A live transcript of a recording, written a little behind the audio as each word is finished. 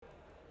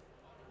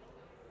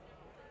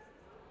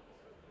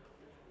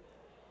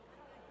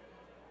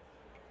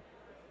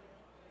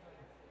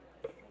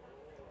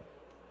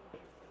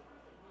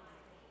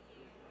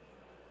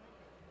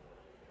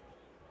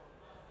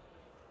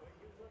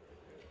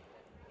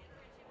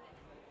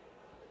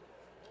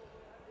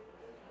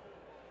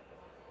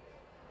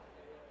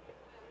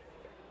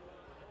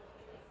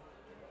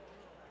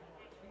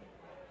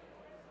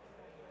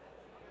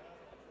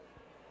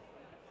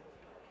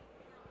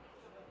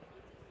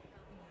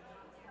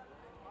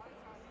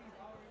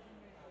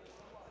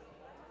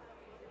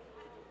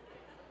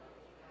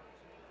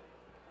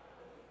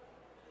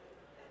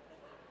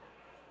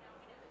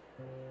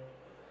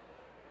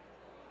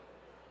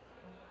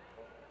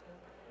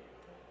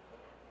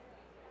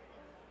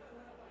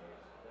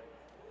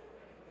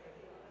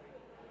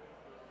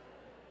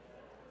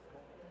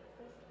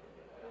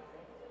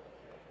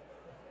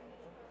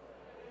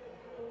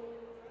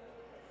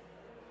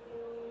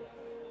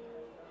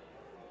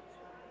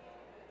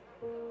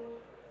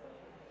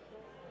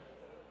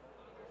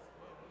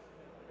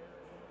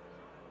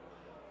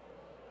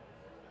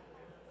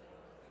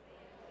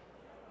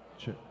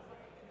Check.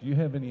 Do you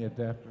have any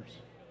adapters?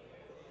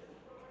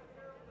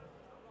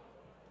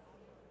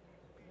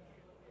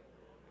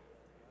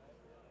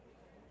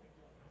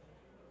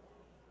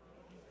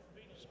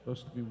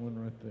 Supposed to be one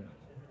right there.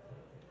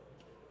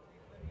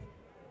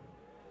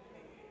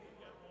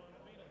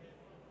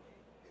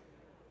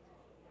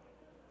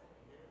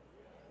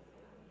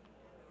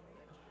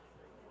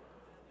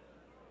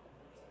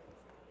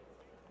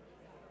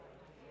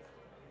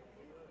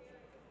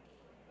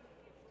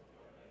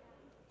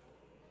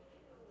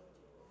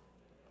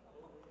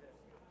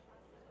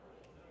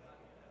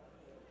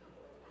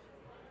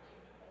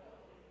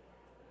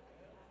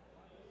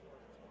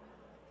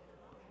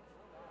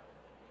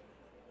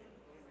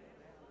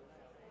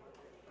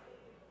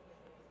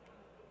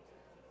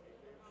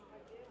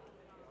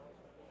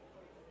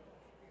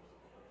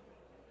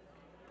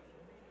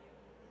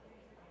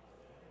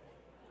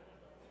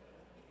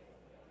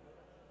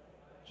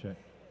 Check.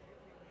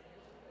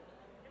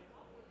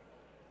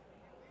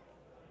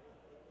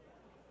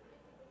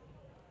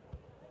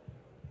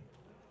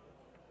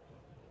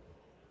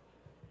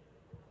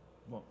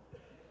 One,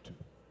 two.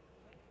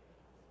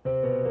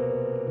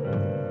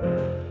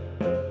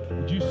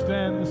 Would you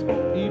stand this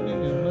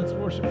evening and let's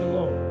worship the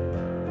Lord?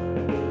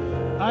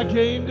 I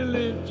came to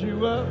lift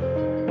you up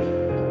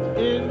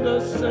in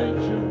the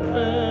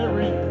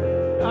sanctuary.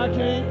 I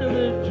came to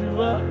lift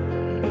you up,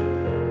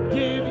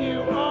 give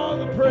you all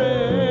the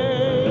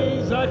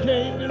praise. I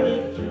came to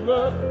lift you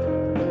up,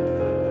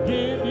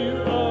 give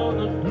you all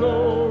the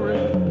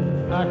glory.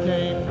 I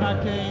came to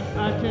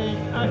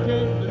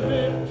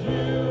lift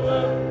you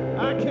up.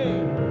 I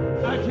came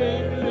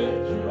to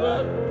lift you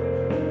up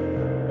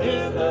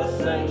in the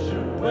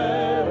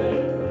sanctuary.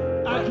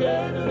 I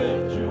came to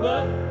lift you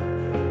up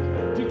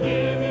to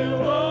give you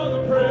all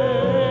the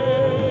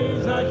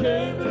praise. I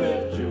came to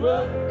lift you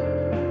up,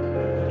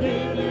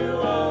 give you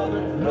all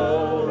the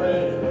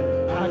glory.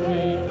 I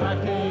came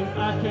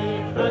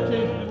to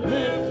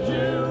lift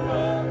you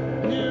up.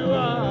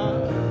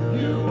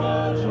 You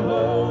are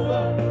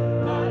Jehovah,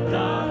 my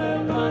God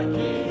and my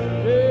King,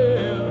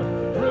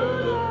 yeah,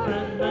 ruler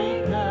and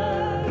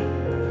maker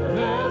of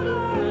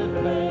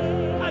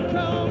everything. I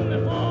come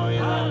before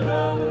you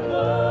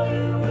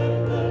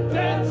with a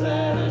dance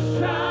and a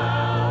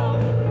shout.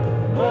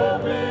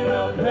 Open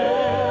up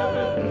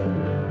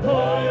heaven,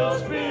 pour your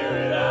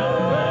spirit out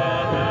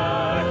right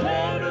now. I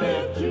came to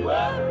lift you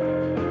up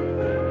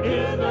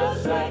in the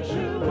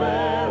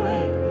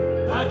sanctuary.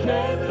 I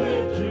came to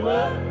lift you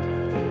up,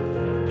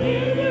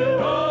 give you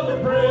all the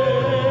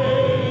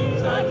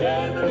praise. I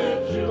came to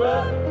lift you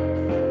up,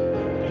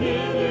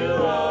 give you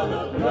all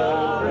the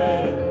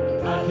glory.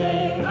 I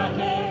came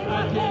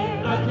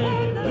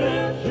to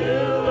lift you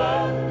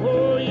up.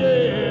 Oh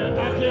yeah,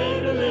 I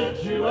came to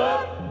lift you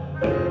up.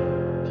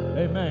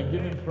 Amen.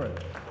 Give him praise.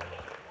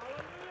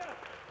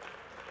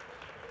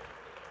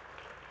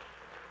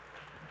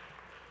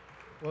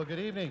 Well, good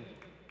evening.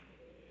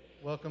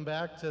 Welcome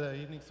back to the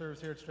evening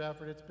service here at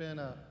Stratford. It's been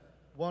a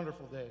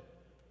wonderful day.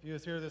 If you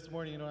was here this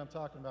morning, you know what I'm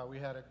talking about. We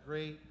had a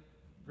great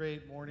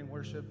morning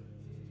worship,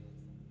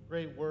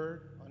 great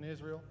word on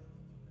Israel,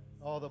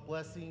 all the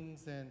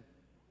blessings and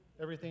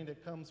everything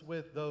that comes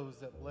with those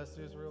that bless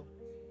Israel.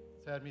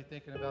 It's had me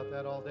thinking about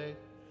that all day.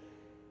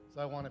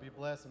 So I want to be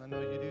blessed, and I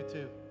know you do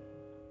too.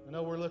 I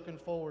know we're looking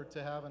forward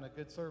to having a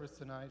good service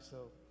tonight.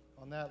 So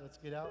on that, let's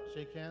get out,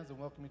 shake hands, and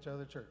welcome each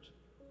other to church.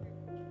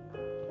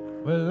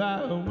 Well,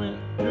 I went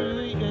to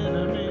the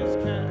enemy's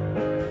camp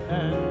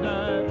and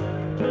I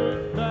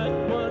took back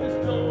what he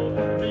stole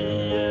from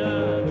me. Yeah, I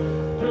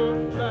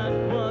took back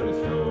what he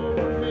stole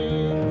from me.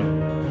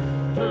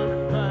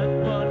 Took back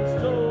what he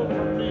stole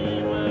from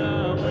me. When I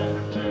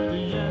went to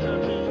the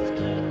enemy's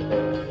camp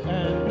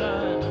and I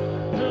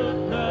took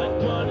back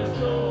what he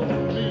stole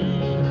from me.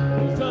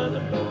 He's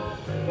under my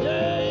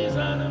feet. He's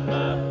under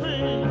my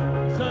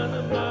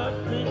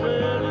feet.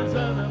 Well, he's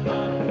under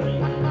my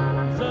feet.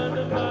 He's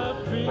under my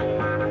feet.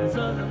 It's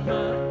under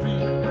my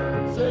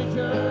feet.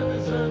 Satan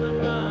is under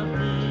my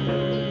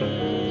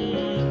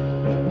feet.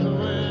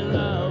 When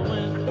I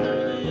went to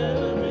the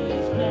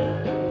enemy's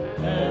camp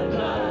and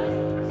I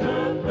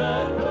took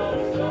back what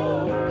he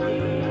stole from me.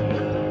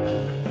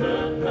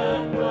 Took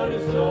back what he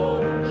stole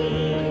from me.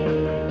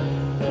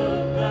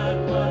 Took back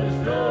what he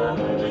stole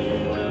from me.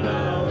 When I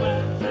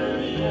went to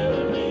the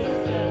enemy's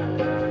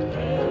camp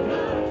and I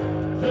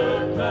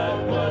took back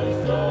what he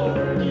stole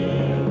from me.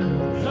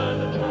 It's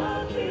under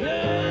my feet.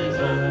 Yeah, he's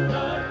under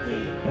my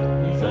feet.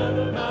 He's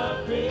under my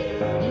feet.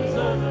 He's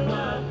under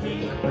my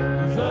feet.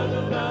 He's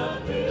under my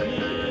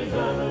feet. He's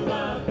under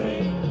my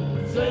feet.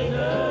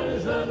 Satan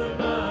is under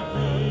my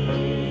feet.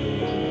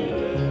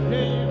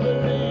 Can you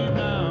believe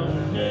now?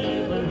 Can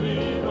you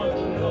believe what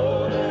the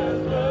Lord has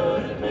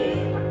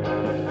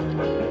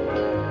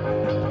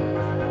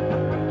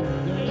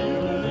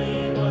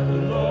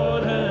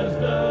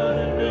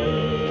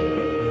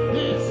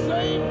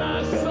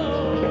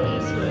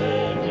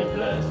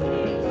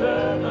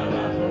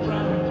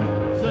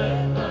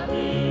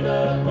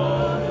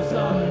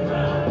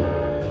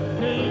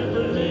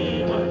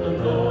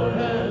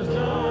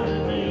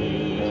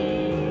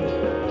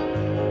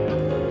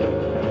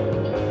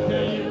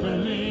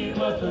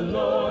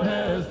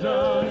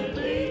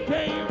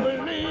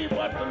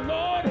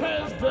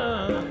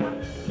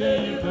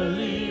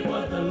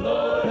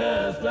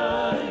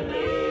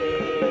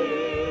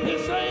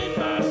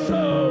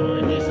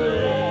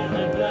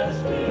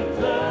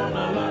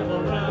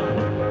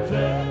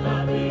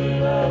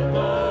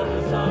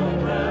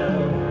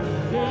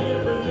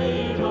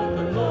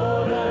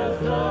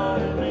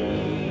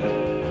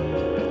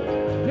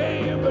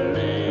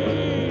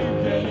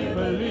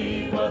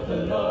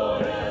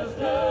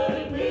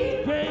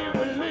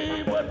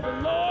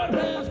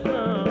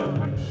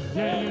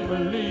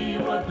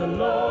believe what the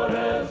Lord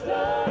has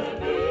done in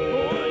me.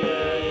 Oh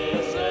yeah,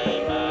 He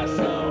saved my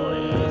soul.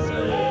 He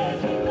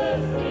saved me,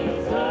 blessed me,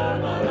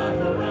 turned my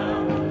life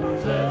around,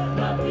 set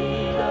my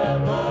feet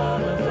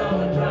upon a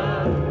solid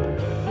ground.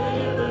 Can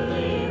you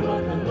believe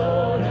what the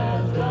Lord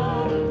has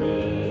done in me?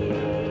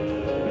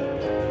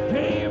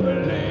 Can you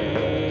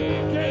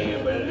believe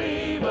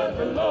what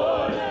the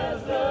Lord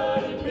has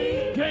done in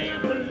me? Can you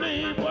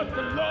believe what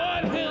the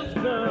Lord has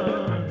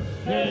done?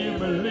 Can you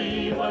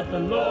believe what the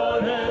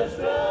Lord has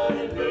done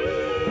in me?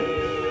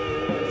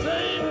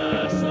 Save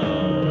my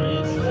soul,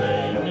 He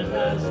saved me,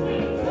 blessed me,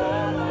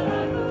 turned my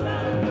life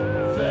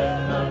around, set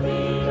my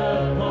feet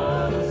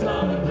upon a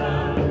solid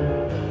ground.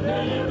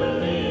 Can you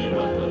believe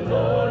what the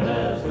Lord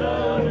has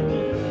done in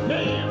me?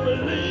 Can you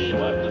believe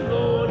what the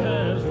Lord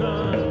has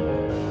done?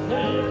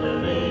 Can you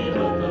believe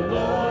what the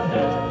Lord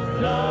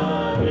has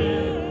done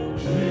in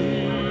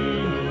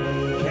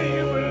me? Can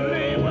you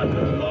believe what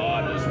the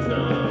Lord has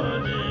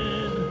done in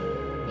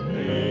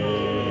me?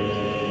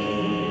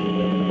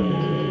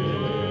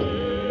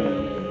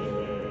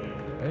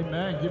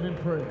 Amen. Give Him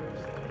praise.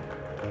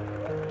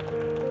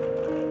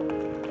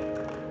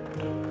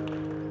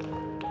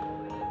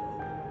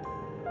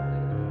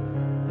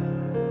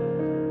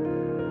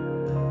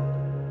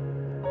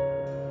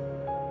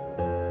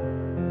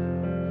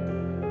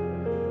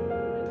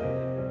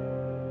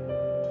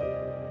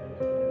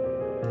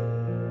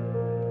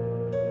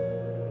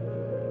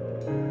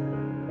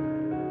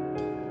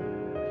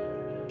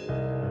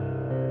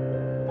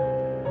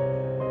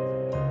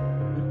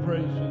 We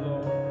praise you,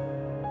 Lord.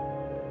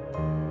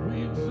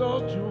 We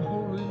exalt your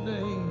holy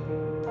name.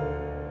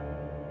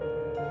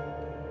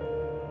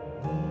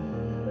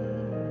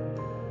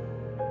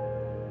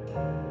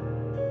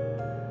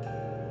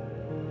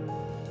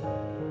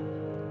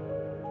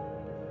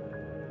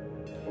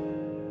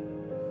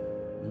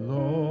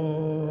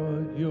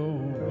 Lord, you're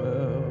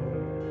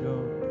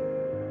welcome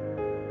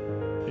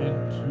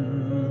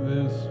into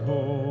this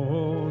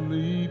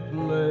holy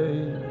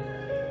place.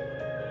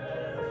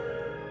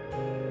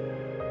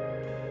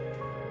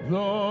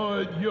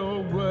 Lord,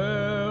 you're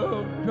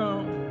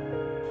welcome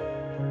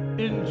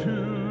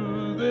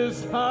into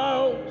this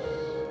house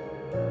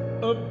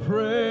of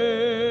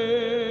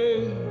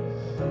praise.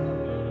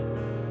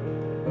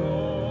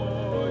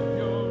 Lord,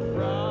 you're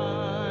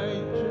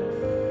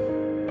righteous,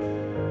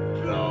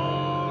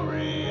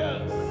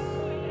 glorious,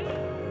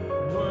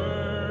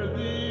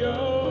 worthy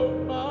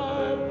of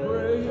my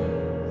praise.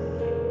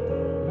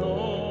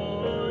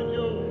 Lord,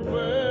 you're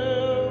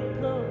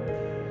welcome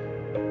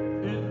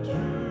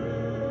into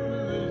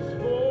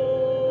this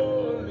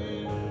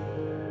holy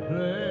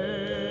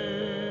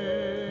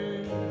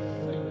place.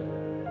 Sing it.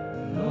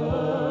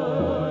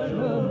 Lord,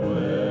 you're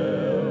welcome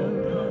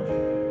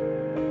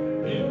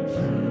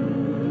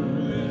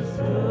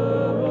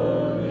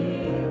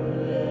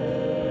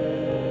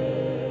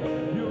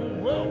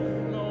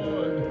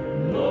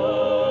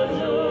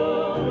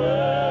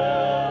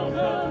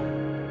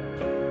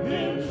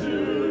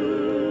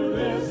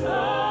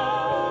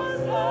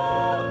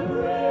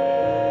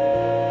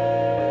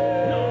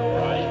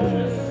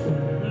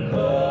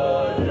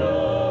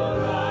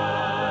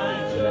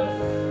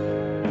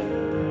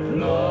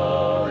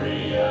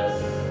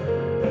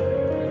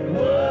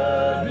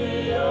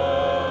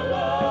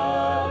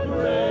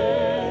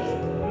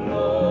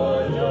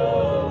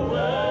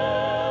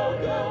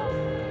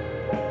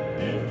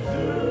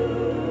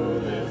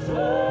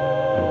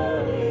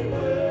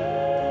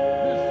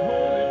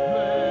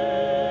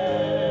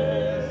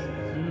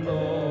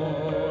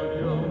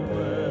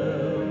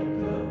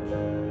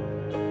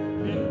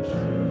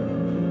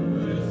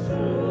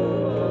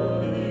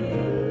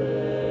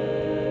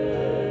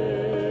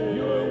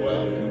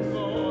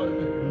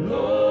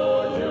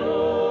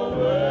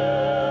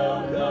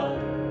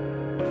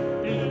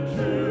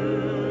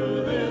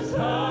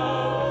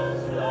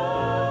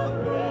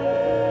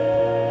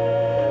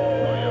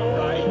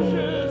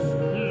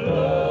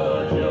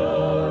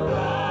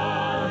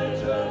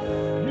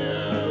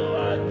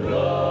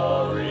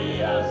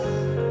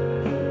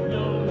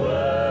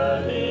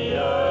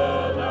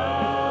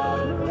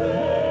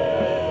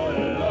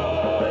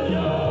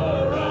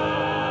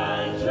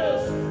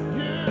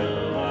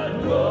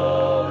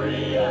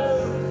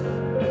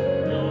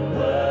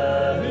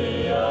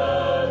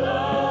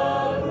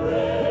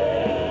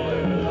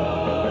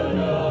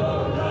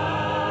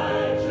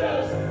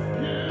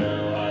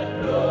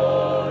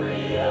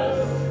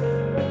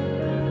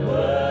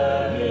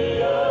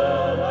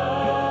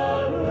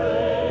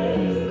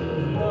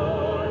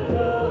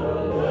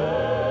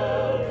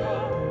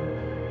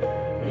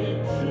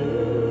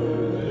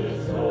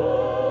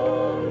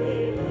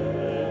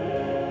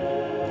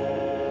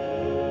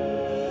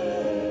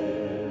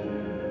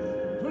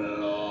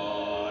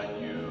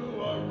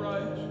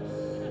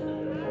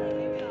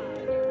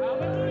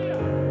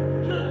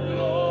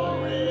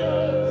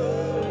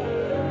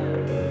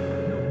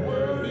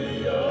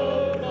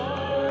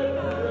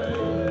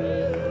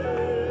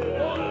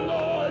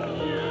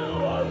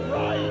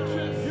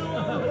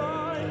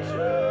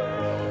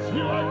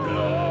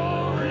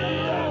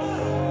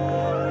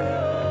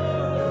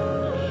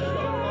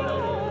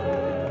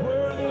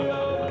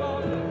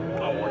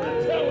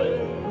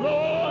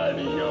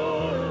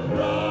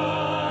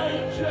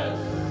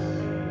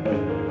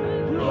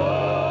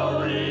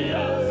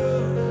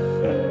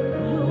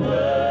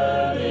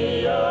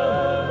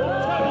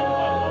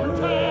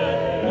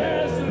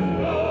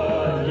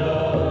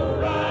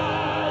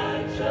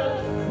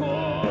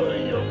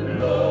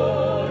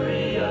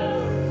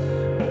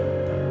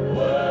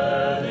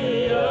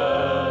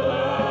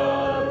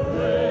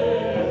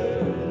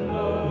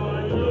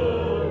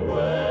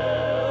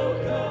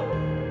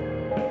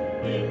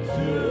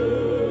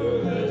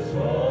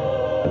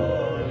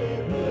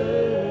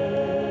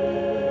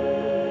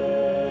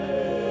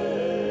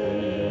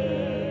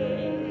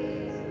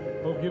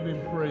Give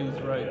him praise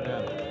right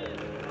now.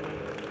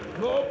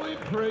 Lord, we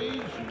praise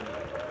you.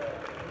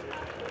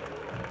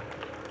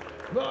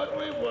 Lord,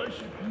 we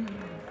worship you.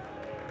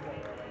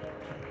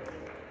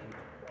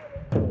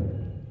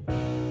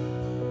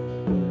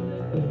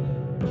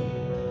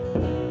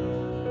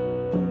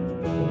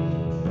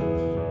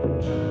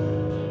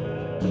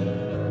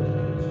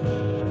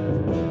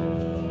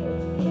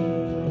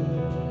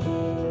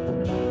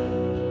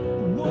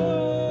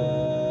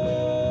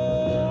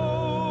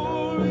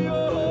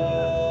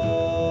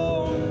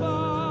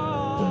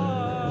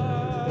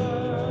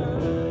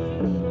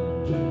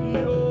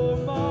 You're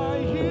my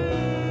healer.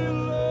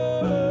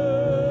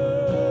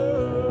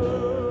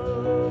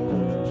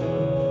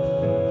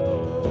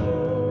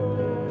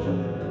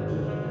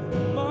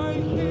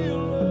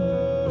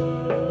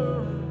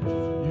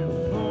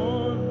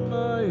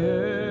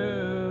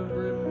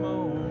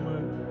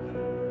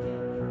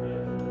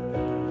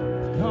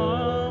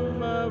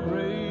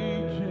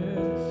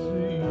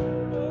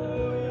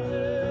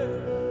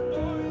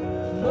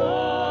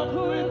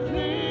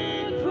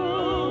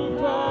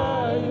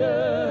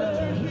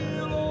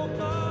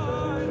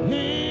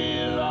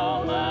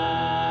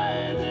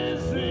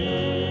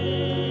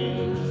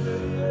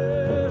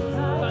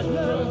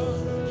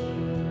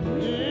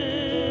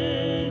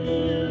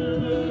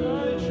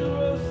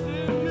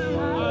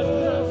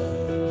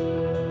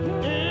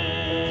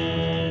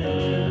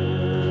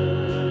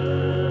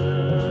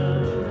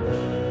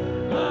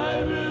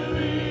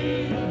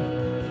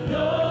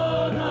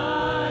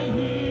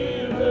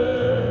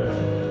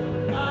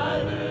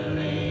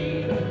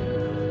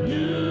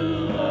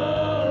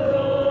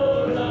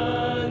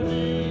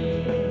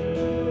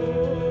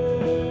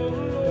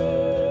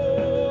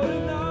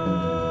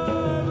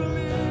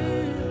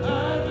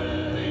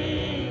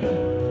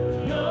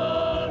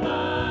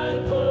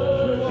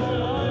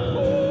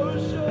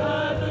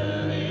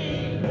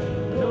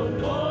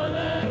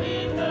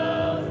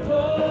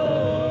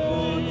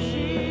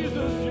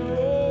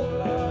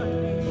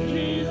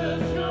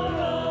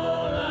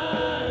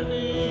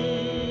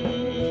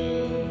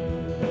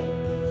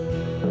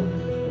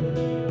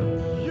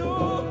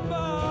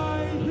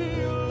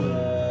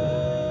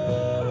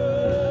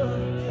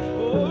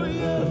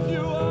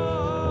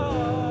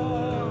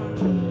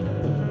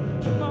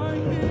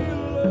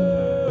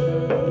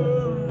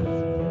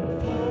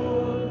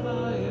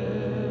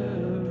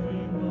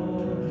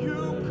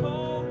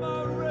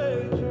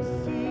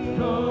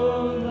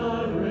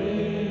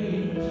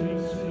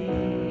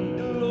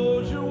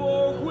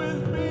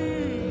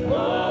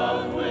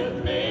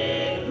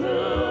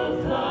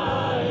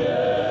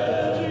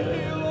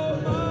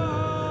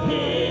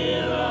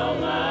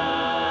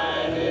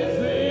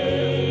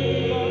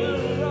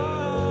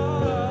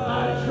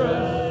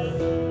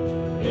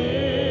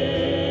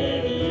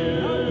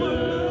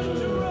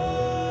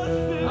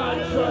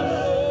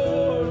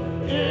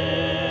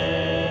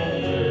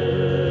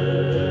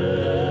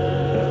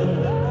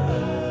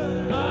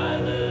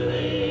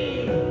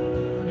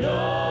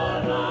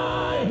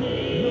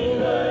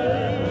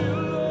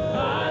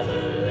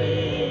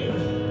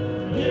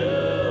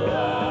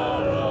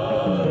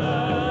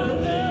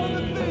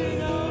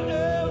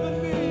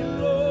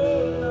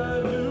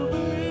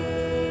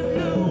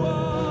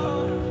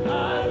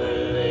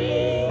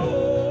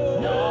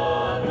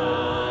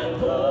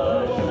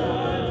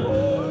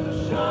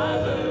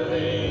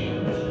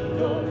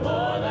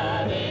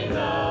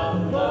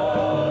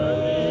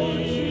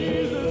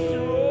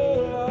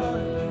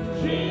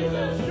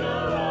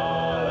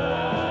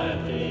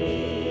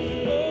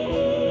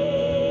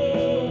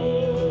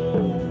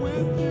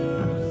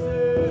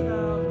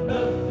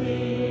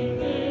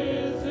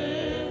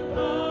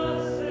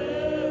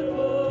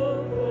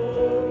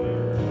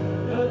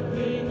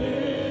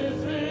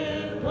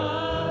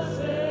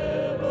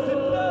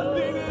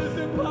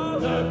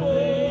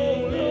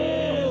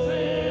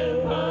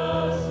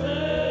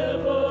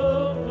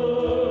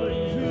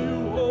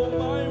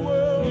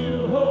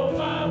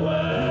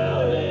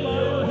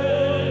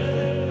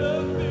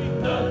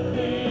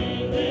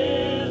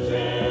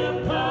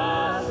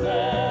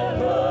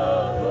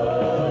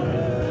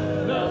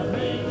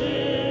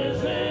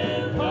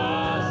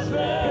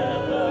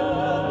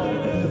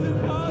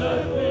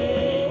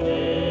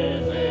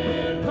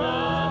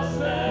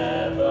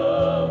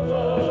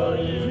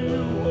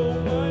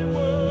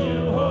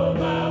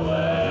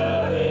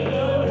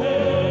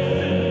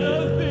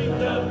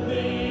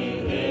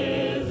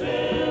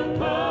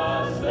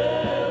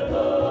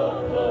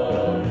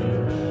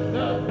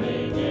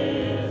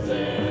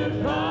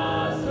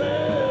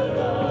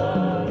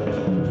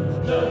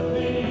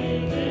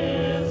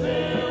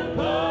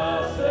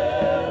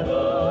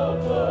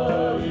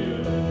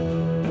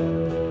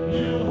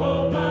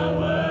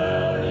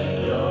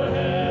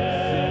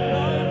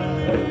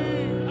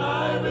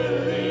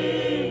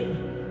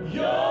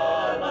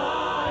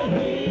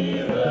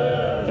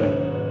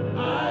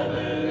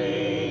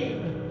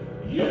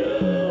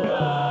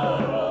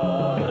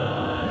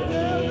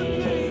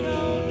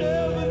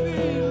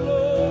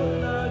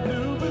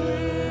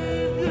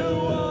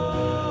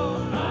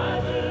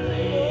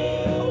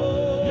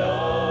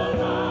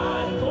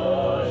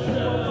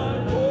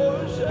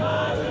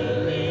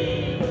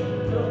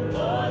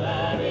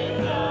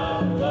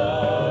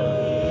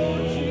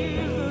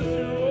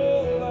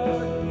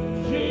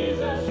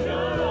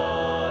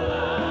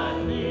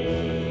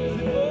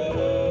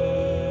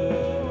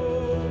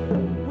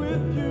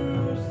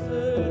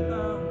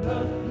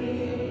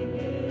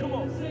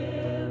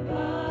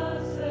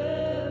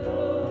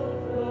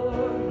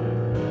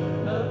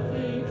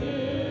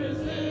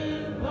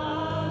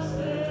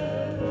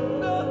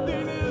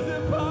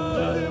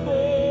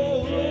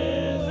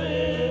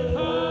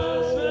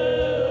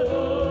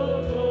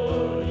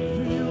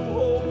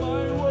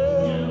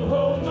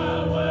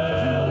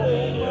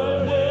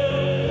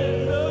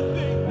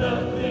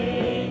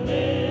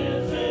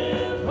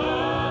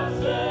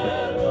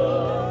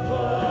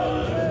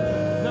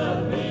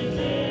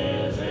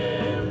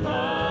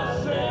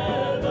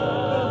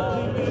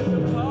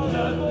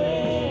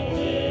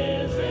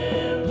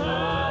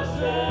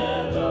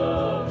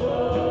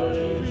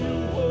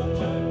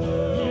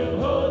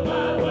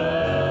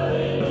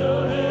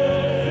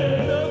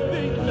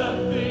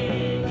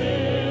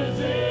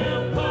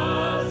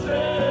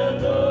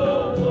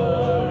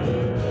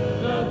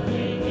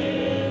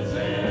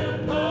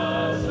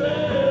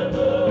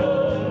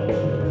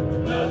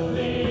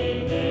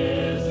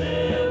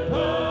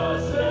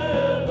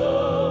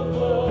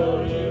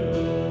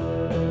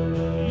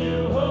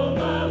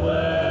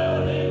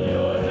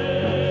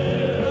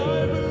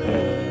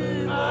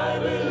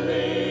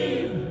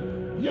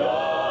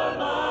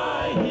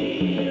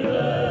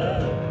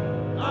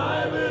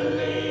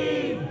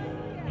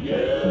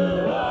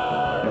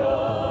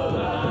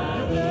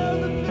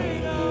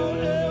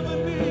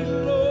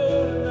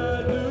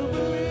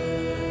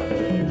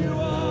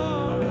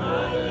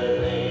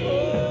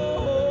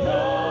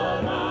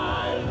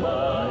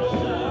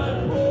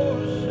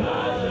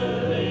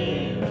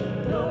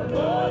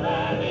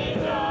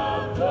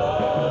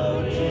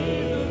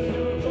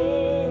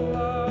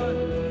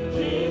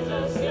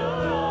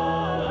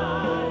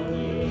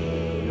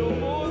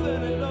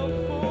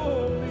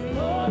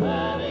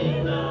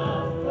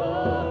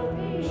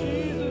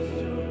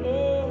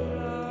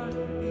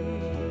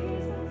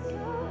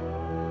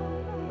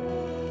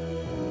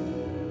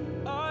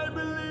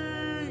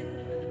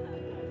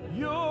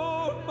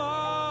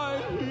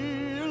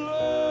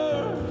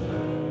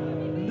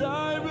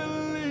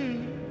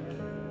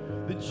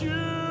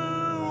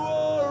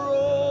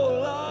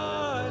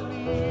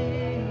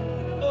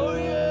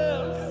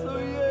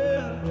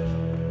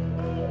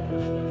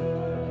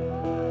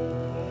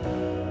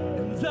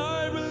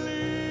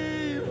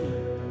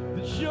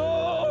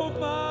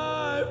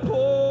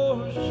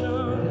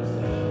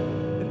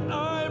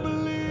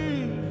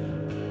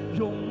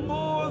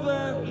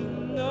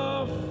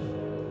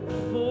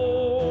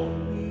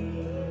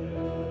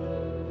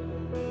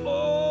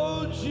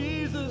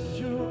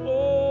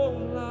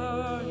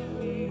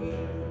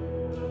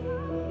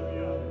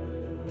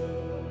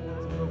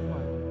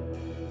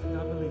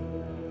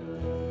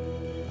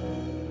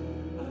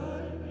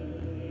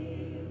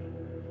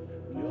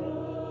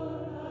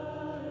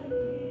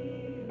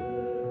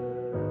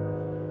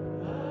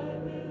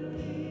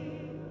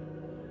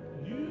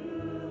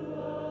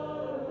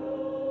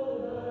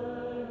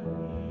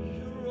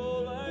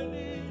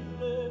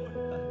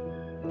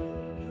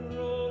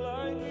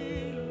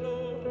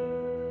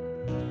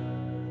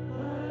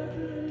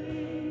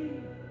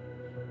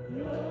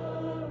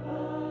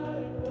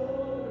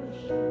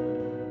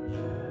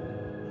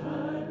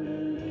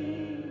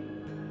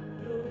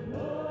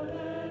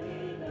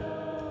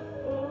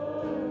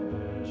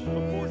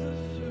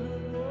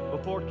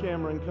 before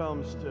Cameron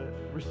comes to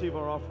receive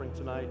our offering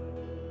tonight,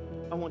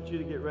 I want you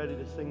to get ready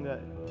to sing that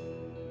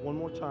one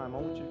more time. I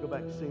want you to go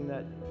back and sing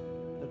that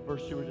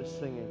verse you were just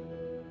singing.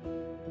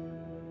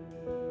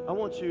 I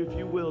want you, if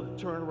you will, to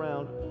turn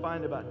around,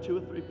 find about 2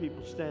 or 3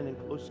 people standing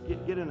close.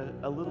 Get in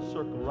a little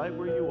circle right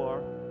where you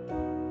are.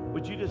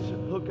 Would you just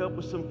hook up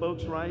with some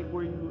folks right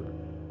where you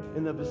are,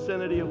 in the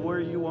vicinity of where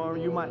you are?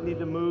 You might need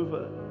to move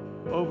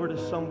over to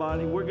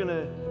somebody. We're going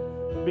to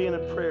be in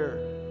a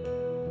prayer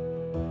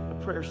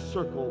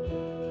circle.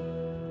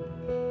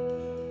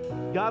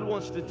 God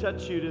wants to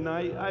touch you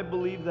tonight. I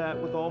believe that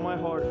with all my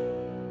heart.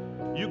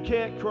 You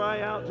can't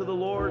cry out to the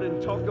Lord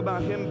and talk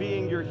about Him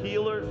being your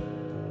healer,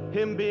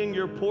 Him being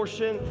your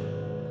portion,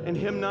 and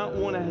Him not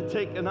want to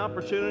take an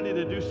opportunity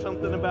to do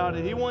something about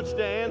it. He wants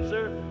to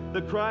answer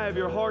the cry of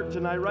your heart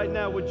tonight. Right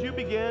now, would you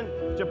begin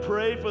to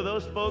pray for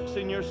those folks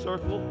in your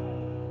circle?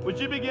 Would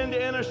you begin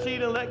to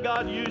intercede and let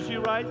God use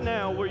you right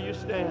now where you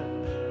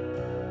stand?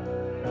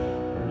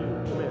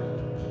 Come here.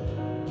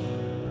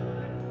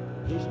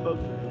 He spoke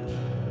to you.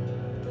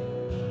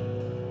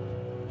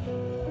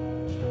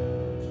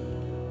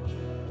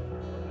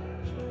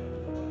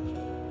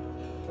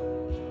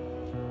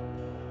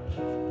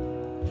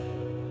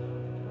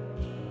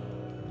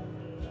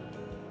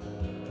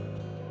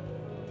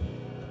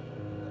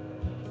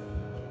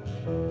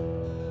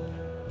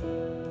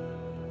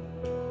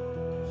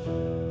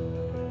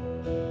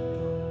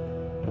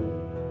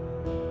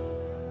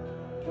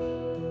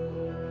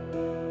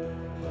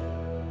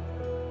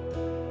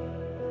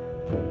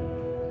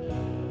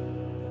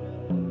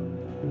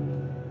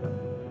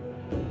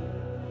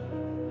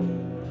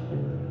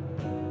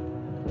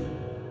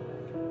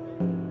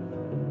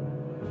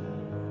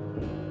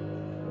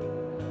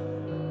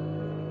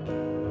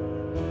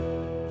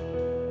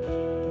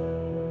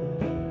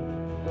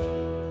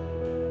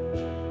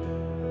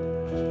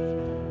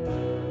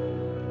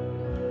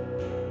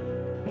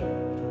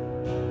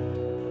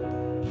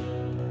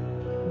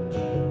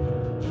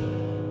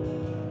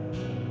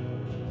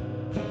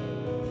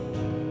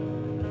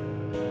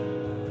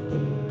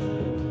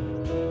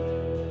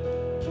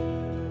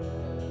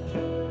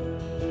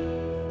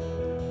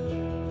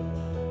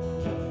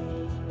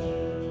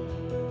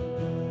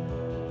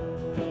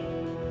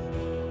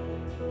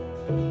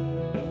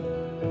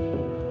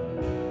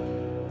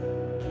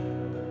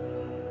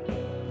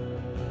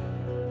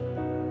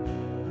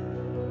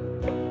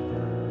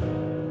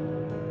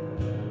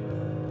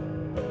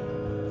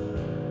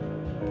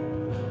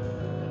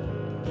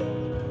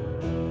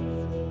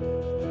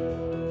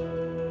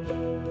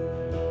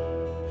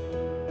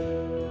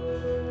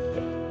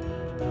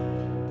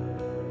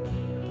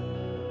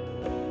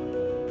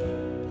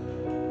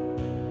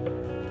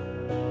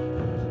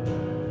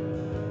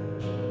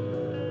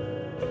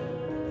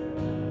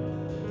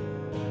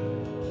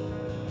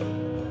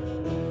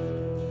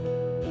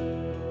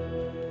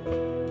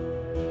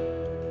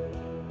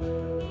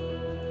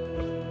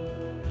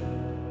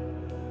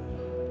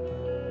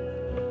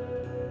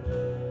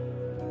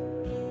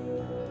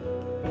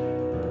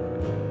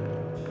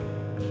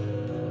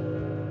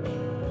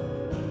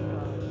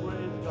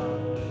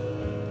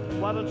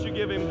 Why don't you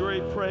give Him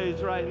great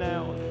praise right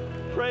now?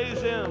 Praise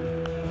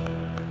Him.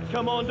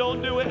 Come on,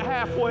 don't do it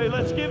halfway.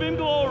 Let's give Him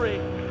glory.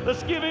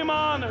 Let's give Him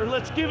honor.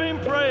 Let's give Him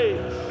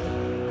praise.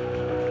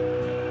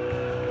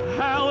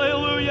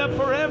 Hallelujah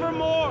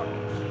forevermore.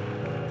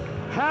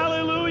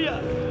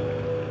 Hallelujah.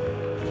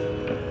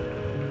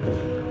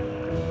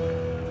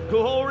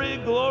 Glory,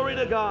 glory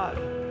to God.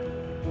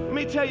 Let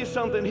me tell you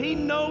something. He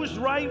knows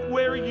right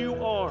where you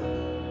are.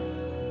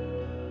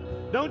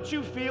 Don't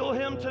you feel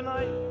Him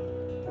tonight?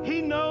 He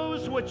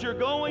knows what you're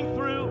going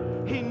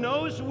through. He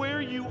knows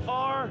where you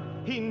are.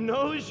 He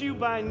knows you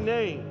by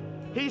name.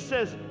 He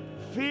says,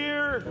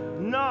 fear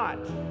not,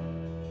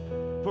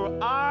 for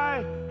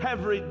I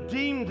have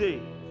redeemed thee.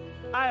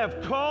 I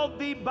have called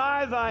thee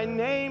by thy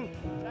name.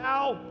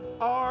 Thou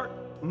art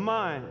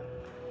mine.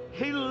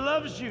 He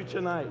loves you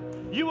tonight.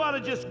 You ought to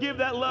just give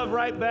that love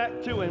right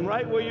back to Him,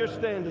 right where you're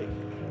standing.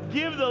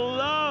 Give the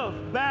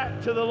love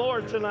back to the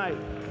Lord tonight.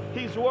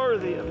 He's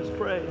worthy of His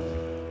praise.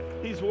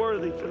 He's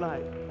worthy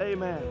tonight.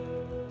 Amen.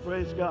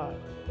 Praise God.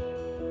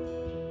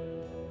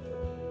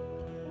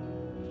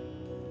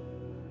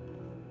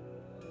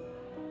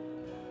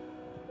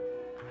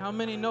 How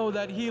many know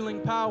that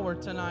healing power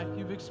tonight?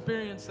 You've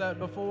experienced that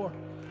before.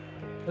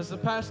 As the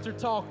pastor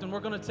talked, and we're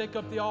going to take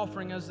up the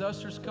offering as the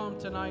ushers come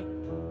tonight,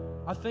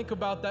 I think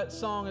about that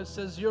song. It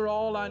says, you're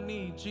all I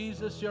need.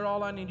 Jesus, you're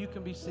all I need. You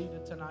can be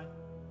seated tonight.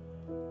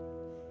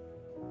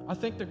 I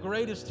think the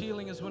greatest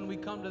healing is when we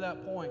come to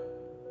that point.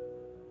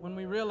 When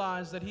we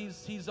realize that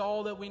He's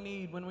all that we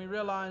need. When we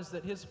realize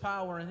that His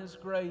power and His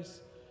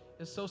grace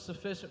is so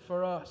sufficient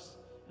for us.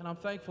 And I'm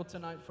thankful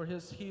tonight for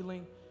His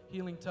healing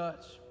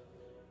touch.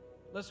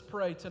 Let's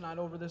pray tonight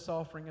over this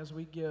offering as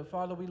we give.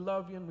 Father, we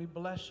love You and we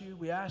bless You.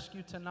 We ask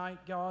You tonight,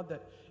 God,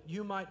 that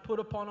You might put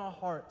upon our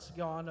hearts,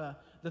 God,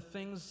 the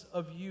things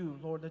of you,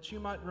 Lord, that you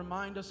might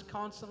remind us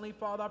constantly.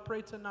 Father, I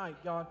pray tonight,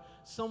 God,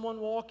 someone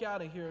walk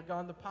out of here,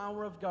 God, the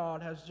power of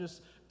God has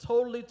just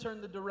totally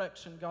turned the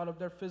direction, God, of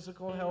their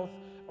physical health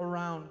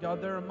around,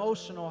 God, their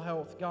emotional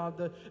health, God,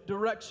 the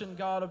direction,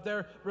 God, of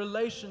their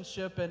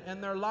relationship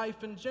and their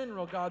life in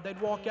general, God. They'd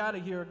walk out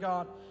of here,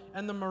 God,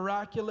 and the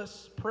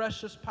miraculous,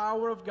 precious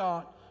power of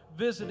God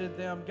visited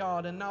them,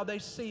 God, and now they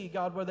see,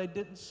 God, where they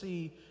didn't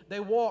see. They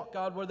walk,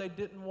 God, where they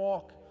didn't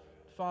walk.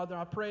 Father,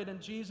 I pray it in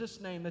Jesus'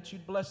 name that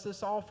you'd bless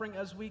this offering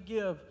as we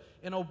give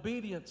in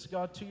obedience,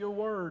 God, to your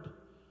word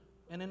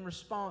and in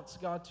response,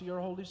 God, to your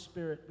Holy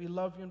Spirit. We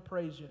love you and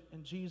praise you.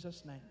 In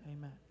Jesus' name,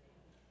 amen.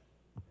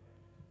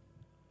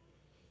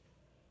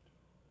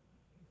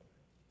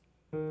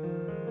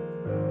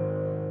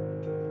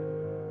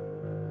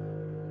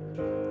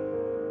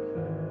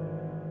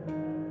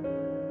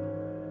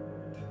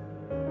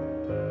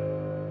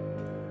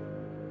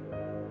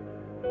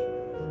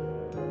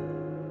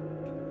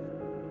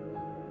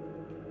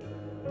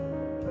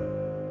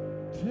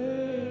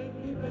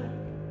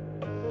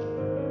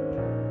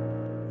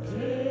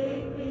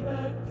 Take me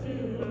back to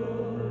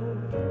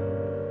Lord,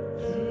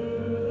 to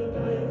the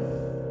place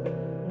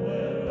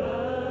where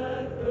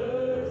I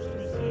first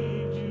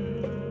received you.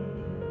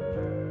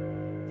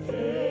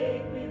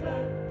 Take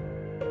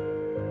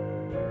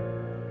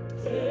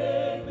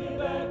me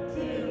back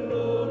to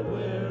Lord,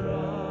 where I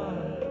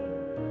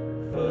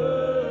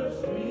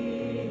first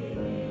believed.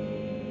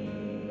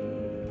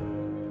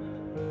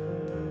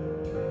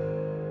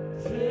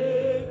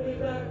 Take me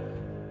back.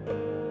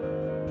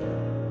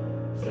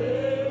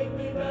 Take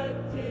me back,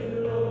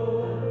 dear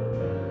Lord,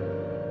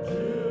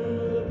 to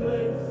the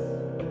place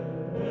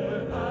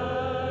where I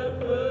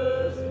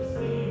first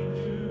received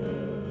you.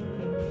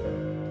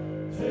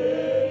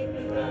 Take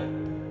me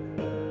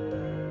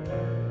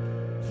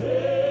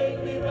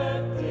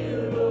back, dear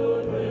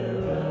Lord,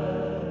 where I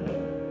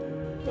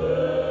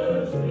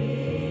first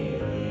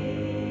believed.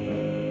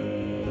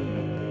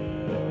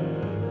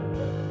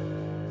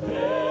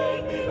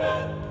 Take me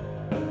back.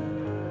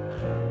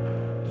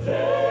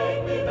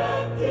 Take me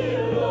back,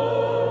 dear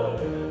Lord,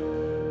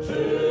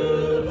 to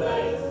the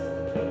place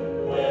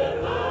where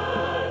I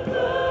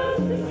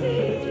first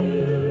received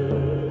you.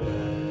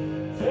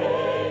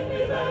 Take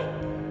me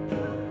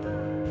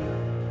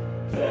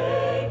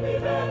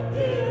back,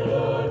 dear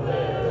Lord,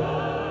 where I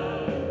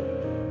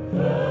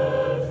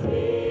first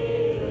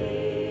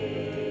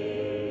believed.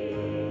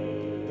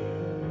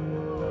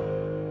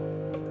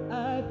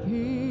 I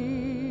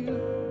feel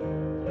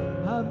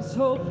I'm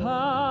so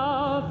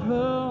far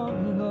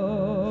from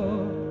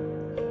Lord,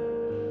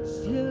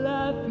 still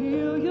I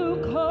feel you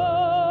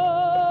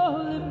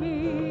calling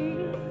me.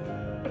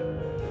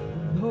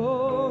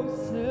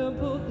 Those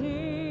simple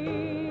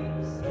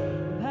things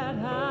that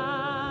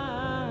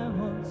I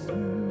once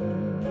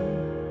knew,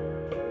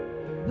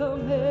 the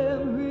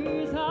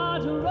memories are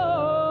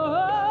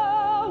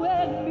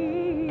drawing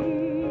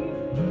me.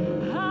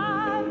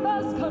 I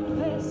must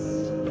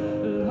confess,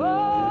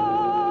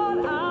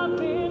 Lord, I've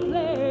been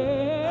blessed.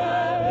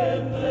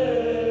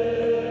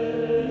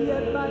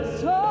 Yet my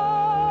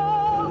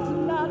soul's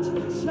not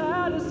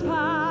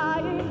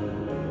satisfied.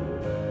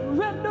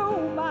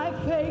 Renew my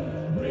faith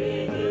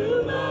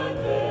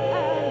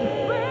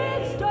and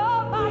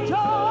restore my joy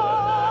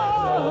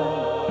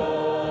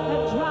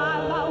and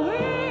dry my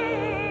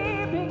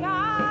weeping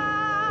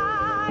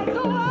eyes.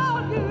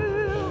 Oh, you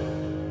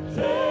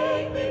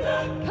Take me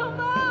back, come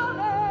on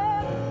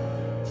and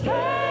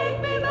take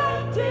me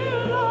back,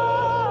 dear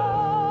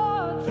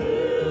Lord,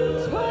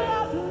 to that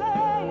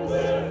place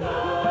where I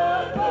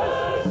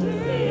first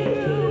received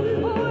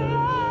you. Oh,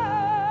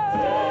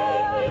 yeah.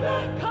 Take me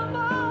back. Come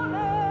on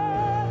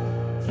and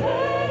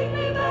take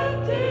me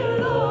back, dear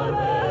Lord,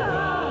 where I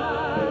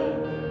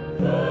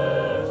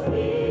first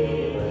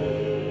believed.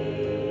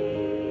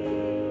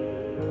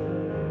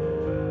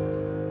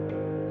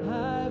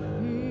 I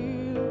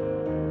feel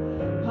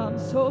I'm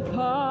so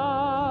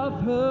far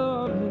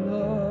from you,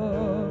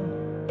 Lord.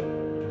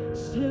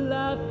 Still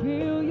I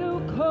feel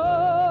you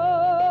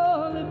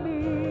calling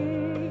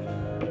me.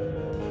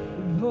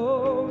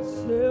 Those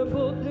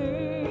simple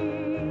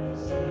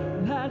things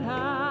that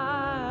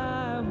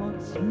I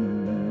once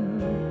knew,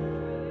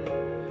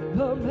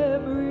 the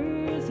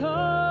memories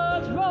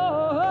are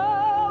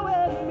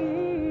drawing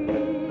me.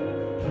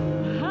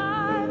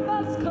 I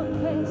must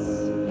confess,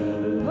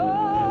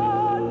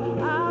 Lord,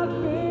 I've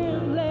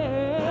been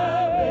blessed.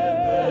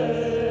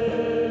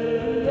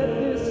 Yet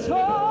this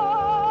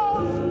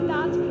soul's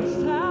not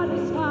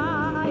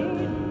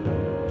satisfied.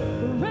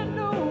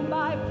 Renew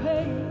my faith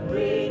and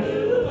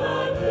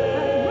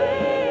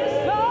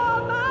restore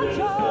my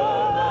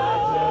joy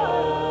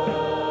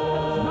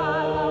and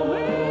dry my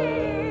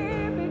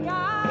weeping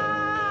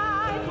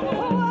eyes.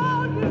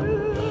 Oh,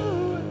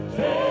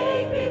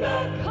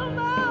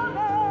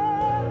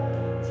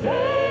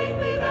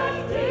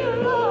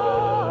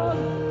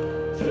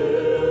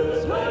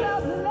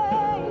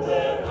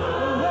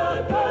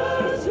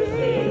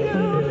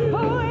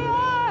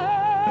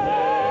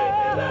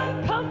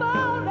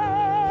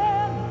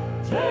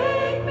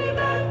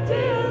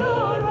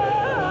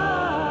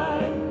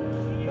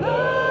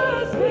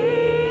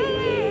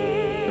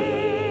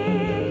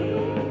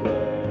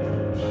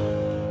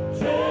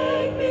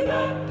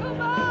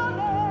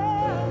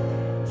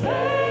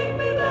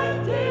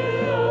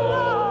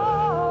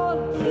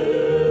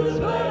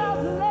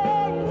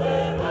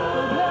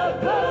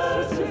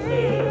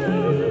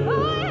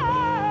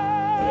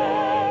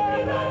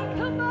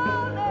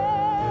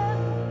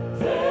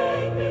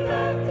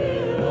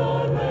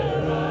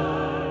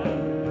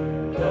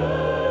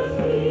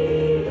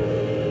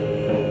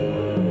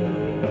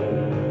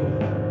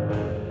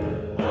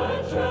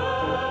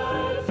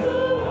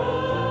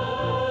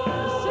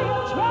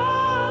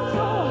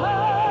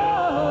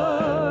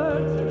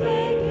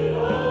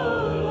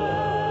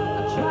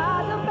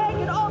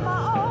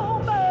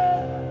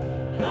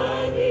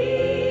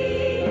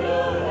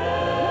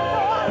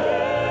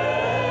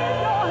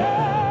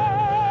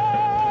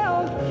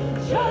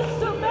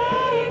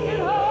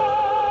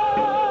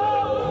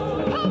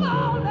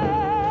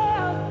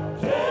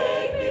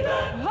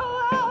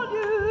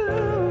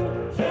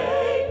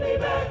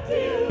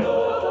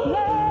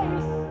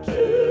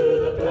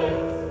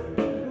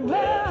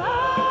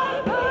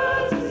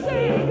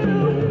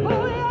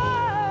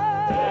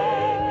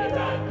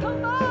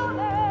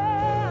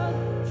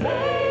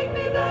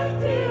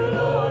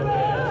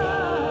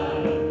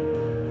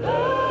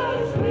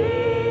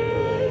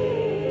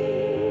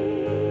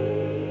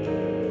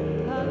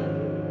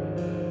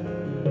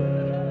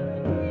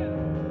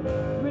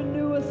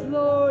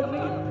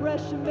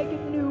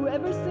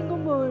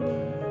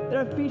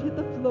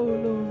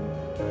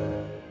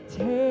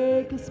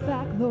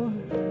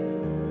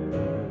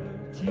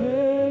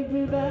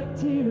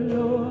 back, dear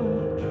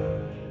Lord.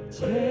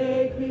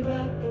 Take me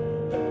back.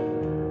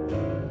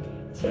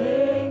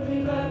 Take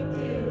me back,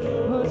 dear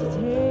Lord. Won't you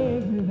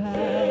take me back?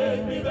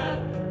 Take me back.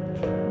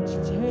 Won't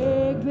you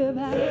take me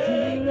back,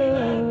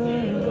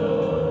 dear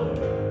Lord?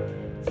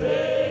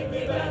 Take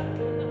me back.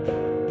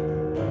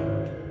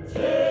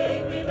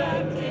 Take me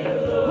back, dear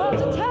Lord. Won't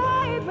you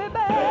take me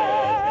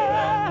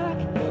back?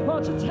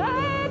 Won't you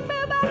take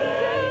me back,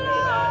 dear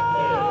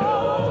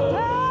Lord?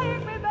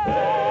 Take me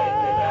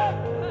back.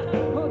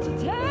 Won't you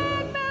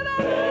take me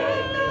back,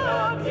 dear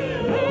Lord?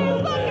 Please forgive me,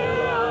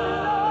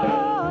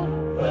 Lord,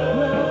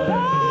 when I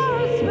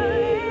first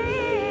believed.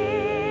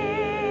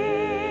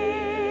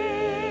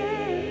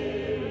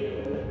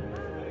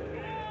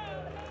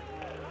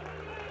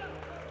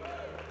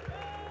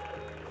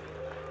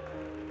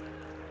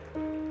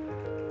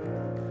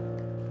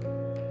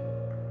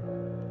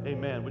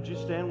 Amen. Would you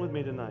stand with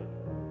me tonight?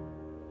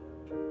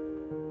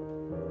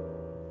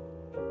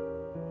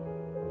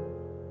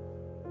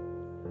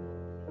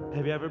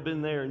 Have you ever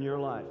been there in your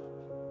life?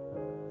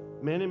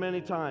 Many,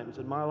 many times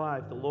in my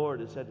life, the Lord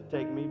has had to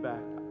take me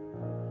back.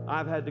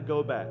 I've had to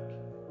go back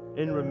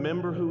and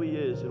remember who He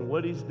is and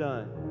what He's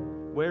done,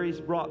 where He's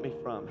brought me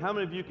from. How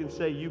many of you can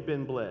say you've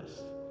been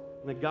blessed?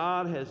 And that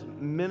God has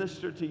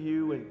ministered to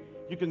you, and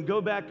you can go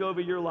back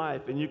over your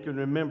life and you can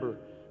remember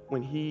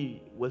when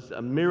He was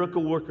a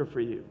miracle worker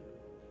for you.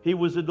 He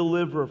was a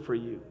deliverer for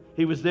you.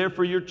 He was there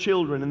for your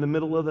children in the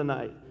middle of the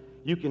night.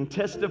 You can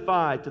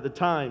testify to the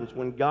times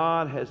when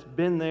God has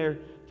been there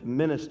to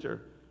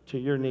minister to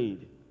your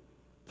need.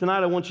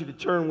 Tonight I want you to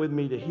turn with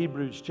me to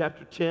Hebrews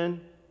chapter 10.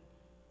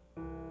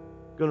 I'm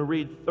going to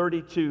read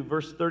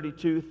verse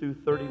 32 through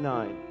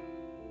 39.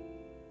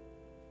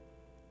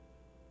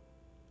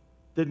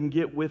 Didn't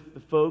get with the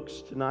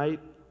folks tonight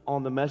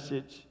on the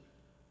message,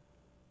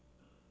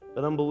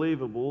 but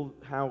unbelievable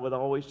how it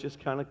always just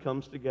kind of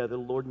comes together. The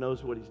Lord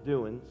knows what He's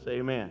doing. Say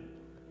amen.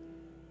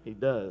 He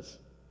does.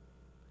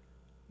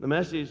 The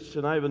message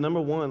tonight, but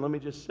number one, let me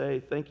just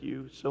say thank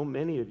you, so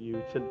many of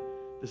you.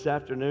 This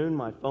afternoon,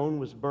 my phone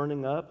was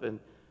burning up,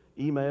 and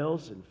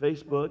emails and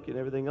Facebook and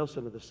everything else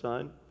under the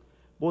sun.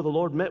 Boy, the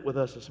Lord met with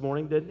us this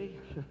morning, didn't He?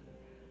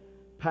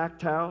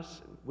 Packed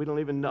house. I don't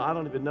even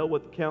know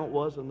what the count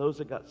was on those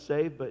that got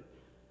saved, but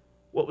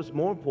what was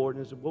more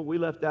important is what we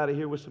left out of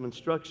here with some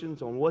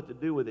instructions on what to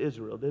do with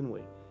Israel, didn't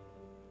we?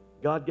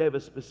 God gave a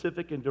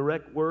specific and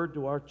direct word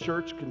to our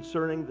church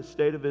concerning the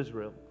state of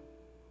Israel.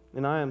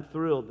 And I am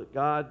thrilled that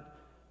God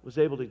was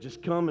able to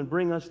just come and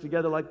bring us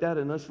together like that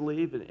and us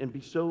leave and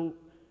be so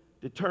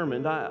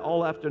determined.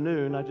 All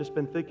afternoon, I've just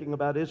been thinking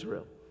about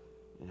Israel.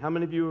 And how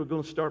many of you are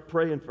going to start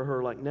praying for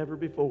her like never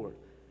before?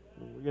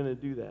 And we're going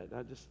to do that.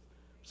 I'm just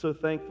so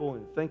thankful,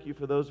 and thank you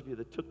for those of you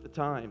that took the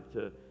time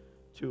to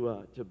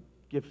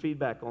give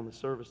feedback on the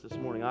service this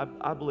morning.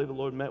 I believe the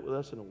Lord met with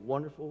us in a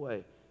wonderful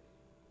way.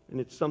 And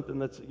it's something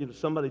that's,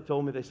 somebody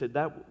told me, they said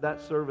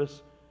that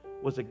service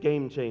was a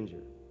game changer.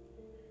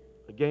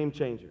 A game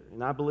changer.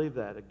 And I believe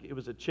that. It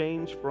was a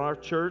change for our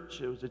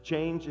church. It was a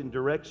change in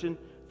direction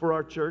for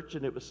our church,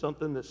 and it was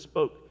something that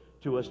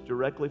spoke to us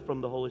directly from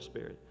the Holy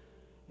Spirit.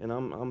 And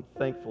I'm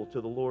thankful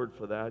to the Lord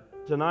for that.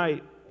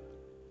 Tonight,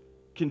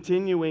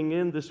 continuing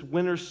in this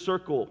winner's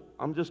circle,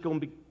 I'm just going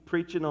to be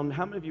preaching on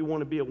how many of you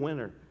want to be a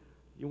winner?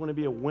 You want to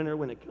be a winner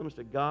when it comes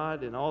to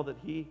God and all that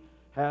He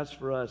has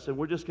for us. And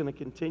we're just going to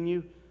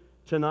continue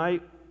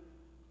tonight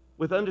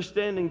with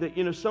understanding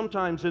that,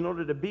 sometimes in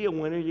order to be a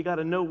winner, you got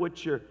to know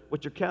what you're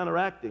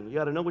counteracting. You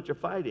got to know what you're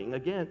fighting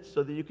against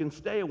so that you can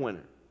stay a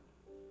winner.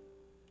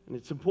 And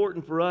it's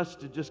important for us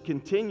to just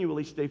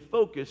continually stay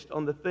focused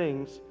on the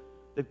things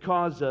that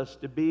cause us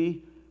to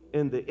be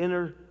in the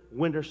inner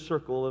winner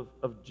circle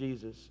of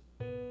Jesus.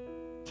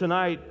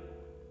 Tonight,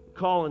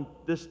 calling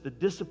this the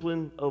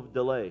discipline of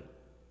delay.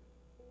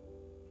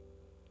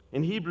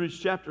 In Hebrews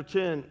chapter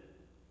 10,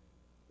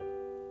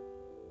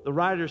 the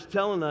writer's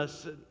telling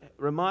us,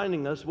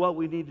 reminding us what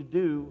we need to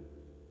do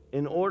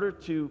in order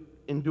to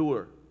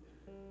endure,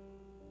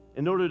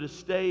 in order to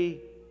stay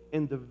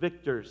in the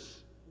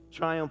victor's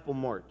triumphal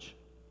march.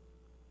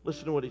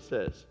 Listen to what he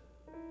says.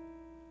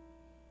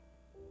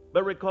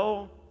 But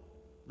recall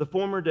the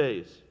former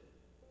days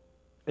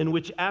in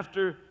which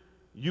after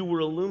you were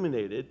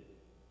illuminated,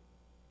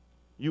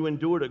 you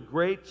endured a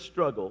great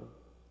struggle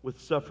with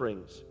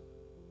sufferings,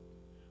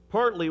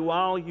 partly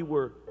while you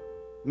were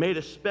made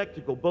a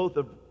spectacle both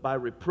by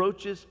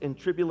reproaches and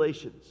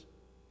tribulations,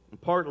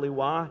 and partly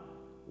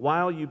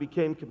while you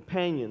became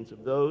companions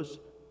of those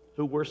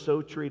who were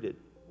so treated.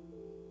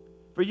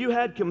 For you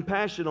had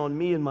compassion on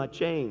me in my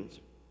chains,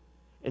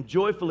 and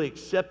joyfully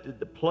accepted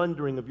the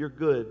plundering of your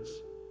goods,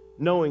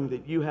 knowing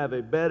that you have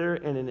a better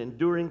and an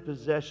enduring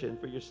possession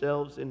for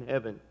yourselves in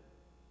heaven.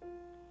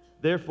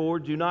 Therefore,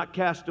 do not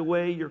cast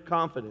away your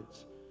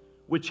confidence,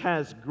 which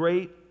has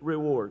great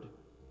reward.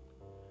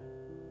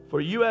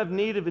 For you have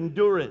need of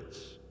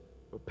endurance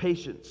or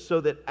patience,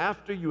 so that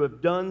after you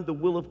have done the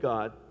will of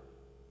God,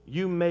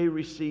 you may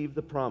receive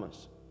the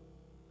promise.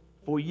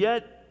 For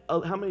yet,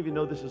 how many of you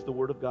know this is the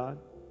Word of God?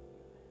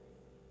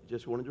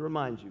 Just wanted to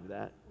remind you of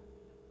that.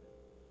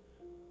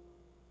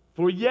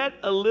 For yet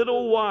a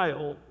little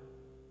while,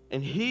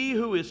 and he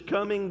who is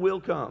coming will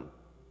come,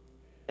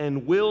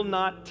 and will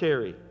not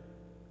tarry.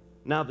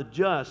 Now the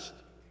just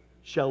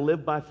shall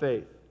live by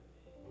faith.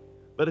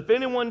 But if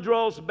anyone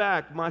draws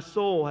back, my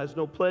soul has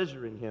no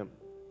pleasure in him.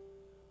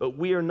 But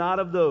we are not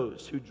of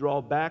those who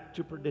draw back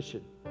to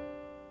perdition,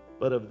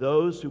 but of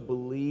those who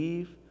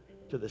believe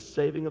to the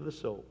saving of the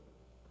soul.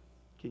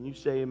 Can you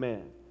say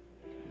amen?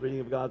 Reading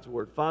of God's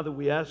word. Father,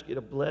 we ask you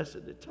to bless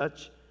and to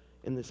touch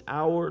in this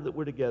hour that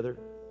we're together.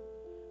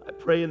 I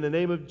pray in the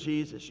name of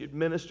Jesus, you'd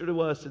minister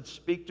to us and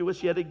speak to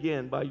us yet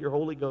again by your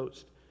Holy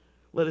Ghost.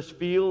 Let us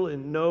feel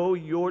and know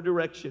your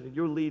direction and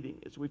your leading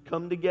as we've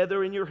come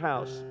together in your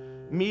house,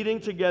 meeting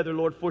together,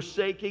 Lord,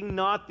 forsaking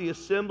not the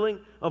assembling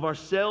of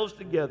ourselves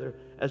together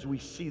as we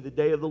see the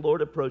day of the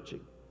Lord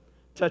approaching.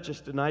 Touch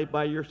us tonight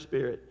by your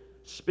Spirit.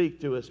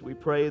 Speak to us, we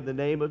pray in the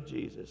name of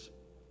Jesus.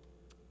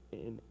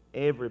 And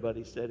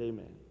everybody said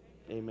amen.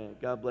 Amen.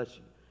 God bless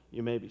you.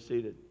 You may be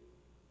seated.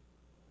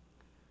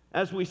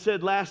 As we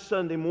said last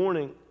Sunday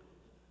morning,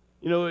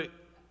 you know, if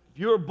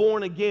you're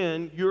born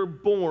again, you're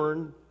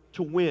born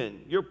to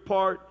win. You're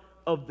part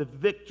of the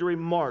victory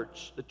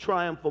march, the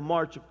triumphal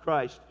march of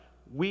Christ.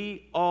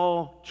 We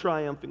all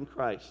triumph in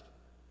Christ.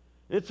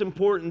 And it's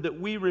important that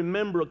we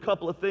remember a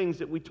couple of things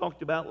that we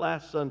talked about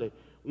last Sunday.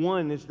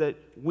 One is that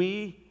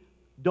we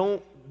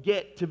don't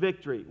get to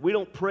victory. We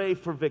don't pray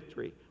for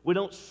victory. We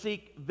don't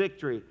seek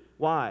victory.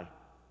 Why?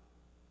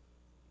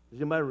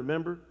 Does anybody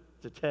remember?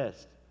 It's a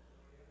test.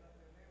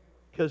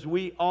 Because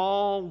we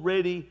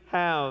already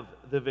have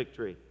the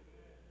victory.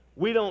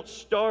 We don't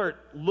start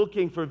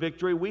looking for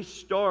victory. We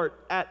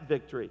start at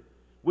victory.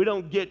 We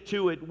don't get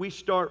to it. We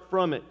start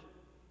from it.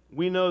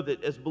 We know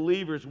that as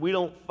believers, we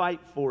don't fight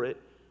for it.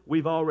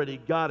 We've already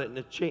got it,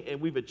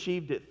 and we've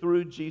achieved it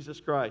through Jesus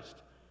Christ.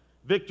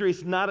 Victory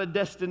is not a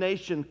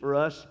destination for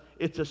us.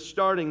 It's a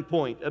starting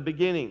point, a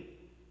beginning.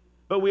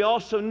 But we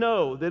also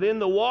know that in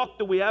the walk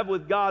that we have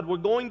with God, we're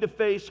going to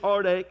face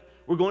heartache.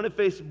 We're going to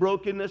face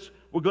brokenness.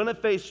 We're going to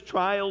face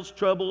trials,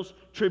 troubles,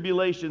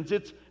 tribulations.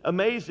 It's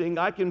amazing.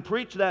 I can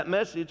preach that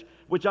message,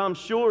 which I'm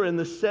sure in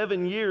the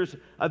 7 years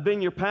I've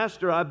been your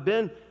pastor, I've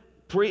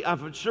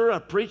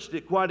preached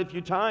it quite a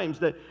few times,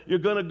 that you're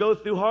going to go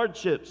through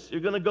hardships.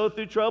 You're going to go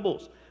through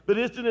troubles. But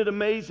isn't it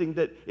amazing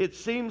that it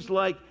seems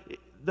like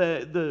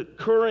the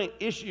current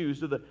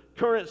issues or the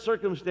current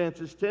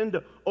circumstances tend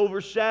to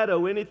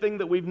overshadow anything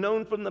that we've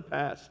known from the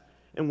past,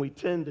 and we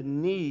tend to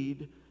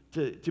need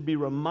to be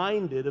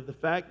reminded of the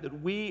fact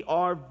that we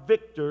are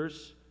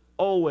victors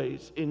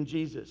always in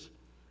Jesus.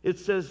 It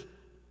says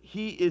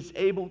he is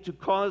able to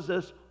cause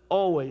us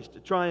always to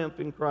triumph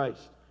in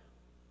Christ.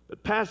 The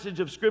passage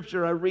of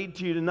Scripture I read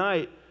to you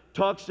tonight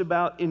talks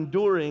about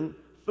enduring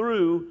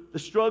through the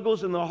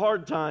struggles and the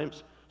hard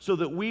times so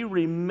that we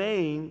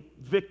remain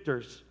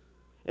victors.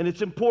 And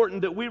it's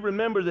important that we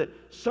remember that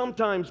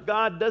sometimes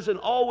God doesn't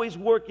always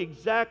work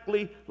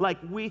exactly like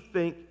we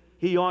think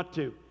he ought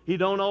to. He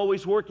don't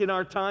always work in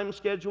our time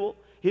schedule.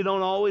 He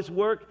don't always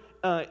work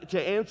to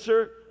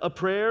answer a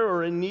prayer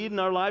or a need in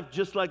our life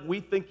just like we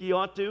think he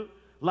ought to.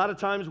 A lot of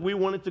times we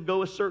want it to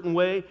go a certain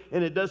way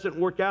and it doesn't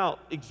work out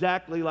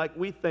exactly like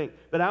we think.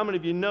 But how many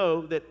of you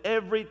know that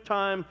every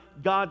time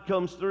God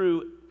comes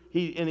through,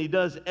 he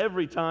does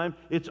every time,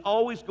 it's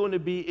always going to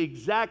be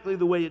exactly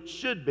the way it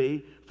should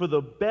be for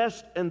the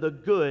best and the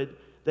good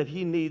that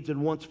he needs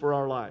and wants for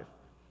our life.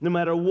 No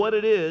matter what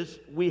it is,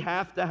 we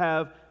have to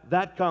have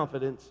that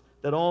confidence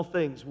that all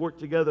things work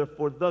together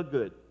for the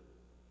good.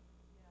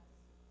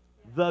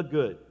 The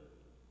good.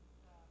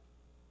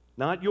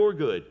 Not your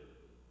good.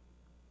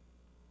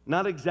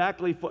 Not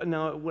exactly,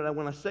 now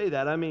when I say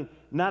that, I mean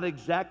not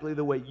exactly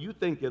the way you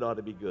think it ought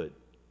to be good.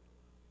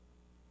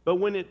 But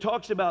when it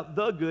talks about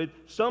the good,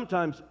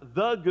 sometimes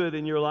the good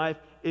in your life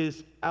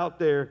is out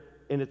there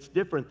and it's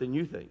different than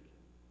you think.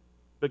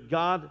 But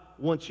God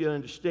wants you to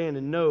understand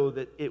and know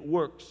that it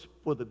works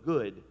for the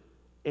good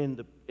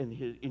in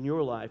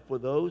your life, for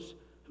those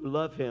who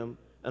love him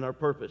and are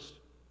purposed.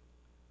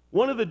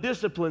 One of the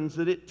disciplines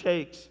that it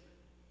takes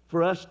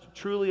for us to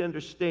truly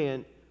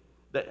understand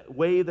the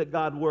way that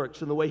God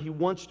works and the way he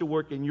wants to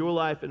work in your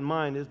life and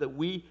mine is that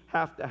we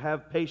have to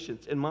have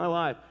patience. In my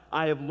life,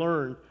 I have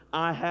learned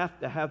I have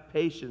to have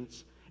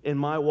patience in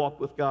my walk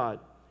with God.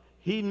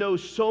 He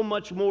knows so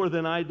much more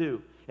than I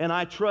do, and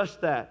I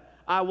trust that.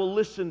 I will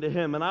listen to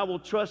him, and I will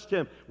trust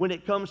him when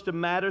it comes to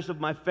matters of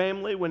my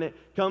family, when it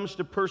comes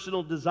to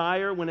personal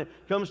desire, when it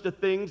comes to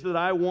things that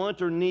I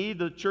want or need,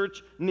 the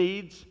church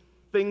needs,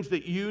 things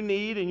that you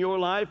need in your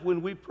life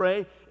when we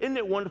pray. Isn't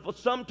it wonderful?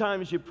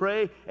 Sometimes you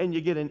pray and you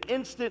get an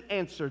instant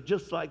answer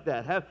just like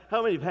that.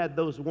 How many have had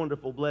those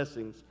wonderful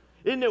blessings?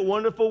 Isn't it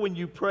wonderful when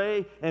you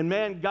pray and,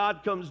 man,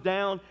 God comes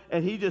down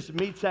and he just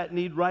meets that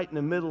need right in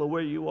the middle of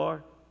where you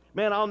are?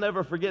 Man, I'll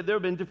never forget, there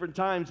have been different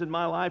times in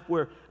my life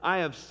where I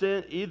have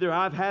seen, either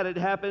I've had it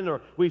happen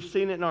or we've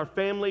seen it in our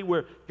family,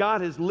 where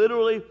God has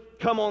literally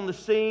come on the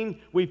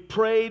scene. We've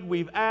prayed,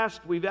 we've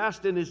asked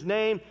in his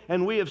name,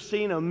 and we have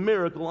seen a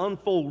miracle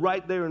unfold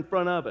right there in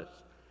front of us.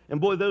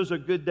 And boy, those are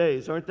good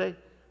days, aren't they?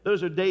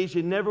 those are days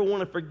you never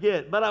want to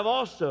forget. But I've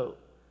also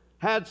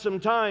had some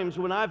times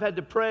when I've had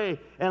to pray,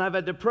 and I've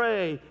had to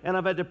pray, and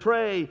I've had to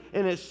pray,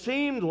 and it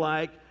seemed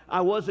like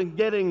I wasn't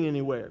getting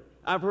anywhere.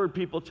 I've heard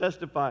people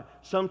testify,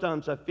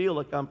 sometimes I feel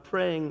like I'm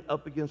praying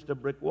up against a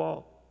brick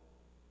wall.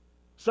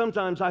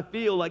 Sometimes I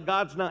feel like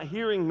God's not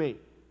hearing me.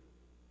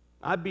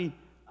 I'd be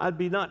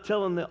not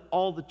telling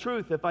all the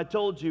truth if I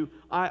told you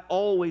I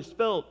always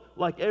felt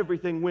like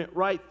everything went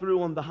right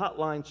through on the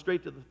hotline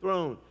straight to the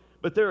throne.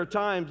 But there are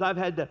times I've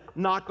had to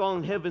knock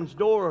on heaven's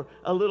door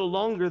a little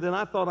longer than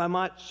I thought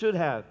I should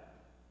have.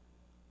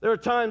 There are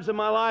times in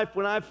my life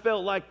when I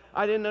felt like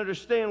I didn't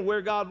understand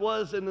where God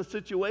was in the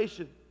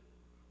situation.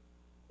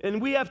 And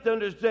we have to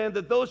understand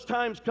that those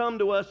times come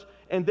to us,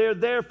 and they're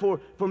there for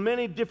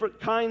many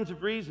different kinds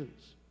of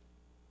reasons.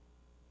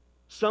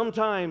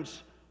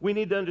 Sometimes we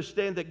need to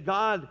understand that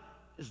God's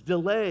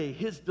delay,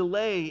 His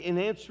delay in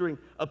answering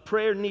a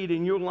prayer need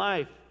in your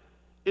life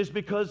is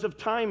because of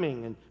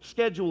timing and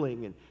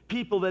scheduling and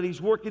people that He's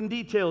working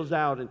details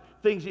out and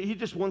things. He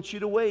just wants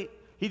you to wait.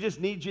 He just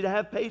needs you to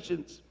have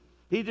patience.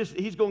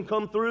 He's going to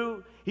come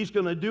through. He's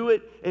going to do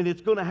it, and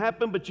it's going to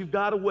happen, but you've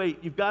got to wait.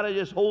 You've got to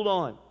just hold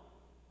on.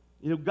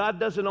 You know, God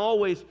doesn't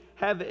always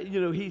have,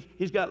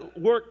 He's got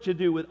work to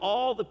do with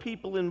all the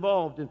people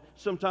involved, and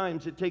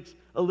sometimes it takes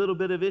a little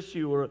bit of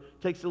issue or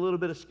it takes a little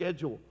bit of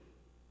schedule.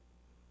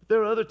 But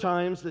there are other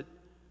times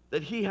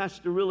that He has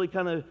to really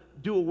kind of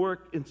do a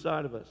work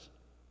inside of us.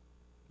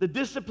 The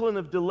discipline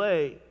of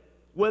delay,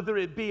 whether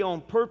it be on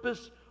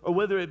purpose or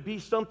whether it be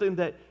something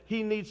that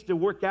He needs to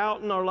work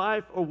out in our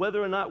life or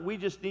whether or not we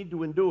just need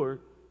to endure,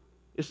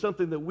 is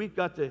something that we've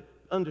got to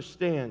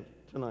understand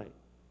tonight.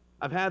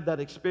 I've had that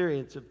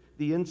experience of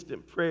the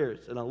instant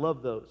prayers, and I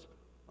love those.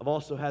 I've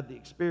also had the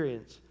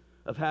experience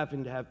of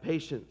having to have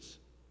patience.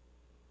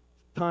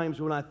 Times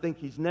when I think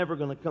He's never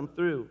going to come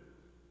through,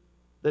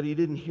 that He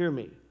didn't hear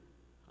me.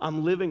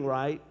 I'm living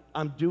right.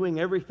 I'm doing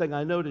everything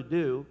I know to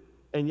do,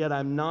 and yet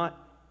I'm not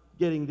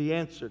getting the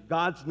answer.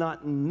 God's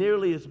not in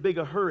nearly as big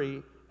a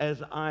hurry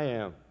as I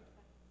am.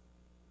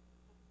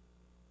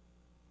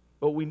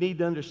 What we need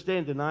to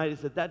understand tonight is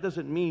that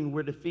doesn't mean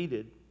we're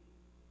defeated.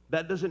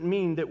 That doesn't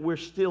mean that we're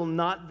still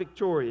not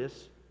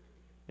victorious,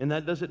 and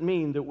that doesn't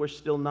mean that we're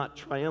still not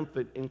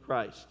triumphant in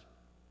Christ.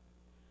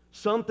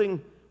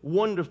 Something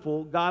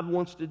wonderful God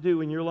wants to do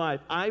in your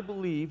life. I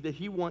believe that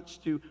He wants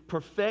to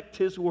perfect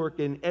His work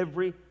in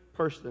every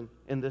person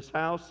in this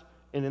house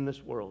and in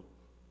this world.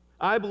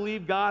 I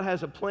believe God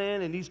has a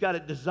plan, and He's got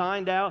it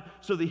designed out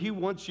so that He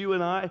wants you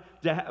and I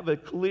to have a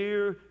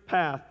clear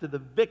path to the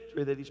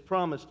victory that He's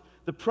promised,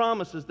 the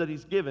promises that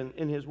He's given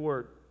in His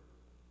Word.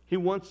 He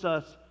wants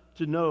us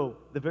to know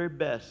the very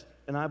best,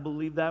 and I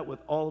believe that with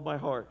all of my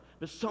heart.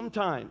 But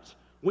sometimes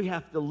we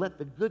have to let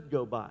the good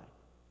go by.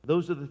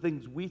 Those are the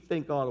things we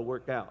think ought to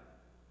work out.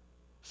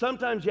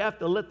 Sometimes you have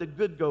to let the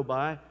good go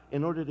by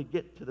in order to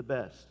get to the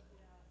best.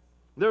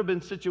 There have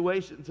been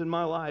situations in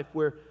my life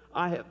where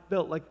I have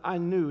felt like I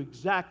knew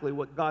exactly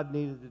what God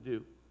needed to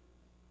do.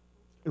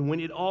 And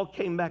when it all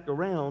came back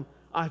around,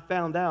 I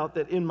found out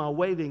that in my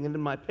waiting and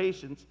in my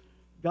patience,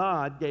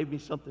 God gave me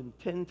something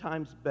 10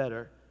 times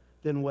better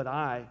than what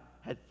I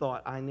had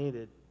thought I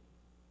needed.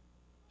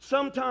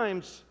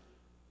 Sometimes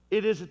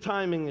it is a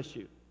timing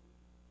issue.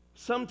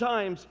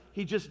 Sometimes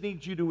He just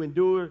needs you to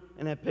endure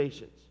and have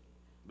patience.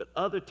 But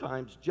other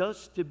times,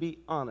 just to be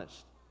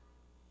honest,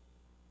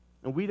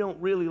 and we don't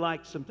really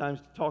like sometimes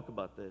to talk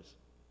about this,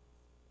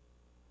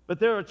 but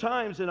there are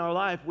times in our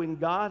life when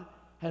God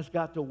has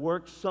got to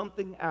work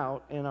something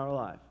out in our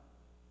life.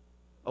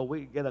 Oh,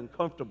 we get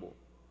uncomfortable.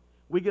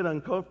 We get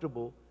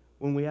uncomfortable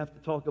when we have to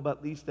talk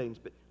about these things.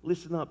 But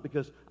listen up,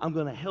 because I'm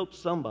going to help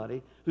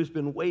somebody who's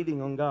been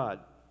waiting on God.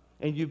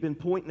 And you've been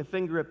pointing a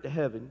finger up to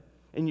heaven,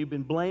 and you've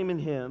been blaming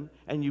Him,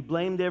 and you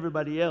blamed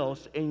everybody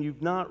else, and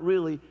you've not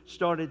really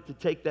started to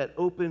take that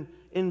open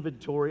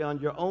inventory on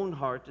your own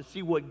heart to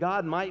see what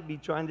God might be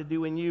trying to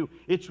do in you.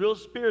 It's real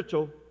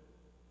spiritual.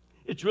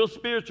 It's real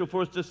spiritual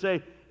for us to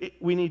say,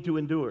 we need to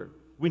endure.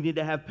 We need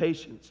to have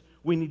patience.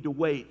 We need to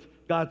wait.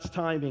 God's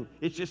timing,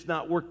 it's just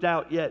not worked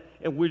out yet,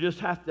 and we just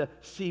have to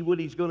see what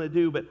He's going to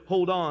do, but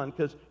hold on,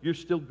 because you're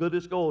still good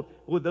as gold.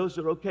 Well, those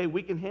are okay.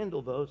 We can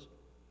handle those.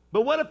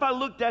 But what if I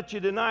looked at you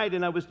tonight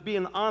and I was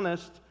being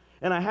honest,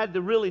 and I had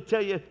to really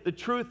tell you the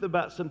truth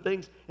about some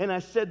things, and I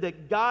said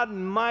that God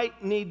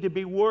might need to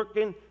be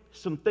working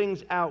some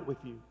things out with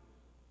you.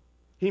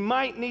 He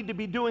might need to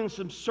be doing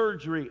some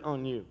surgery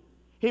on you.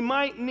 He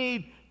might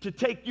need to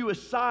take you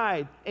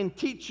aside and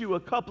teach you a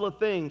couple of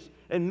things.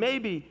 And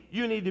maybe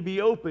you need to be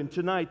open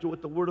tonight to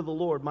what the Word of the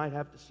Lord might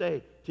have to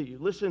say to you.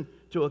 Listen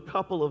to a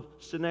couple of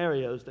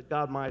scenarios that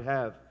God might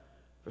have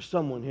for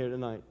someone here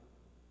tonight.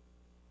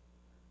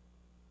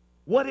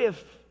 What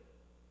if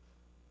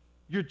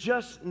you're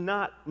just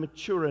not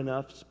mature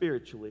enough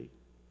spiritually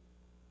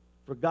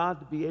for God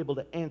to be able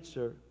to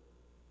answer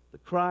the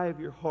cry of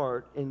your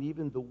heart and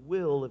even the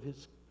will of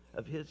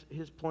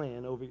His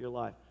plan over your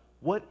life?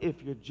 What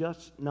if you're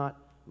just not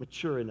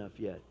mature enough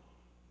yet?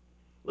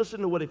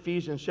 Listen to what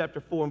Ephesians chapter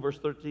 4 and verse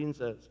 13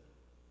 says.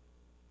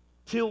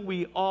 Till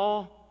we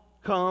all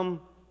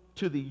come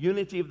to the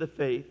unity of the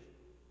faith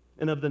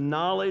and of the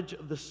knowledge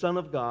of the Son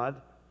of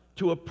God,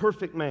 to a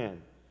perfect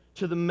man,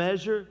 to the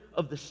measure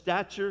of the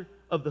stature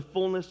of the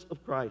fullness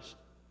of Christ.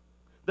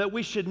 That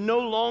we should no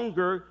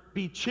longer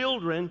be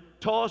children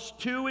tossed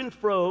to and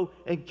fro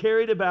and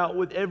carried about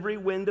with every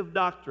wind of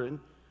doctrine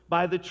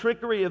by the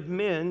trickery of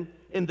men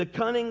and the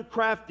cunning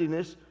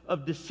craftiness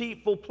of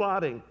deceitful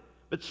plotting,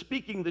 but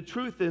speaking the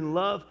truth in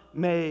love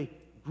may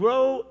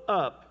grow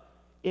up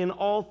in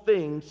all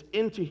things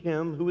into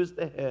him who is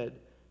the head,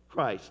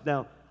 Christ.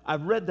 Now,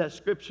 I've read that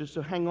scripture,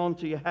 so hang on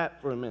to your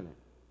hat for a minute.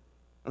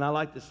 And I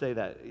like to say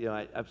that. You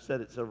know, I've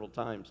said it several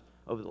times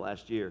over the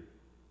last year.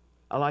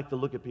 I like to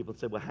look at people and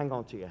say, well, hang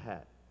on to your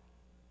hat.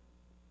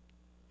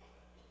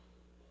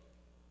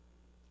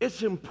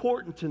 It's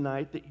important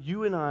tonight that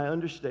you and I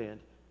understand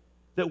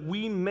that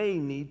we may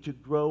need to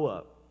grow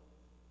up.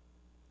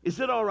 Is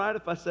it all right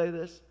if I say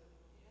this?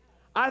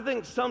 I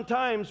think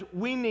sometimes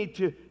we need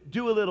to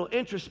do a little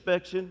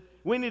introspection.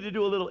 We need to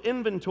do a little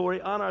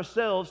inventory on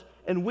ourselves,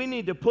 and we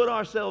need to put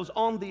ourselves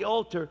on the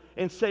altar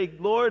and say,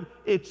 Lord,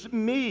 it's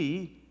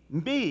me.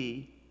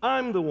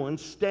 I'm the one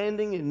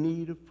standing in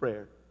need of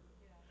prayer.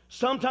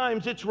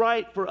 Sometimes it's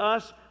right for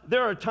us.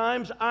 There are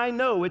times I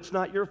know it's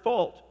not your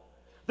fault.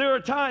 There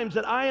are times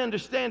that I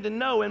understand and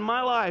know in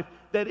my life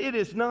that it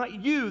is not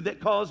you that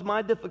caused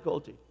my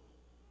difficulty.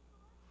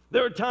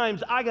 There are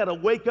times I got to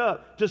wake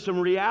up to some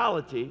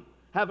reality,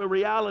 have a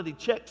reality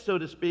check, so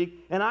to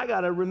speak, and I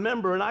got to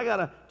remember and I got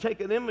to take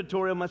an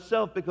inventory of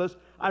myself because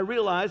I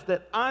realize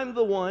that I'm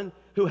the one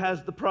who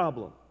has the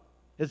problem.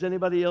 Has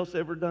anybody else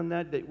ever done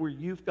that where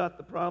you've got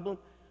the problem?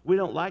 We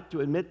don't like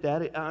to admit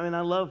that. I mean,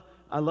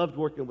 I loved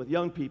working with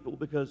young people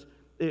because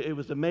it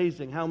was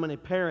amazing how many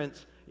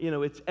parents, you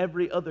know, it's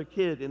every other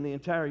kid in the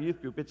entire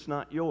youth group. It's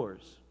not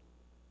yours.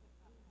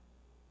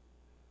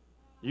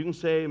 You can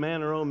say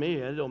amen or oh me.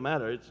 It don't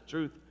matter. It's the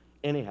truth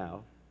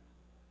anyhow.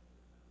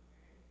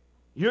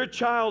 Your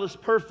child is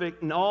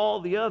perfect, and all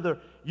the other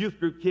youth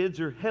group kids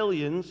are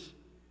hellions,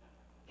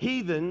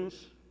 heathens,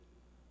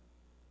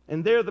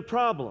 and they're the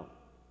problem.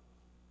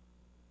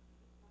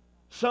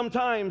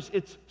 Sometimes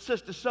it's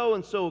Sister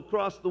so-and-so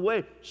across the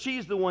way.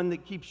 She's the one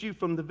that keeps you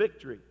from the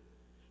victory.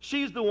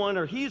 She's the one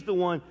or he's the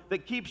one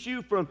that keeps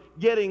you from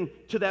getting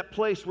to that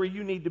place where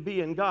you need to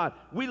be in God.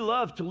 We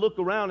love to look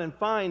around and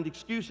find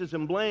excuses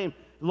and blame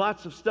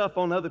lots of stuff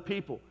on other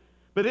people.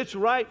 But it's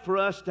right for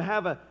us to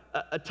have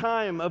a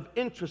time of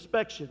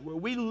introspection where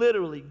we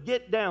literally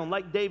get down,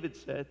 like David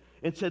said,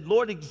 and said,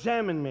 Lord,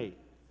 examine me.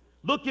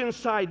 Look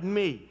inside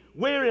me.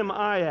 Where am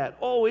I at?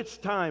 Oh, it's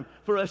time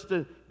for us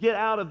to get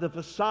out of the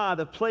facade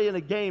of playing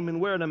a game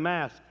and wearing a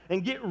mask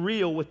and get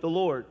real with the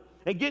Lord.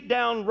 And get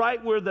down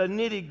right where the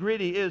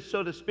nitty-gritty is,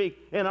 so to speak,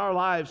 in our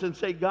lives and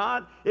say,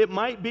 God, it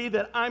might be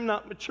that I'm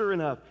not mature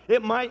enough.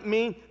 It might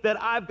mean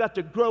that I've got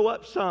to grow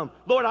up some.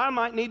 Lord, I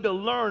might need to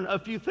learn a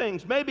few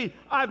things. Maybe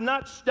I've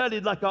not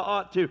studied like I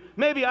ought to.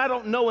 Maybe I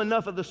don't know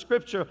enough of the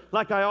Scripture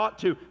like I ought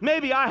to.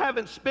 Maybe I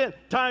haven't spent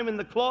time in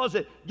the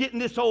closet getting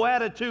this whole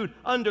attitude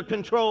under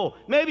control.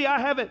 Maybe I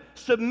haven't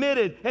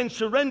submitted and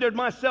surrendered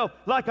myself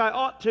like I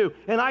ought to,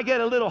 and I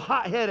get a little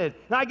hot-headed,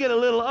 and I get a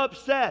little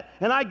upset,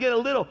 and I get a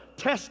little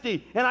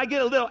testy, and I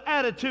get a little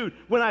attitude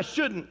when I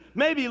shouldn't.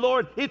 Maybe,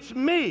 Lord, it's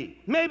me.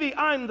 Maybe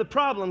I'm the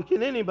problem.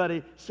 Can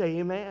anybody say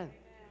amen?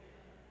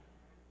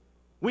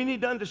 We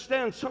need to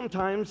understand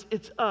sometimes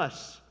it's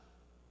us.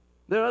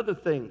 There are other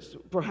things.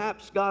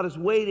 Perhaps God is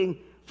waiting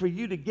for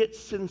you to get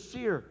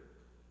sincere.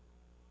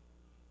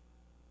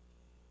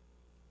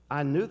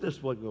 I knew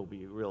this wasn't going to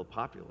be real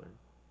popular.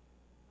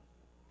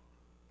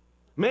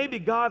 Maybe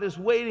God is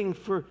waiting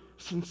for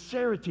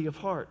sincerity of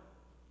heart.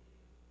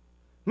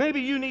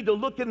 Maybe you need to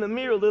look in the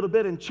mirror a little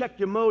bit and check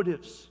your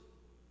motives.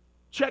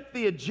 Check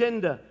the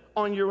agenda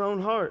on your own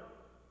heart.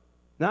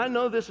 Now, I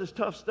know this is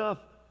tough stuff.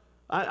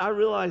 I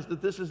realize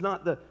that this is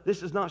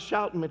not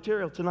shouting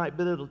material tonight,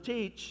 but it'll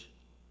teach.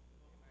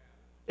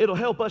 It'll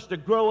help us to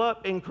grow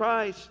up in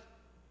Christ.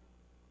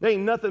 There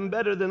ain't nothing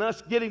better than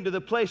us getting to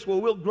the place where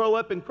we'll grow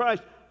up in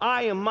Christ.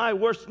 I am my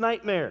worst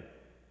nightmare.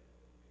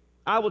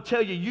 I will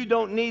tell you, you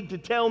don't need to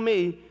tell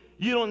me.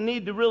 You don't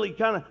need to really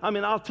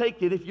I'll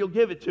take it if you'll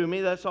give it to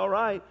me. That's all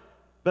right.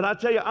 But I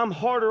tell you, I'm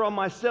harder on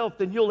myself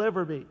than you'll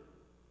ever be.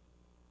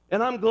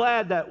 And I'm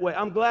glad that way.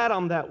 I'm glad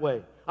I'm that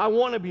way. I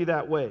want to be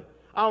that way.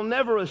 I'll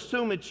never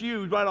assume it's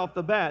you right off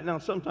the bat. Now,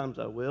 sometimes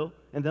I will,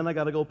 and then I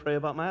got to go pray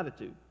about my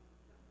attitude.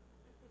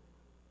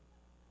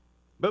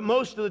 But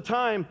most of the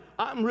time,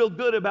 I'm real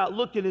good about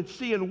looking and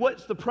seeing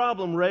what's the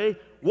problem, Ray?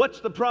 What's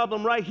the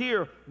problem right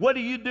here? What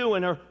are you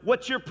doing? Or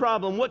what's your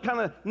problem? What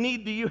kind of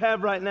need do you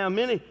have right now?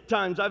 Many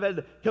times I've had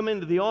to come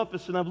into the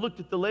office and I've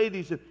looked at the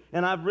ladies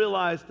and I've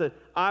realized that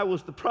I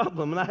was the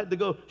problem. And I had to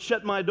go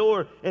shut my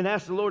door and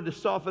ask the Lord to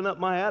soften up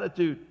my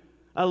attitude.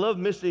 I love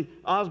Missy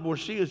Osborne.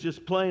 She is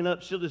just plain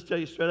up. She'll just tell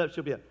you straight up.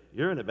 She'll be like,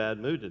 you're in a bad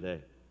mood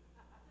today.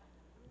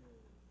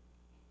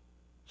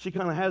 She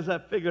kind of has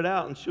that figured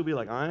out, and she'll be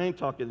like, I ain't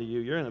talking to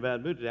you. You're in a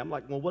bad mood today. I'm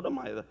like, well, what am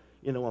I,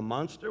 a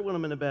monster when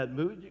I'm in a bad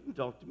mood? You can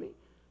talk to me.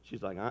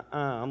 She's like,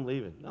 I'm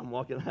leaving. I'm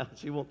walking out.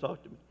 She won't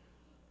talk to me.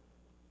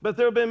 But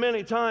there have been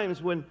many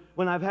times when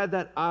I've had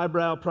that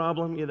eyebrow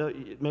problem. You know,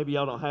 maybe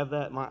y'all don't have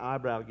that. My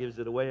eyebrow gives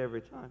it away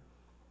every time.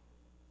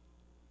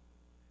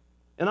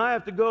 And I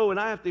have to go and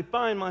I have to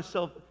find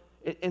myself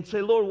and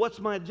say, Lord, what's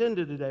my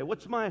agenda today?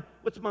 What's my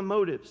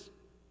motives?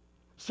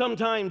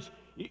 Sometimes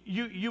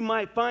you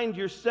might find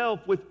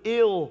yourself with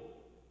ill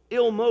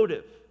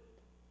motive.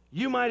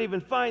 You might even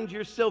find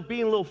yourself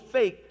being a little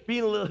fake,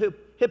 being a little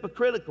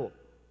hypocritical.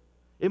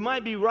 It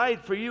might be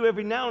right for you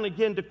every now and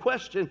again to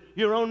question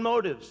your own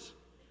motives.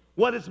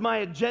 What is my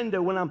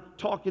agenda when I'm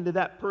talking to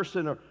that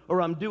person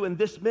or I'm doing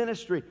this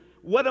ministry?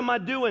 What am I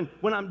doing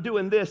when I'm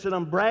doing this and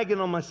I'm bragging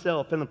on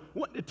myself and I'm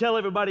wanting to tell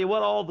everybody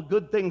what all the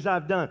good things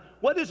I've done?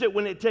 What is it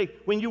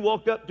when you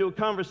walk up to a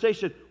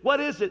conversation? What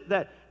is it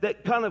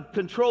that kind of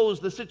controls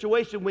the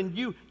situation when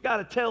you got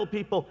to tell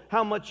people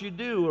how much you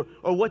do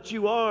or what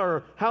you are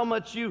or how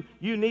much you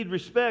need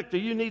respect or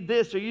you need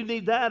this or you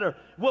need that? Or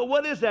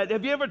what is that?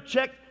 Have you ever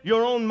checked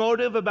your own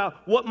motive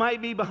about what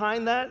might be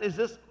behind that? Is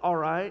this all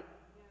right?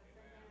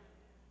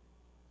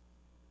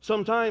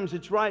 Sometimes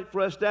it's right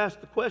for us to ask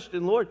the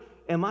question, Lord,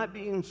 am I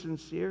being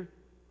sincere?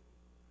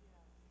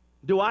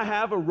 Do I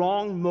have a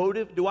wrong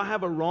motive? Do I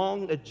have a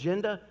wrong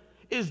agenda?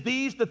 Is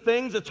these the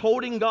things that's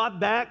holding God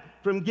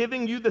back from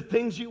giving you the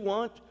things you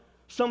want?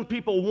 Some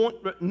people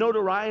want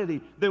notoriety.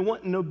 They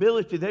want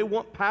nobility. They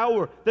want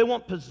power. They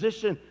want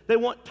position. They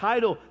want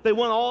title. They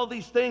want all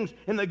these things,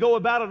 and they go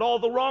about it all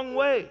the wrong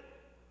way.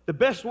 The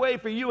best way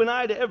for you and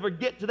I to ever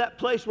get to that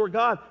place where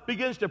God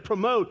begins to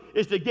promote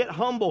is to get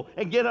humble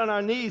and get on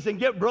our knees and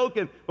get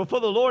broken before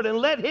the Lord and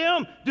let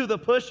Him do the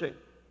pushing.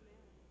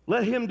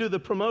 Let Him do the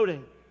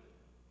promoting.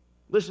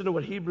 Listen to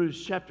what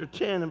Hebrews chapter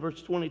 10 and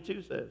verse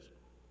 22 says.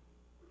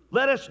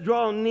 Let us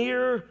draw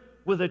near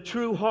with a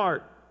true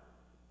heart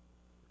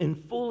in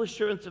full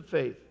assurance of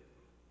faith,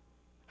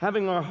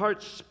 having our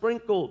hearts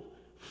sprinkled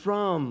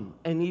from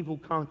an evil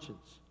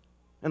conscience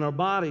and our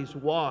bodies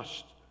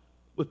washed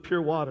with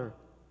pure water.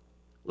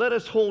 Let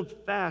us hold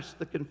fast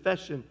the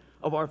confession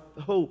of our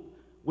hope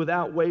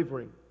without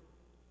wavering,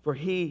 for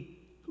He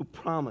who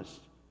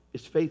promised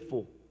is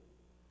faithful.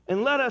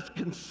 And let us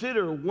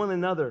consider one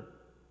another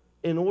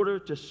in order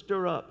to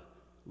stir up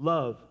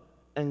love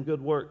and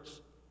good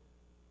works.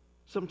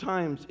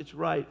 Sometimes it's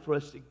right for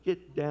us to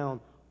get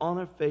down on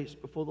our face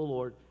before the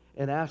Lord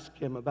and ask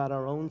Him about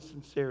our own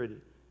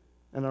sincerity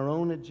and our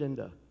own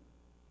agenda.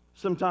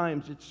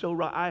 Sometimes it's so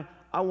right.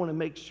 I want to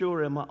make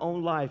sure in my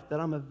own life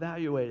that I'm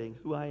evaluating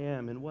who I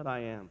am and what I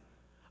am.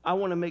 I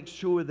want to make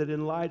sure that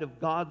in light of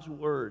God's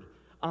Word,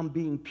 I'm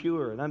being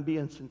pure and I'm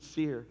being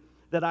sincere,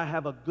 that I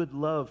have a good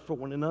love for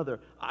one another.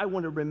 I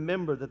want to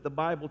remember that the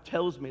Bible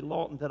tells me,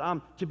 Lawton, that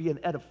I'm to be an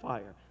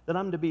edifier, that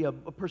I'm to be a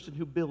person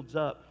who builds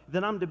up,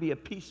 that I'm to be a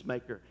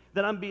peacemaker,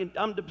 that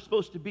I'm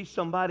supposed to be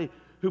somebody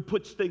who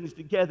puts things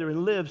together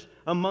and lives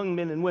among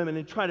men and women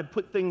and try to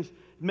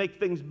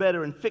make things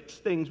better and fix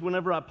things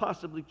whenever I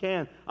possibly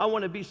can. I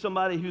want to be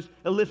somebody who's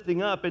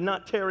lifting up and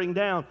not tearing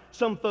down.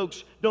 Some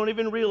folks don't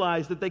even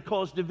realize that they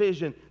cause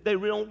division. They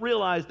don't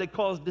realize they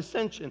cause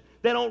dissension.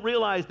 They don't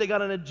realize they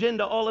got an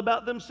agenda all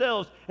about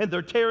themselves and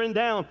they're tearing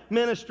down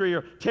ministry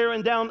or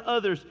tearing down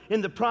others in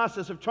the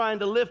process of trying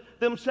to lift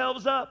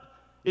themselves up.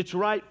 It's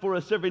right for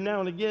us every now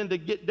and again to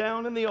get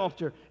down in the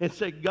altar and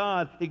say,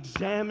 God,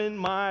 examine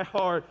my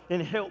heart and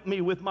help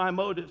me with my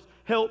motives.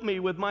 Help me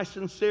with my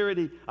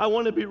sincerity. I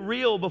want to be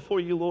real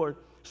before you, Lord.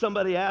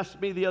 Somebody asked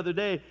me the other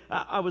day,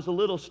 I was a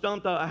little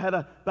stumped. I had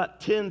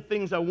about 10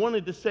 things I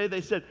wanted to say.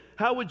 They said,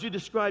 how would you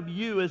describe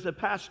you as a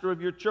pastor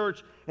of your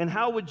church, and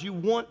how would you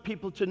want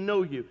people to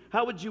know you?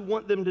 How would you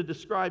want them to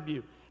describe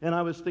you? And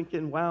I was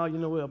thinking, wow,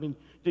 do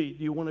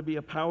you want to be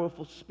a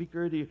powerful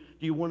speaker? Do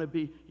you want to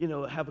be,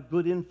 have a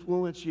good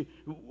influence? You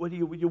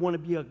want to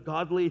be a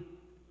godly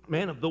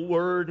man of the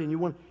Word, and you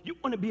want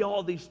to be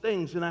all these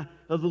things. And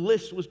the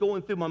list was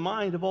going through my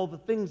mind of all the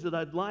things that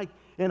I'd like,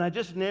 and I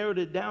just narrowed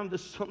it down to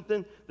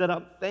something that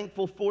I'm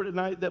thankful for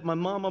tonight that my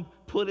mama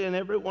put in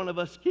every one of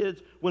us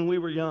kids when we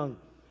were young.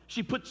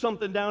 She put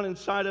something down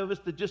inside of us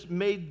that just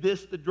made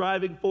this the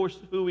driving force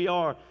of who we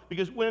are.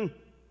 Because when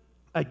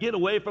I get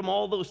away from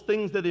all those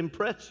things that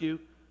impress you,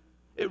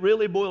 it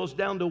really boils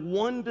down to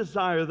one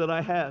desire that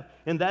I have,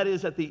 and that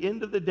is at the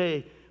end of the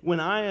day, when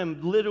I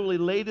am literally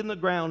laid in the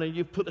ground and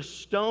you've put a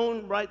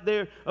stone right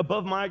there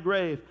above my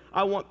grave,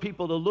 I want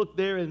people to look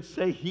there and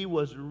say he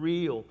was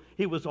real,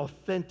 he was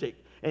authentic,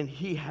 and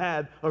he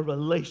had a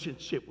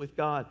relationship with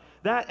God.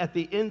 That, at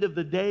the end of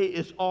the day,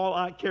 is all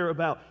I care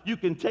about. You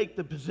can take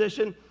the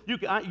position.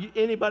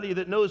 Anybody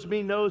that knows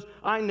me knows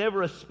I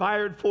never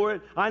aspired for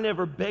it. I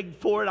never begged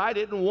for it. I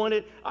didn't want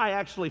it. I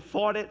actually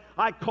fought it.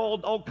 I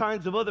called all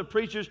kinds of other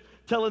preachers,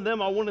 telling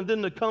them I wanted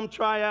them to come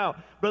try out.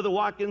 Brother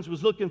Watkins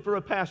was looking for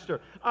a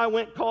pastor. I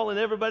went calling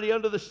everybody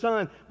under the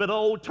sun, but the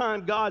old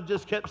time God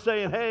just kept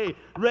saying, hey,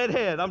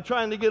 redhead, I'm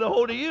trying to get a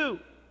hold of you.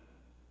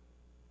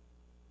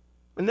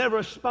 I never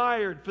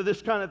aspired for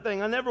this kind of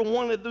thing. I never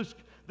wanted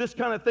this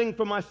kind of thing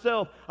for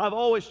myself. I've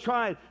always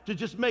tried to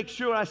just make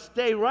sure I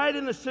stay right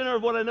in the center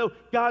of what I know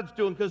God's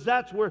doing, because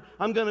that's where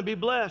I'm going to be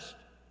blessed.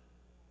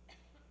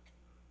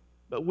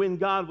 But when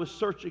God was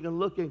searching and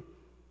looking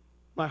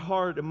my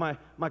heart and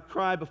my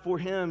cry before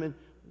him, and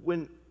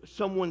when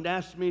someone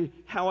asked me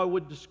how I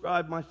would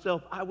describe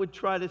myself, I would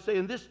try to say,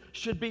 and this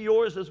should be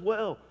yours as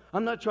well.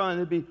 I'm not trying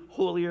to be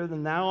holier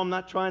than thou. I'm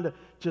not trying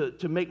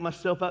to make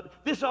myself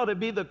up. This ought to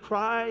be the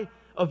cry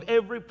of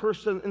every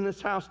person in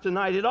this house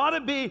tonight. It ought to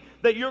be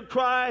that your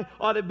cry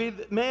ought to be,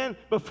 man,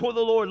 before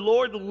the Lord,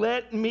 Lord,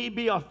 let me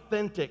be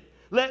authentic.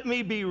 Let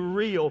me be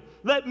real.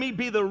 Let me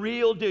be the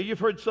real deal. You've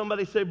heard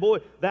somebody say, boy,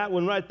 that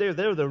one right there,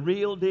 they're the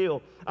real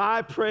deal.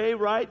 I pray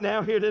right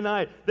now here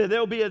tonight that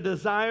there'll be a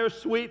desire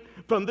sweep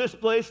from this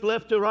place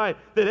left to right,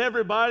 that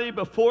everybody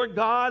before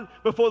God,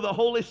 before the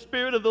Holy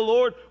Spirit of the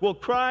Lord will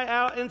cry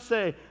out and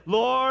say,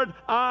 Lord,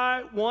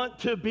 I want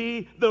to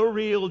be the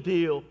real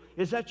deal.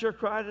 Is that your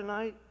cry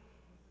tonight?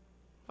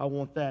 I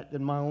want that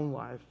in my own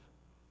life.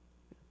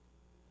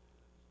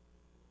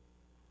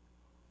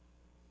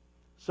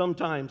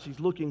 Sometimes he's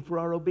looking for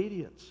our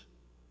obedience.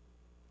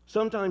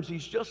 Sometimes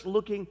he's just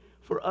looking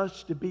for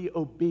us to be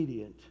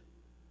obedient,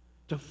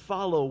 to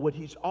follow what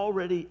he's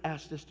already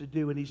asked us to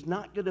do, and he's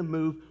not going to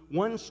move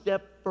one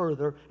step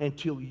further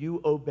until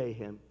you obey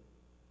him.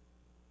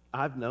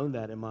 I've known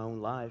that in my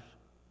own life,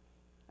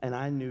 and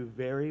I knew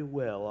very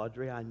well,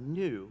 Audrey, I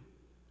knew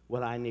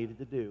what I needed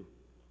to do.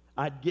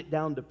 I'd get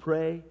down to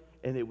pray,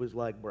 and it was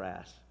like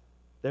brass.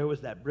 There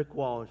was that brick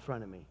wall in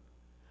front of me.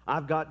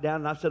 I've got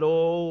down and I said,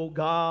 oh,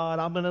 God,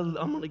 I'm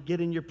gonna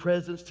get in your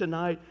presence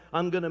tonight.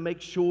 I'm going to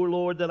make sure,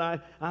 Lord, that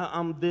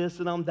I'm this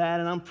and I'm that,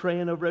 and I'm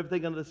praying over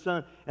everything under the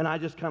sun. And I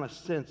just kind of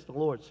sensed the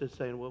Lord just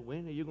saying, well,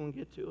 when are you going to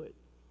get to it?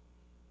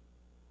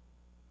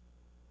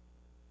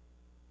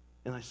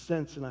 And I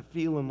sense and I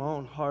feel in my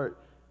own heart,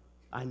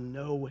 I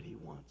know what he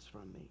wants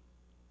from me.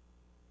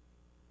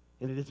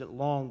 And it isn't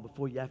long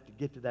before you have to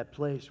get to that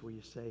place where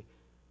you say,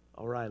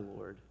 all right,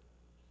 Lord,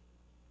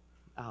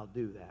 I'll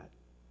do that.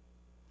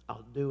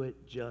 I'll do it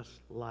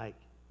just like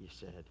you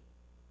said.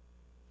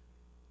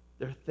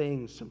 There are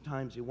things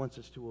sometimes he wants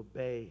us to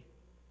obey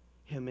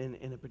him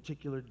in a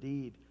particular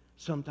deed.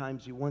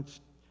 Sometimes he wants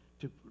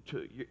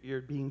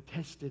you're being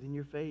tested in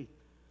your faith.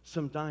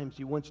 Sometimes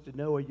he wants to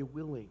know, are you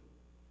willing?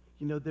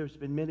 You know, there's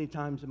been many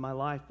times in my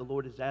life the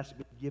Lord has asked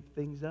me to give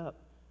things up.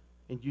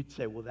 And you'd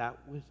say, well,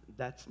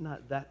 that's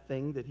not that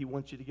thing that he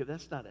wants you to give.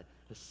 That's not a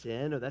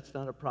sin, or that's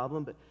not a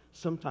problem. But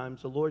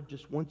sometimes the Lord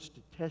just wants to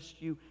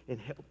test you and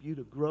help you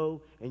to grow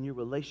in your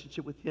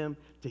relationship with him,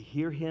 to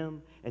hear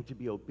him, and to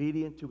be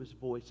obedient to his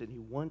voice. And he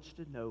wants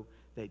to know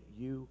that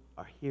you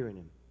are hearing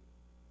him.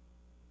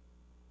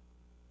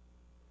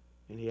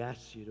 And he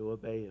asks you to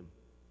obey him.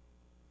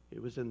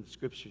 It was in the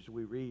scriptures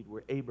we read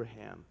where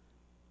Abraham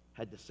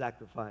had to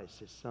sacrifice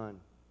his son.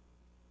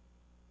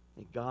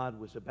 And God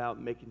was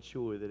about making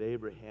sure that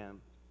Abraham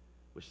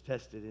was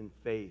tested in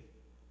faith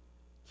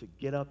to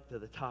get up to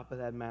the top of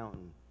that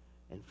mountain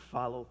and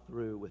follow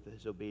through with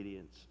his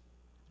obedience.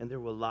 And there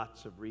were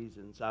lots of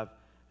reasons.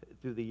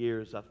 Through the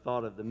years, I've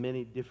thought of the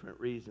many different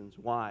reasons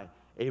why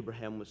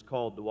Abraham was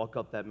called to walk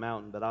up that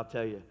mountain. But I'll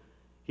tell you,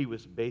 he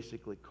was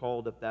basically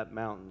called up that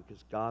mountain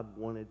because God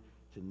wanted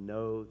to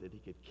know that he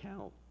could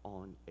count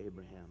on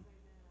Abraham.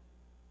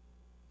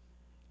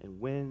 And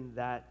when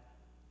that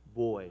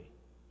boy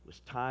was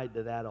tied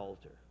to that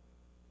altar,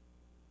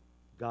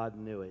 God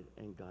knew it,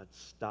 and God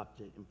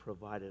stopped it and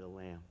provided a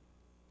lamb.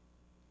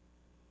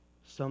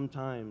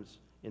 Sometimes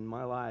in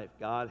my life,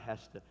 God has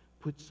to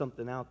put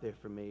something out there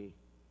for me,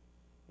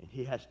 and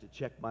he has to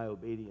check my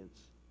obedience.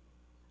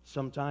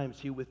 Sometimes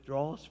he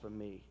withdraws from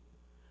me.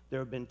 There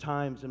have been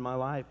times in my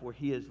life where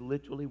he has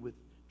literally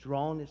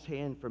withdrawn his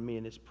hand from me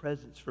and his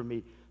presence from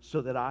me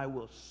so that I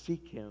will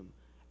seek him,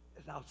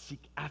 and I'll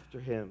seek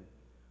after him,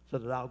 so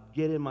that I'll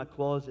get in my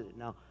closet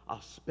and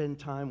I'll spend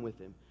time with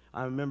him.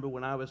 I remember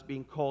when I was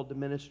being called to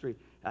ministry,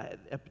 at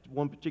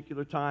one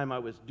particular time I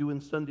was doing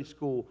Sunday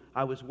school.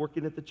 I was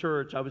working at the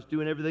church. I was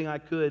doing everything I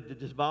could to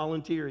just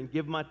volunteer and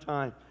give my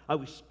time. I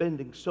was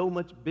spending so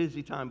much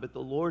busy time, but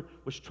the Lord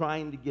was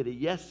trying to get a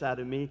yes out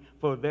of me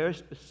for a very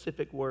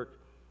specific work.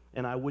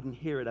 And I wouldn't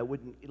hear it. I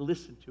wouldn't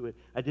listen to it.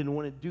 I didn't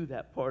want to do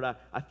that part.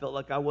 I felt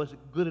like I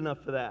wasn't good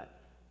enough for that.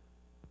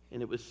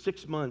 And it was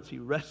 6 months he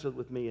wrestled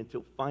with me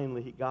until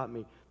finally he got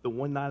me. The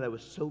one night I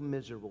was so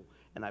miserable,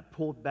 and I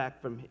pulled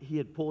back from, he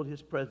had pulled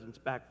his presence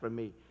back from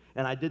me.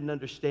 And I didn't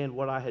understand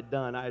what I had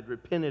done. I had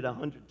repented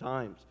 100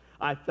 times.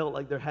 I felt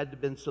like there had to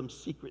have been some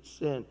secret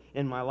sin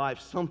in my life,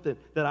 something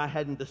that I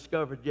hadn't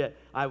discovered yet.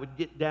 I would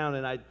get down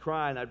and I'd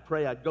cry and I'd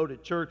pray. I'd go to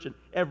church and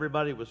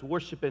everybody was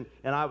worshiping,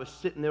 and I was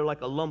sitting there like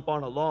a lump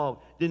on a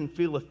log, didn't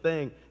feel a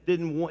thing,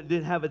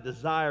 didn't have a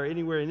desire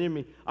anywhere in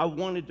me. I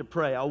wanted to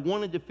pray. I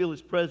wanted to feel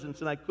his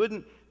presence, and I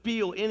couldn't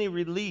feel any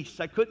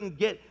release. I couldn't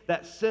get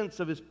that sense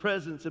of his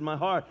presence in my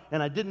heart,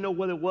 and I didn't know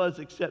what it was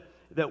except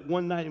that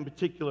one night in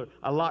particular,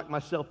 I locked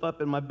myself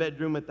up in my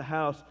bedroom at the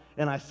house,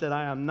 And I said,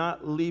 I am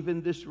not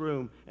leaving this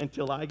room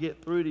until I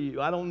get through to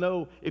you. I don't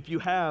know if you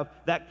have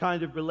that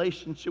kind of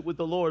relationship with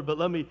the Lord, but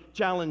let me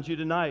challenge you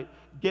tonight.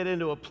 Get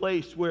into a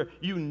place where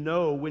you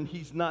know when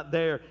He's not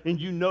there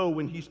and you know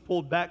when He's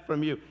pulled back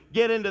from you.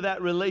 Get into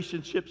that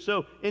relationship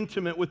so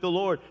intimate with the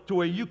Lord to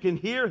where you can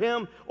hear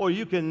Him or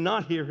you can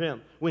not hear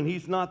Him. When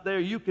He's not there,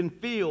 you can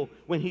feel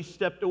when He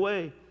stepped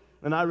away.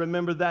 And I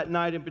remember that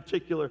night in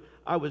particular,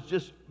 I was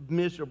just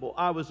miserable.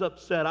 I was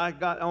upset. I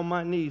got on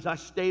my knees. I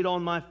stayed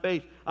on my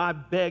face. I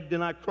begged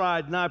and I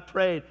cried and I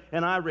prayed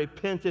and I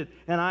repented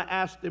and I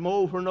asked Him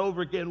over and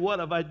over again, what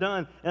have I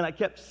done? And I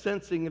kept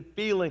sensing and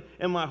feeling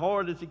in my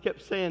heart as He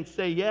kept saying,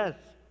 say yes.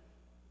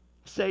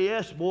 Say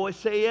yes, boy,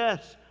 say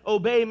yes.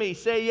 Obey me,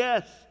 say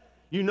yes.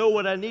 You know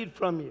what I need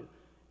from you.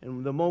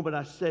 And the moment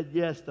I said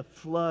yes, the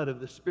flood of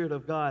the Spirit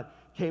of God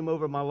came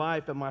over my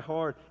life and my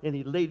heart, and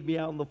He laid me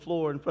out on the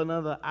floor. And for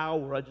another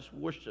hour, I just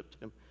worshiped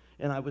Him.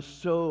 And I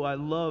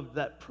loved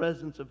that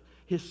presence of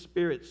His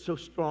Spirit so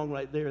strong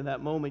right there in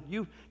that moment.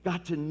 You've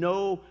got to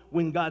know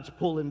when God's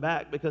pulling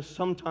back, because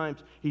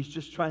sometimes He's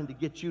just trying to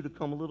get you to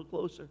come a little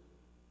closer.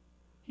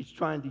 He's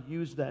trying to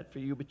use that for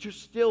you. But you're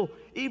still,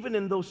 even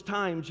in those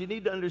times, you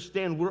need to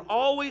understand we're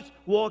always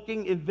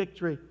walking in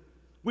victory.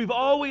 We've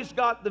always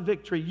got the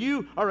victory.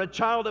 You are a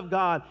child of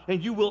God,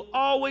 and you will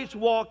always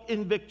walk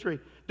in victory.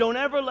 Don't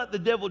ever let the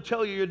devil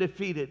tell you you're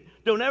defeated.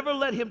 Don't ever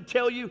let him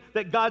tell you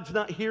that God's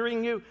not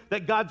hearing you,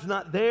 that God's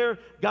not there.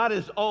 God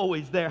is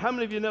always there. How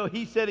many of you know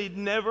He said He'd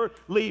never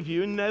leave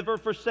you and never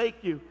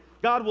forsake you?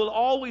 God will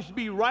always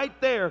be right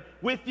there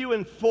with you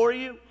and for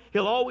you.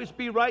 He'll always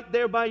be right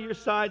there by your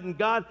side, and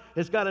God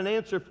has got an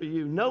answer for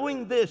you.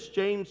 Knowing this,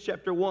 James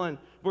chapter 1,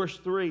 verse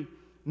 3,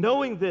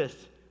 knowing this,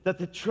 that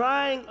the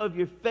trying of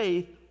your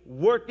faith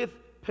worketh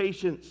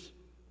patience,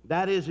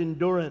 that is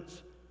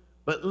endurance.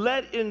 But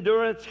let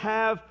endurance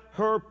have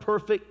her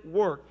perfect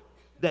work,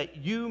 that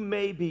you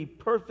may be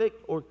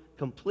perfect or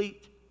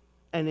complete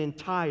and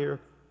entire,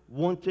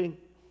 wanting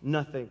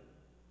nothing.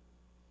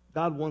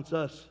 God wants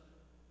us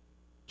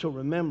to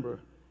remember.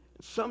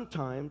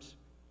 Sometimes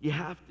you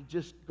have to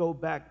just go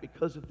back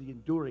because of the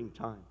enduring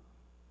time.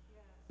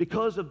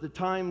 Because of the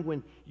time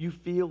when you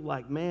feel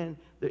like, man,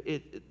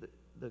 the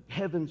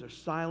heavens are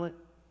silent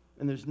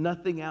and there's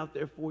nothing out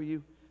there for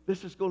you.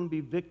 This is going to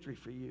be victory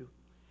for you.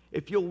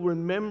 If you'll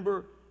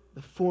remember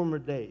the former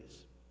days,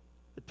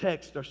 the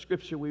text, our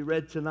scripture we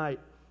read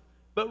tonight,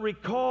 but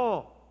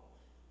recall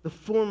the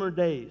former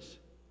days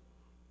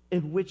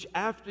in which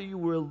after you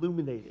were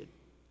illuminated,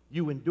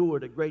 you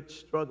endured a great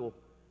struggle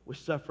with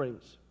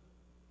sufferings.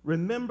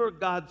 Remember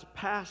God's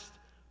past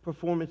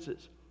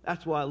performances.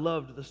 That's why I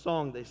loved the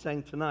song they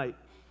sang tonight.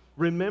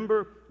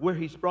 Remember where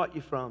He's brought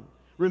you from.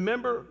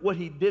 Remember what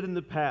He did in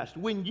the past.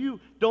 When you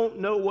don't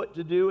know what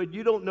to do and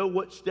you don't know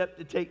what step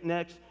to take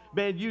next,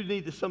 man, you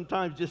need to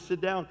sometimes just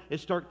sit down and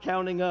start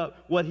counting up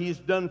what He's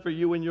done for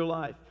you in your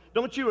life.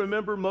 Don't you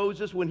remember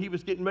Moses when he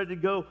was getting ready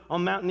to go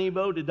on Mount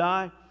Nebo to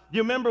die? Do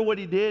you remember what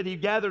he did? He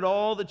gathered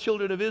all the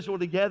children of Israel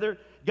together,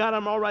 got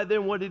them all right there,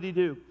 and what did he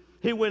do?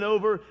 He went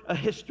over a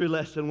history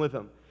lesson with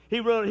them.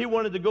 He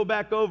wanted to go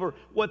back over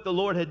what the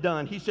Lord had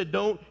done. He said,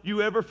 don't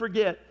you ever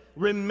forget.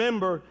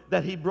 Remember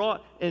that He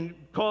brought and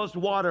caused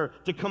water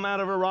to come out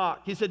of a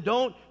rock. He said,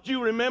 don't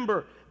you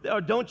remember, or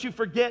don't you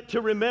forget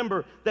to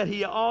remember that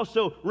He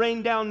also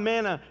rained down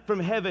manna from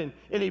heaven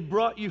and He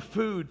brought you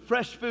food,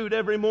 fresh food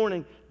every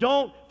morning.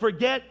 Don't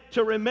forget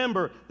to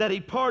remember that He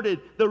parted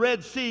the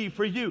Red Sea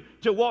for you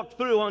to walk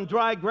through on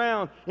dry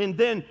ground and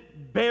then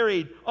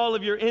buried all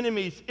of your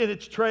enemies in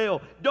its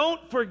trail.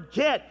 Don't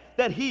forget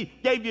that He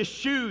gave you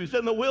shoes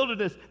in the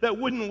wilderness that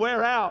wouldn't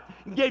wear out,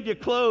 and gave you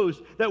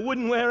clothes that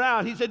wouldn't wear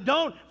out. He said,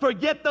 don't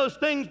forget those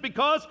things,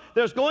 because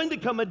there's going to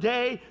come a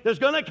day, there's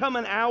going to come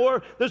an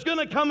hour, there's going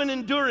to come an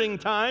enduring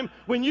time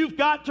when you've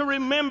got to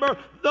remember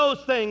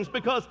those things,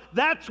 because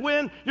that's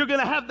when you're going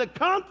to have the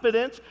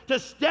confidence to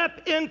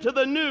step into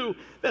the new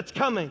that's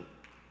coming.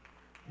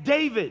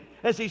 David,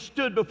 as he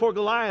stood before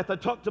Goliath, I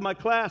talked to my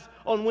class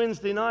on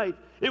Wednesday night.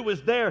 It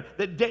was there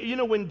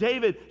that, when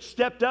David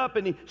stepped up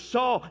and he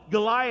saw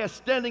Goliath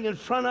standing in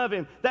front of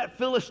him, that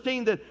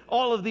Philistine that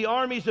all of the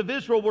armies of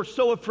Israel were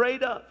so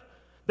afraid of.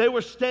 They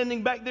were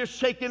standing back there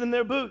shaking in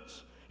their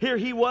boots. Here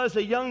he was,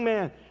 a young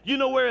man. You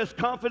know where his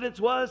confidence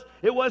was?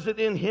 It wasn't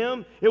in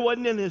him. It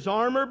wasn't in his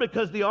armor,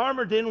 because the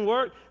armor didn't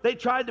work. They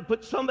tried to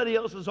put somebody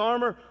else's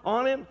armor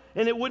on him,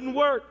 and it wouldn't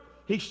work.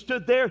 He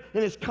stood there,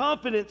 and his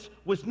confidence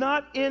was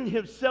not in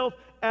himself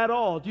at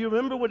all. Do you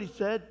remember what he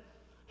said?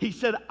 He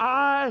said,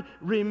 I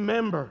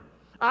remember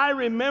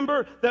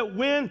that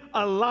when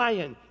a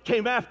lion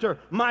came after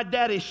my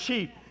daddy's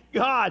sheep,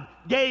 God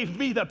gave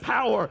me the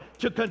power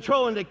to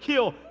control and to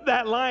kill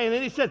that lion.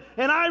 And he said,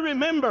 and I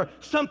remember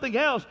something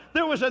else.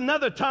 There was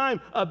another time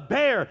a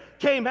bear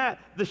came at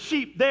the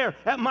sheep there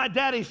at my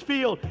daddy's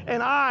field,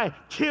 and I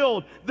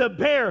killed the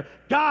bear.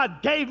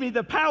 God gave me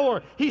the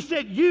power. He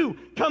said, you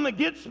come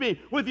against me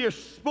with your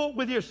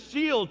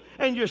shield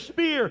and your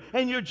spear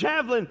and your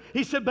javelin.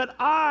 He said, but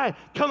I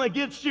come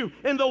against you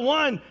in the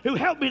one who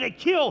helped me to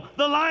kill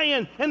the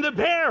lion and the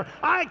bear.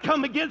 I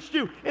come against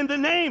you in the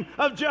name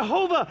of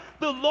Jehovah,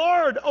 the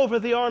Lord over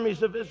the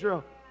armies of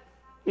Israel.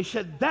 He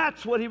said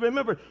that's what he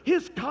remembered.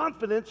 His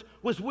confidence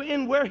was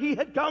in where he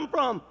had come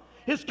from.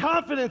 His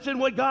confidence in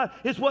what God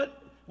is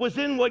what was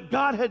in what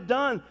God had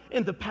done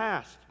in the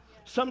past.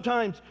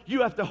 Sometimes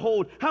you have to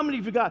hold. How many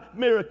of you got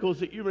miracles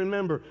that you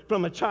remember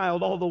from a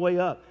child all the way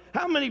up?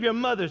 How many of your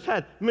mothers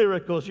had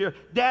miracles? Your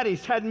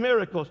daddies had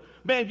miracles.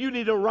 Man, you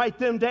need to write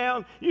them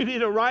down. You need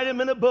to write them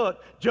in a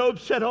book. Job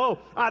said,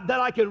 that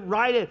I could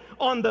write it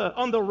on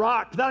the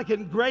rock, that I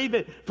can engrave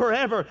it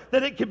forever,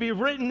 that it could be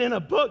written in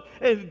a book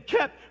and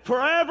kept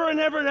forever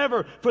and ever and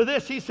ever. For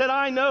this, he said,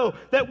 I know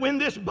that when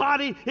this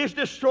body is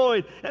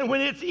destroyed and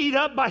when it's eaten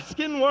up by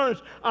skin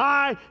worms,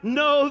 I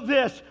know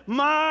this,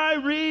 my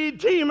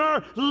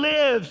Redeemer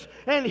lives,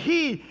 and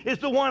he is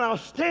the one I'll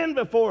stand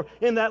before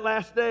in that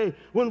last day.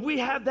 When we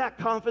have that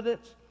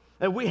confidence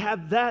and we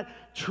have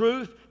that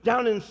truth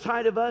down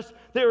inside of us,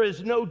 there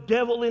is no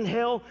devil in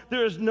hell.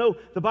 There is no,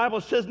 the Bible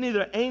says,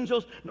 neither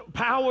angels, no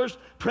powers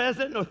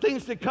present, no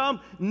things to come,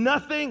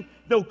 nothing,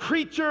 no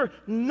creature,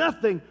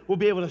 nothing will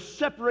be able to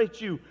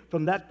separate you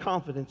from that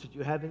confidence that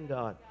you have in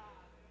God.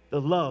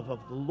 The love of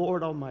the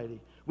Lord Almighty.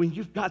 When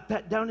you've got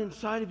that down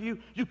inside of you,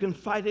 you can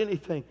fight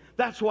anything.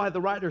 That's why the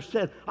writer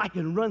said, I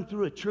can run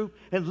through a troop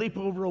and leap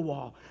over a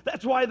wall.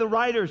 That's why the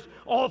writers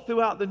all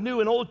throughout the New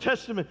and Old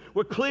Testament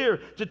were clear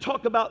to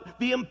talk about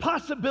the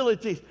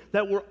impossibilities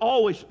that were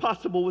always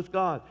possible with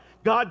God.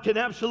 God can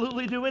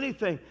absolutely do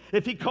anything.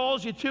 If he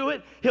calls you to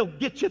it, he'll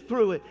get you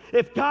through it.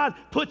 If God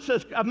puts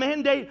a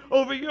mandate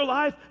over your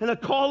life and a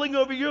calling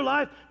over your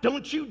life,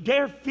 don't you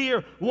dare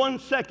fear 1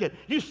 second.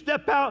 You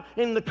step out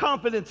in the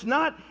confidence,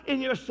 not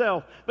in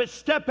yourself, but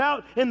step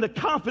out in the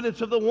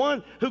confidence of the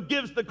one who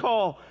gives the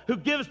call, who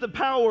gives the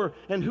power,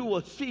 and who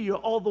will see you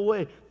all the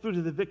way through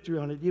to the victory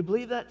on it. Do you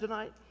believe that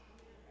tonight?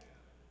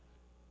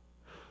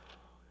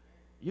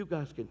 You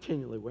guys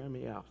continually wear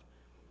me out.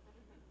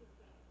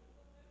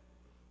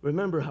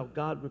 Remember how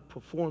God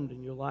performed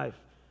in your life.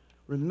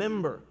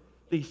 Remember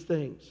these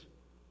things.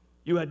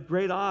 You had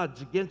great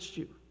odds against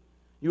you.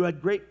 You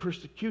had great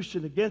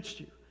persecution against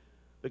you.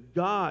 But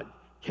God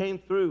came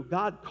through.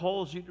 God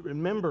calls you to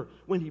remember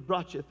when he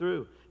brought you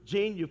through.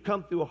 Gene, you've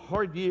come through a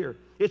hard year.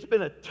 It's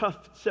been a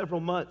tough several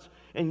months,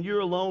 and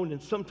you're alone,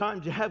 and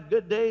sometimes you have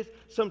good days,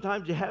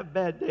 sometimes you have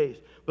bad days.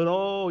 But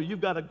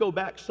you've got to go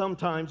back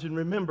sometimes and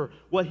remember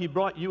what he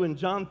brought you and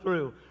John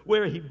through,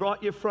 where he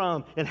brought you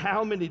from, and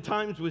how many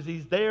times was he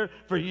there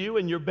for you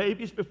and your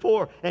babies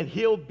before, and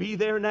he'll be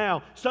there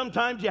now.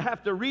 Sometimes you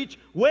have to reach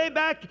way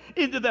back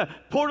into the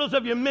portals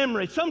of your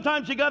memory.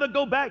 Sometimes you got to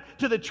go back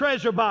to the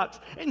treasure box,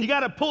 and you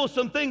got to pull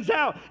some things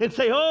out and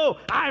say,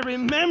 I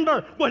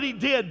remember what he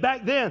did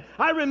back then.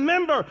 I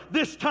remember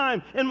this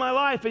time in my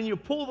life, and you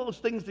pull those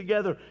things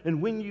together,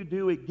 and when you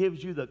do, it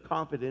gives you the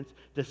confidence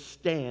to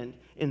stand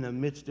in the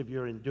midst of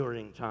your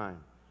enduring time,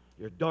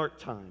 your dark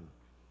time.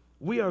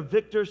 We are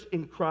victors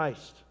in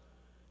Christ,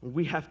 and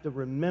we have to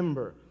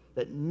remember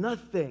that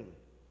nothing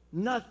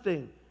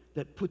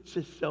that puts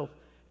itself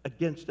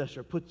against us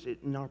or puts it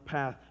in our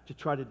path to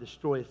try to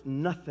destroy us,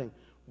 nothing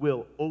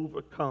will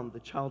overcome the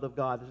child of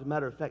God. As a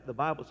matter of fact, the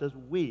Bible says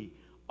we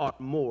are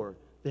more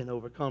than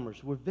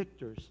overcomers. We're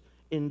victors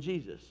in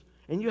Jesus.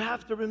 And you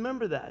have to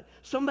remember that.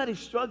 Somebody's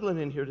struggling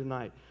in here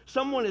tonight.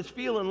 Someone is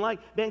feeling like,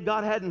 man,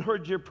 God hadn't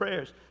heard your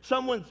prayers.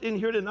 Someone's in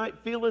here tonight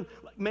feeling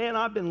like, man,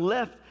 I've been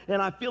left,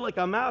 and I feel like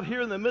I'm out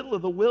here in the middle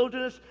of the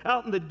wilderness,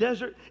 out in the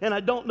desert, and I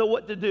don't know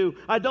what to do.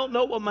 I don't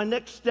know what my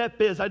next step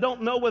is. I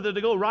don't know whether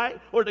to go right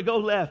or to go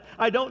left.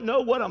 I don't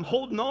know what I'm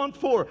holding on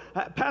for.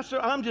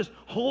 Pastor, I'm just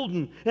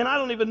holding, and I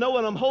don't even know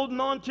what I'm holding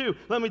on to.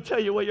 Let me tell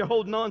you what you're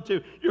holding on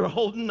to. You're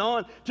holding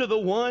on to the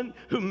one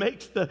who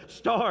makes the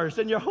stars,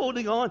 and you're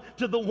holding on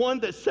to the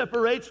one that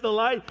separates the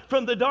light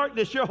from the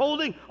darkness. You're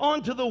holding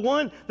on to the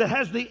one that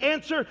has the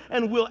answer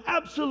and will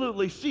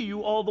absolutely see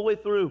you all the way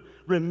through.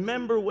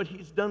 Remember what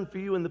he's done for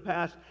you in the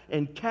past,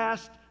 and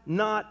cast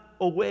not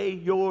away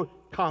your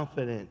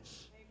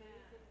confidence. Amen.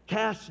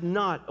 Cast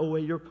not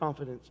away your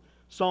confidence.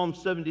 Psalm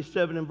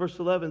 77 and verse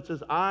 11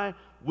 says, I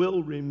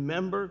will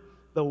remember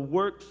the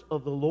works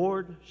of the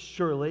Lord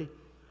surely.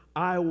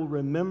 I will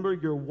remember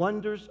your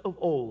wonders of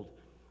old.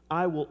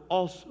 I will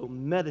also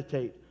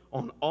meditate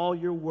on all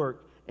your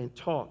work and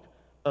talk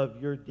of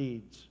your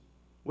deeds.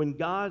 When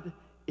God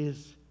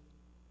is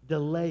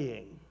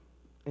delaying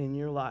in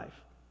your life,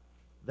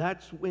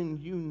 that's when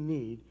you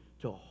need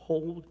to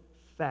hold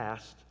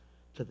fast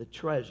to the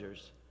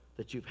treasures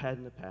that you've had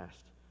in the past.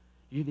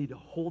 You need to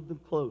hold them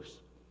close.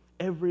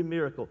 Every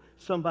miracle.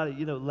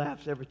 Somebody,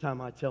 laughs every time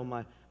I tell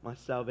my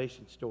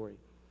salvation story.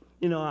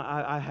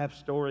 I have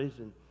stories,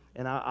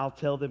 And I'll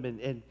tell them,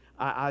 and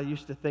I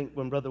used to think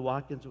when Brother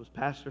Watkins was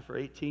pastor for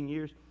 18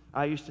 years,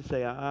 I used to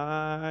say,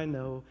 I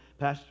know,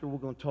 Pastor, we're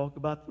going to talk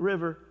about the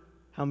river.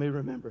 How many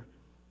remember?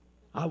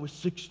 I was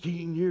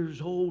 16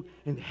 years old,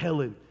 and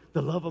Helen,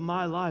 the love of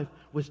my life,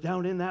 was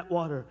down in that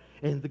water.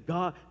 And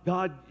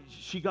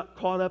she got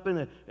caught up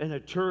in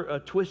a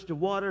twist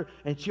of water,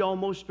 and she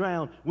almost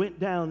drowned, went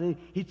down. And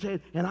he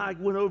said, and I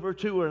went over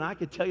to her, and I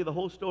could tell you the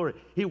whole story.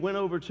 He went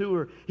over to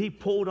her, he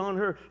pulled on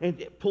her, and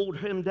it pulled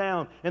him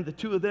down. And the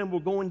two of them were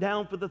going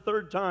down for the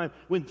third time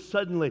when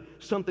suddenly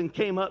something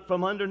came up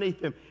from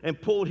underneath him and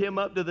pulled him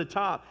up to the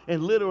top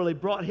and literally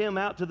brought him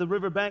out to the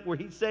riverbank where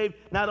he saved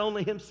not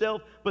only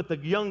himself, but the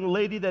young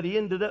lady that he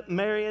ended up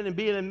marrying and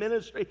being in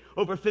ministry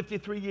over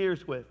 53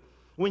 years with.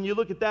 When you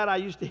look at that, I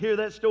used to hear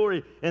that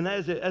story, and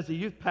as a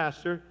youth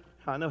pastor,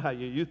 I know how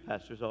your youth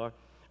pastors are.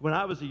 When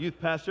I was a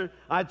youth pastor,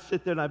 I'd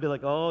sit there and I'd be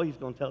like, oh, he's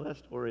going to tell that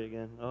story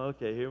again.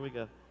 Okay, here we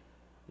go.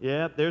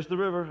 Yep, there's the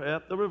river.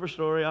 Yep, the river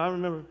story. I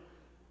remember.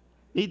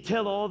 He'd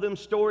tell all them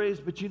stories,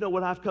 but you know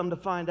what I've come to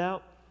find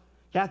out?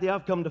 Kathy,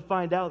 I've come to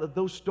find out that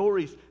those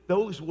stories,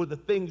 those were the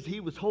things he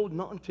was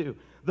holding on to.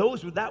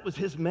 That was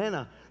his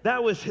manna.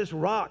 That was his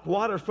rock,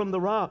 water from the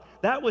rock.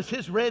 That was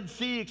his Red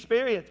Sea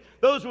experience.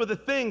 Those were the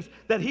things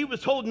that he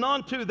was holding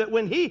on to, that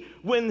when he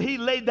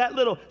laid that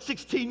little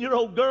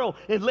 16-year-old girl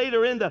and laid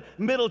her in the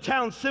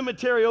Middletown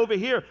Cemetery over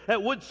here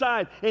at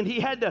Woodside, and he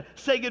had to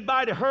say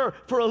goodbye to her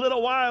for a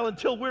little while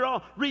until we're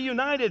all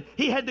reunited,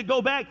 he had to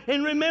go back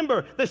and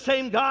remember the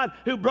same God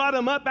who brought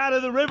him up out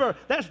of the river.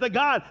 That's the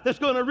God that's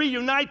going to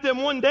reunite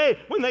them one day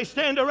when they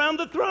stand around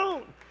the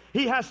throne.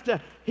 He has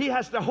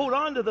to hold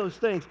on to those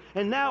things.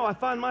 And now I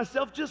find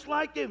myself just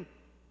like him.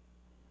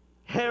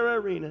 Hara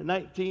Arena,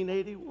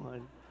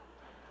 1981.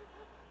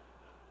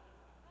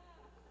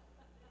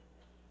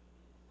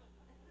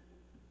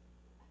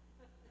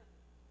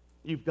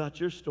 You've got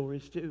your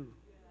stories too.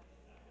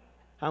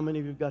 How many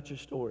of you have got your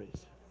stories?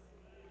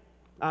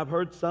 I've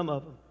heard some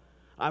of them.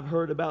 I've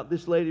heard about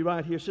this lady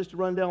right here. Sister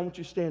Rundell, why don't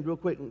you stand real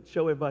quick and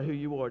show everybody who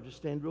you are. Just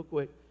stand real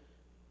quick.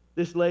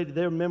 This lady,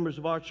 they're members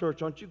of our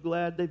church. Aren't you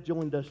glad they've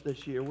joined us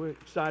this year? We're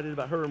excited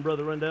about her and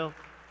Brother Rundell.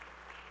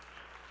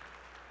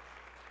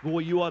 Boy,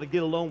 you ought to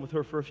get alone with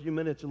her for a few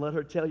minutes and let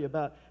her tell you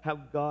about how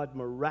God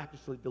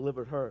miraculously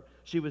delivered her.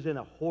 She was in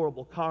a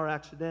horrible car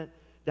accident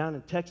down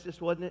in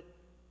Texas, wasn't it?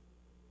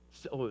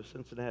 Oh, it was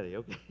Cincinnati,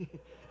 okay.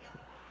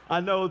 I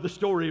know the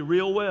story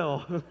real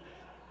well.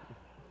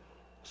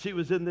 She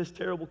was in this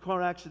terrible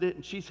car accident,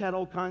 and she's had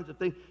all kinds of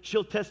things.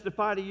 She'll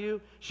testify to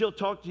you. She'll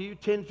talk to you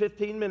 10,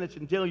 15 minutes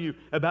and tell you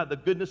about the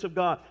goodness of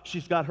God.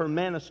 She's got her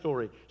manna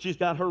story. She's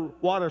got her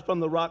water from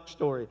the rock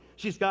story.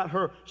 She's got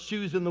her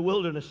shoes in the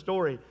wilderness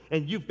story,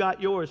 and you've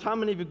got yours. How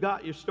many of you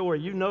got your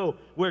story? You know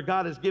where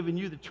God has given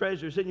you the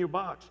treasures in your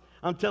box.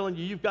 I'm telling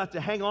you, you've got to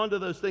hang on to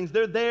those things.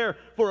 They're there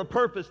for a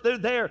purpose. They're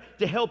there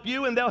to help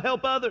you, and they'll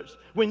help others.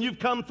 When you've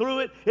come through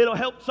it, it'll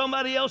help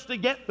somebody else to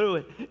get through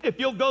it. If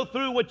you'll go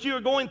through what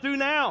you're going through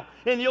now,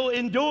 and you'll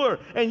endure,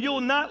 and you'll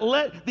not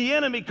let the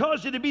enemy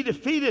cause you to be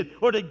defeated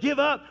or to give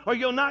up, or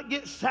you'll not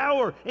get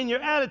sour in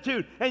your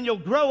attitude, and you'll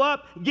grow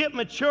up, get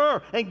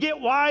mature, and get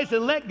wise,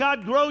 and let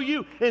God grow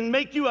you and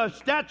make you a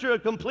stature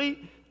of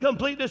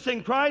completeness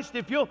in Christ.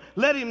 If you'll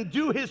let him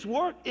do his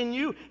work in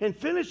you and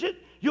finish it,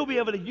 you'll be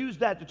able to use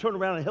that to turn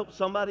around and help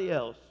somebody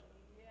else.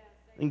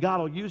 And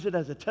God will use it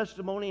as a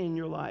testimony in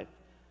your life.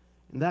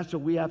 And that's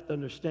what we have to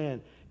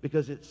understand,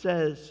 because it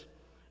says,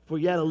 for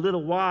yet a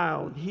little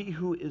while, he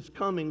who is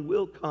coming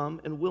will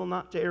come and will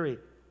not tarry.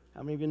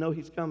 How many of you know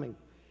he's coming?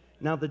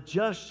 Now the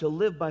just shall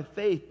live by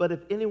faith, but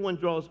if anyone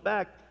draws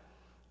back,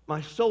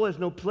 my soul has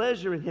no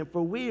pleasure in him,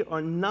 for we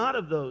are not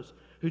of those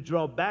who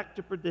draw back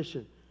to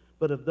perdition,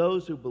 but of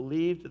those who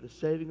believe to the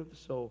saving of the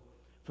soul.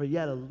 For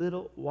yet a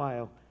little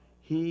while,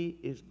 he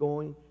is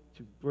going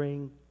to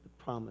bring the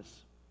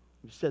promise.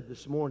 We said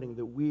this morning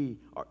that we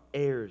are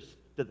heirs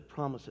to the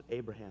promise of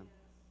Abraham.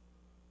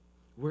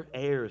 We're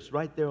heirs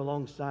right there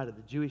alongside of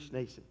the Jewish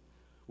nation.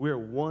 We're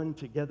one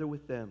together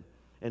with them,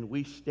 and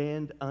we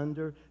stand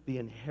under the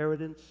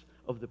inheritance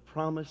of the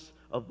promise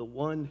of the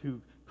one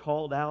who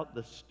called out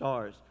the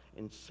stars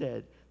and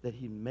said that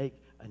he'd make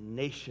a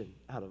nation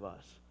out of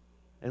us.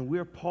 And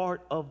we're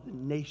part of the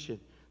nation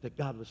that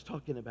God was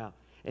talking about.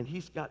 And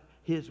he's got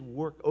his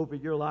work over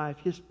your life,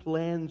 his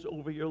plans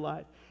over your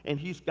life. And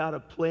he's got a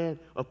plan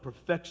of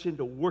perfection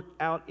to work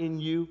out in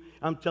you.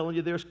 I'm telling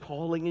you, there's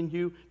calling in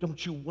you.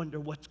 Don't you wonder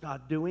what's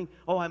God doing?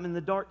 Oh, I'm in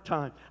the dark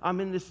time.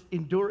 I'm in this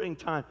enduring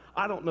time.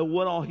 I don't know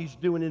what all he's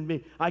doing in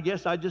me. I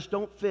guess I just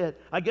don't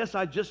fit. I guess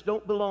I just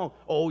don't belong.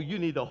 Oh, you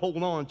need to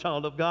hold on,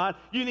 child of God.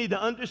 You need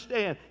to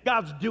understand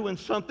God's doing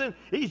something.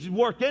 He's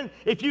working.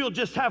 If you'll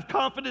just have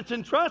confidence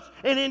and trust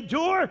and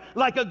endure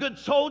like a good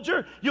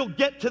soldier, you'll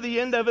get to the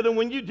end of it. And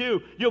when you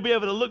do, you'll be be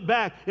able to look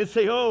back and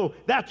say, oh,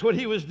 that's what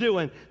he was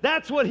doing.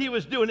 That's what he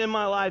was doing in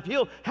my life.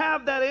 He'll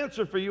have that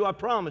answer for you, I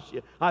promise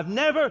you. I've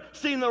never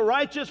seen the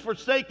righteous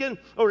forsaken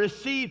or his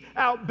seed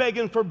out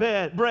begging for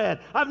bread.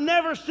 I've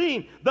never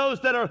seen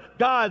those that are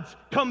God's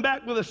come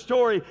back with a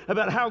story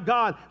about how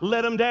God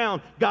let them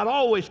down. God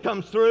always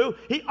comes through.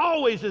 He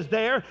always is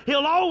there.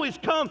 He'll always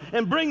come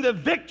and bring the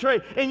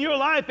victory in your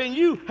life, and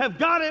you have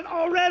got it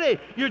already.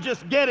 You're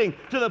just getting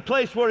to the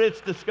place where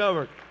it's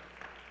discovered.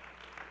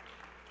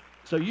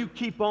 So you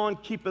keep on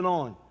keeping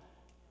on.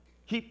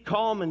 Keep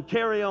calm and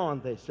carry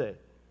on, they say.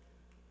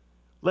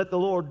 Let the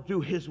Lord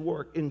do his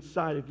work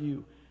inside of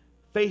you.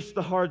 Face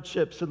the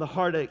hardships and the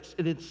heartaches,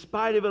 and in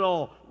spite of it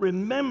all,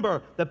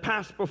 remember the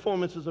past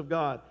performances of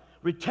God.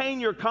 Retain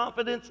your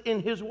confidence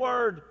in his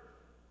word.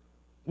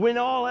 When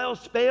all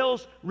else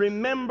fails,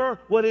 remember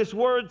what his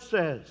word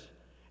says.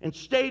 And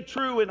stay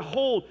true and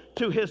hold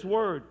to his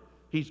word.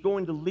 He's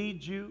going to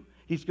lead you.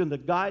 He's going to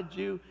guide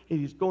you. And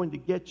he's going to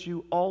get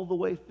you all the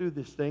way through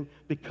this thing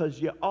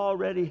because you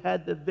already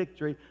had the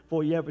victory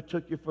before you ever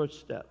took your first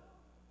step.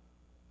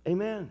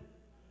 Amen.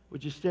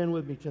 Would you stand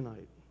with me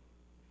tonight?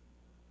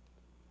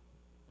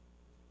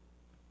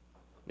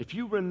 If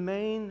you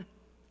remain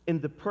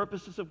in the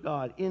purposes of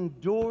God,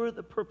 endure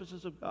the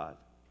purposes of God,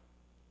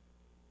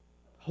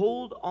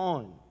 hold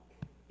on,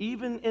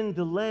 even in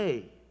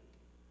delay,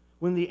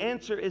 when the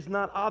answer is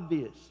not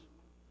obvious,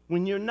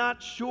 when you're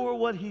not sure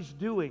what he's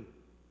doing,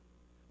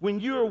 when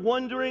you're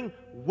wondering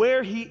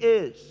where he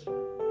is.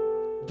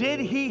 Did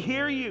he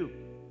hear you?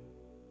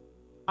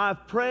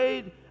 I've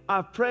prayed,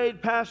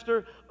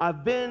 Pastor.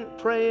 I've been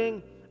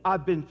praying.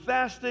 I've been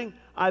fasting.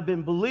 I've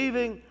been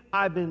believing.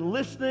 I've been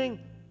listening.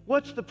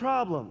 What's the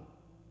problem?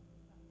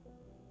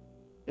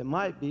 It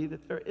might be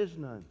that there is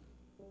none.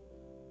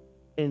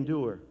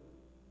 Endure.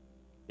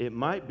 It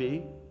might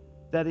be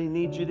that he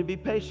needs you to be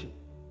patient.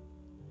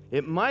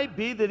 It might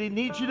be that he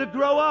needs you to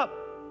grow up.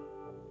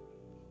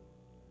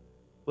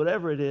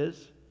 Whatever it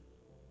is,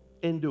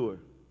 endure.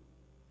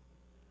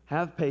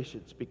 Have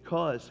patience,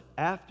 because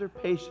after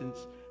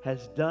patience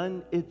has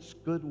done its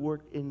good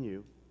work in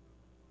you,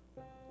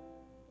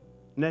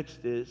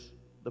 next is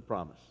the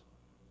promise.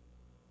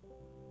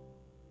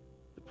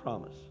 The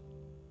promise.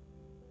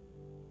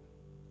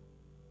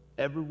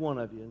 Every one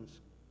of you's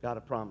got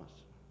a promise.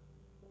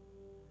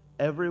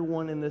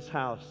 Everyone in this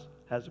house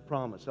has a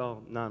promise.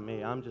 Oh, not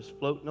me. I'm just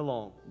floating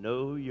along.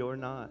 No, you're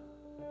not.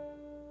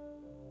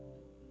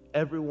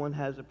 Everyone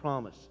has a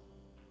promise.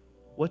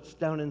 What's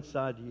down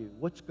inside you?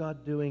 What's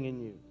God doing in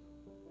you?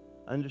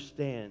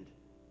 Understand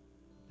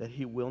that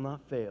he will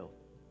not fail.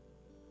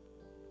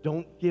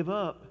 Don't give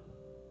up.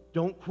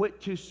 Don't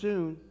quit too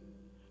soon.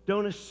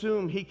 Don't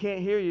assume he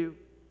can't hear you.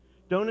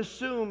 Don't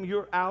assume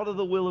you're out of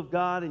the will of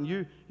God and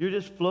you're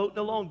just floating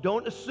along.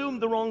 Don't assume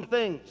the wrong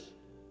things.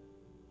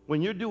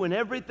 When you're doing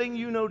everything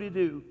you know to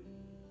do,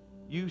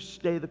 you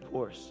stay the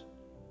course.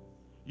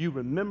 You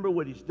remember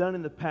what he's done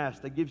in the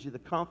past that gives you the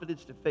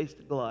confidence to face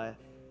the Goliath.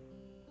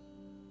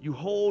 You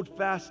hold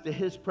fast to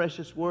his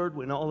precious word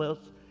when all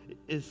else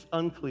is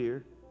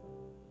unclear.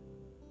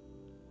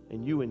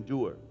 And you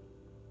endure.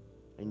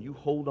 And you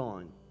hold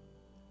on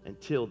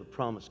until the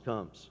promise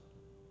comes.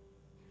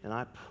 And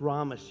I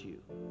promise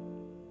you,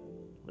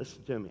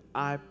 listen to me,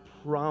 I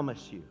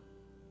promise you,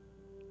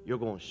 you're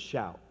going to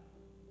shout.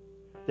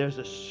 There's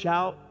a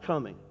shout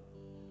coming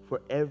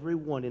for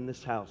everyone in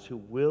this house who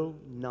will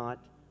not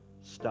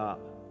stop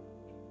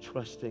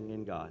trusting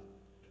in God.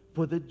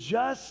 For the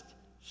just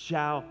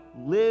shall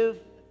live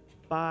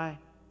by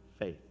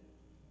faith.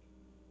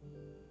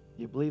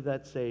 You believe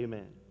that? Say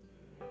amen.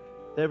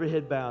 With every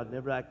head bowed and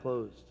every eye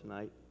closed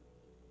tonight,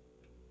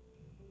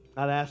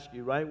 I'd ask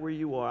you right where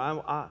you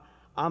are.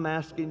 I'm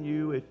asking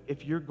you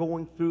if you're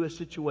going through a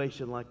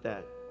situation like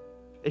that.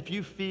 If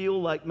you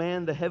feel like,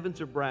 man, the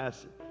heavens are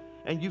brass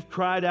and you've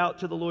cried out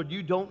to the Lord,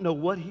 you don't know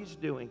what he's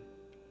doing.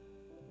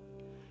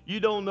 You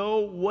don't know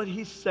what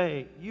he's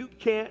saying. You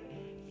can't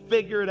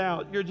figure it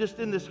out. You're just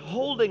in this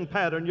holding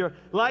pattern. You're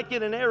like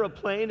in an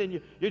airplane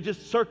and you're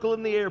just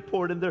circling the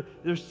airport and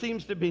there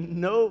seems to be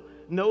no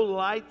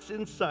lights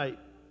in sight.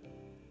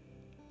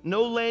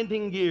 No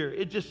landing gear.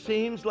 It just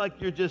seems like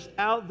you're just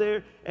out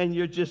there and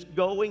you're just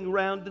going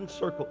round in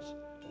circles.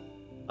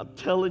 I'm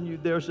telling you,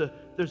 there's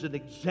an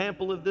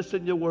example of this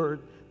in your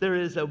word. There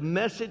is a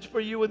message for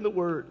you in the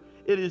word.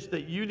 It is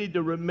that you need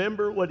to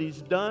remember what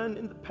he's done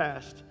in the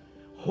past.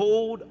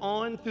 Hold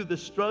on through the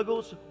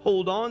struggles.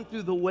 Hold on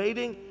through the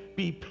waiting.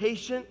 Be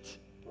patient.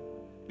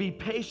 Be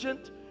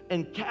patient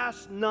and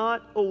cast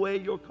not away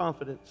your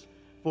confidence,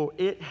 for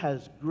it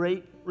has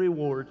great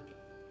reward.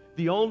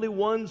 The only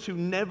ones who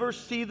never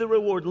see the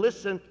reward,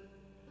 listen,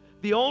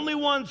 the only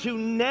ones who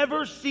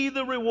never see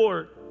the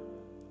reward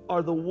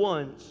are the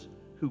ones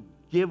who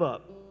give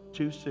up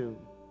too soon,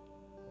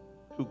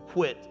 who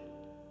quit,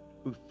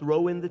 who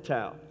throw in the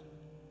towel.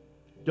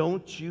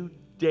 Don't you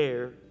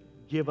dare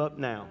give up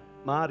now.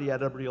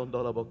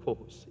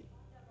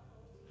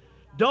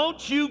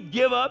 Don't you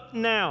give up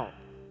now.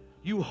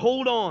 You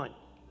hold on.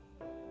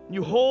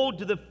 You hold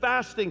to the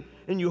fasting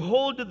and you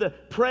hold to the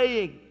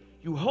praying.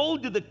 You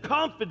hold to the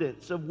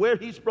confidence of where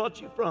He's brought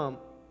you from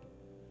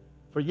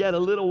for yet a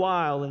little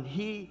while, and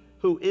He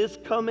who is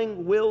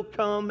coming will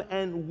come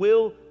and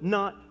will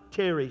not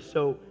tarry.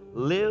 So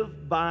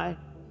live by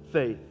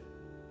faith.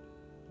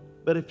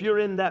 But if you're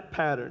in that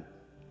pattern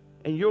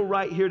and you're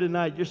right here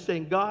tonight, you're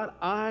saying, God,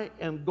 I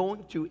am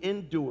going to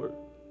endure.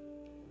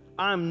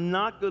 I'm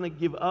not going to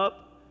give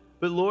up.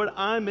 But Lord,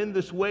 I'm in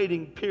this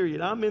waiting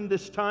period. I'm in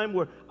this time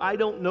where I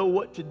don't know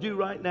what to do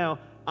right now.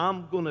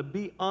 I'm going to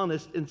be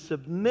honest and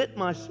submit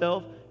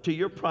myself to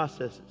your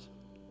processes.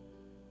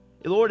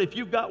 Lord, if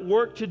you've got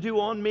work to do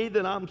on me,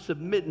 then I'm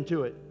submitting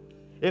to it.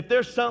 If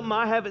there's something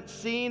I haven't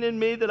seen in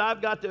me that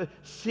I've got to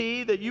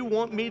see, that you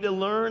want me to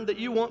learn, that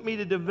you want me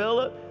to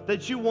develop,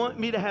 that you want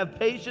me to have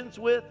patience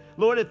with,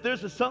 Lord, if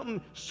there's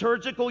something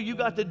surgical you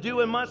got to do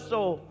in my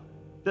soul,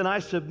 then I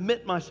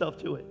submit myself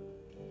to it.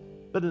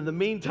 But in the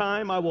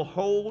meantime, I will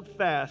hold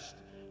fast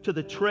to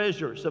the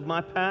treasures of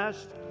my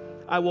past.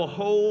 I will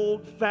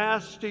hold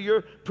fast to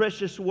your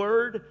precious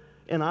word,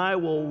 and I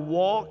will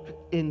walk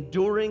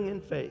enduring in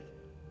faith.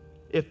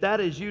 If that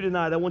is you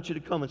tonight, I want you to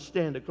come and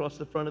stand across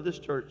the front of this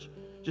church.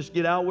 Just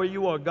get out where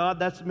you are. God,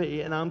 that's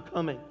me, and I'm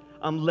coming.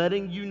 I'm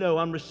letting you know.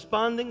 I'm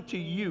responding to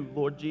you,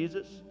 Lord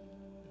Jesus.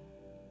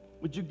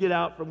 Would you get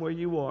out from where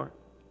you are?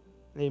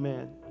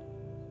 Amen.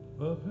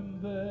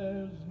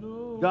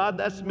 God,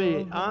 that's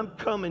me. I'm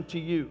coming to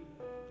you.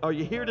 Are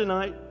you here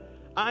tonight?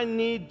 I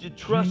need to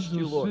trust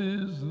you, Lord,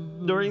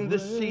 during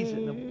this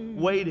season of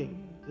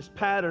waiting, this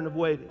pattern of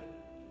waiting.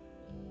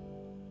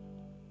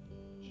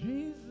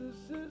 Jesus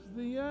is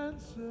the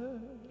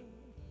answer.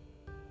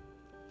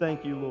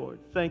 Thank you, Lord.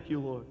 Thank you,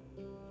 Lord.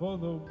 For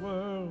the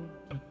world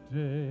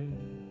today.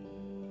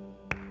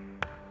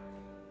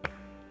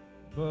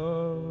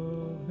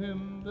 Above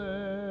him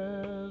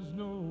there's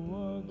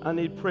no other. I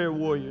need prayer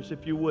warriors.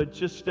 If you would,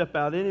 just step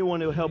out.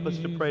 Anyone who will help us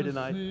to pray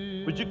tonight.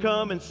 Would you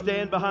come and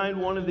stand behind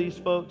one of these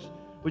folks?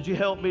 Would you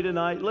help me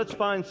tonight? Let's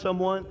find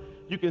someone.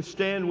 You can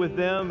stand with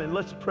them and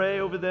let's pray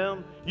over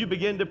them. You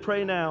begin to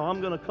pray now. I'm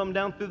going to come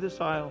down through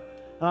this aisle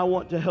and I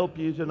want to help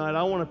you tonight.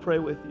 I want to pray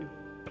with you.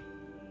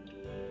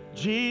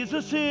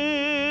 Jesus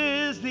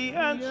is the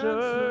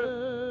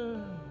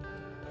answer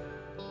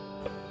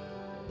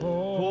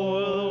for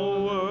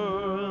the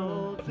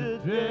world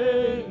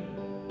today.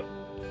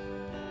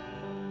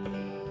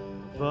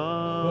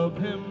 Of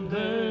him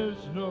there's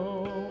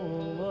no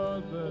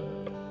other.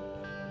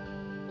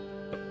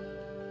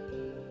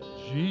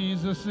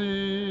 Jesus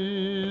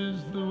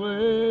is the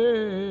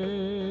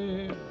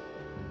way.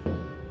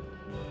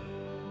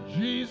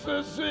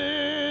 Jesus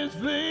is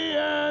the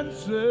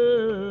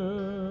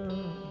answer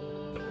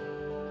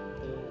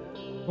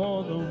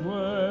for the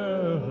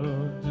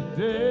world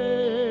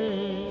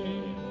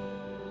today.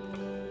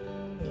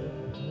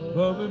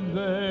 Above him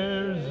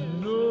there's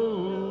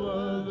no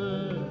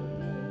other.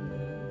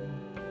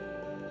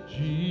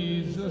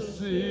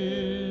 Jesus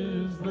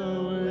is the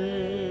way.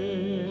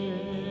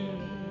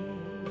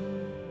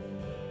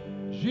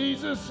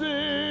 Jesus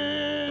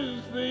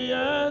is the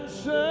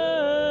answer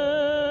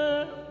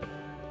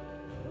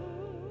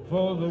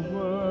for the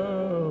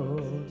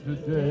world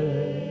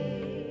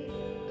today.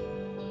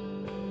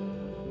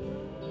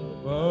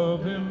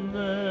 Above him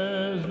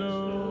there's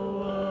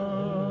no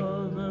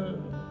other.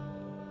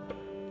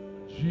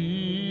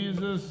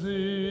 Jesus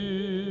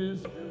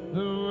is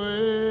the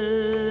way.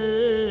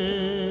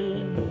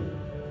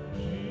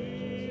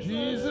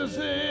 Jesus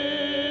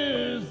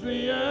is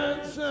the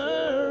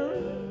answer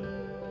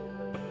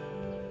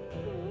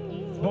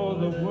for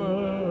the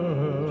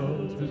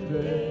world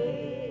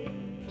today.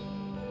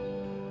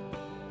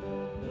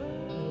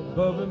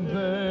 Above him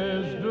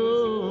there's no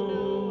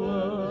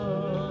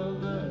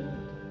other.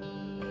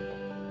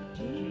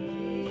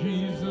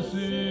 Jesus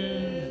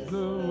is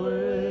the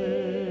way.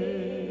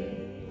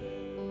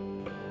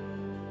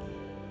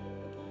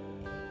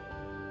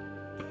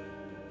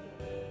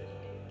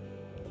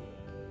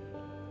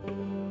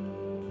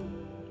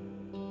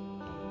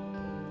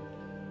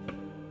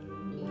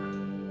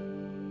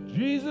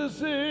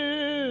 Jesus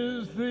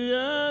is the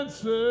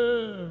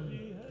answer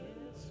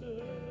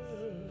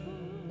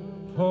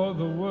for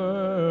the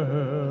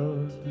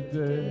world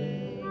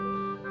today.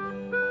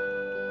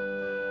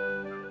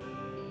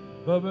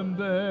 Above him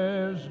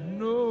there's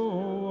no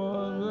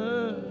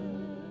other.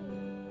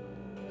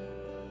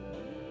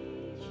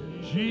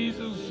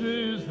 Jesus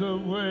is the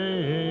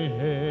way.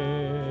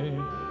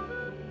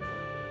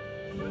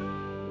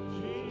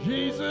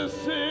 Jesus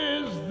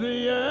is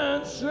the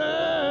answer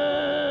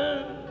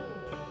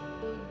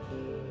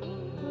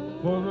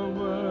for the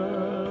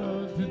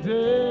world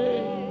today.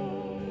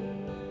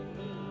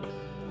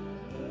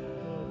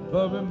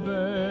 Above him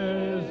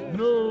there's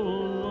no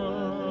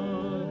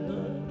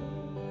other.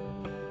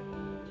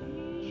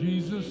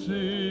 Jesus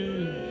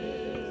is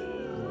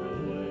the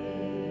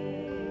way.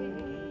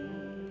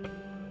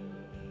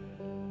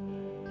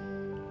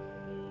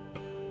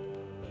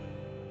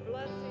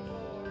 Blessing,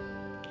 Lord.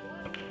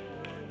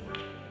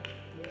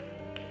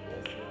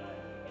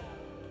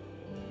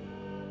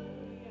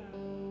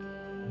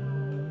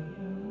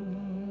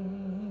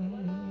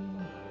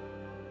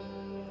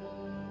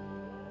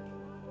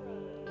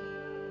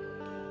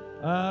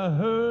 I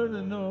heard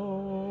an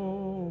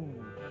old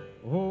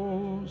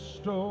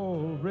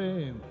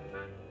story,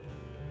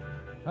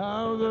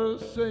 how the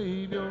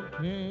Savior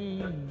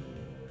came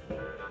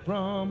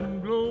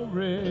from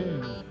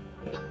glory,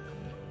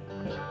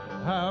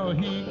 how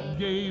he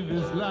gave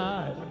his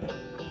life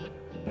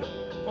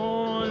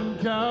on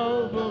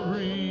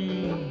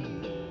Calvary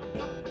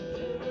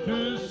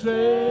to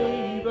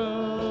save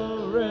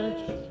a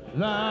wretch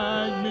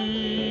like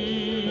me.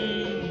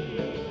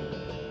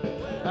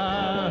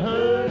 I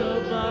heard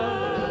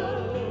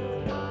about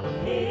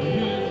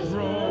his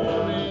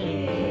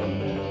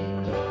rolling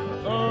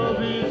of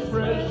his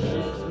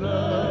precious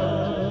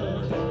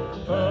blood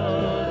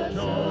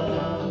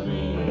upon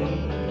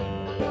me.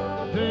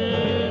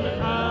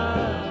 Then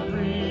I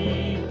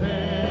repented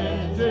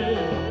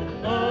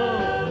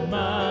of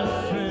my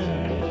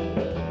sin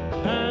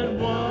and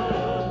won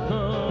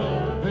the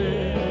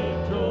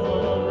victory.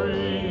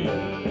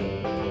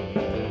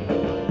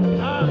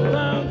 I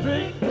found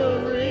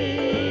victory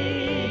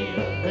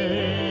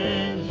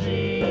in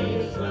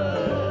Jesus,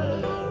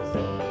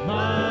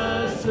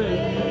 my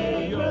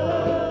Savior,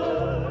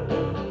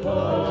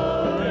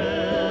 forever.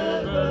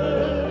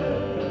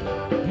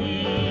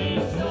 He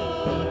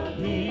sought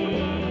me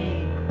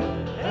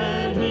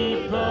and he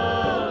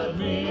bought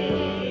me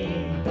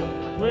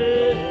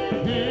with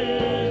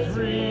his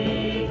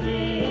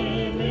redeeming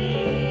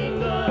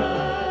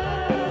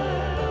love.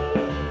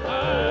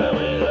 I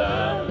will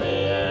love the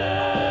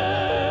air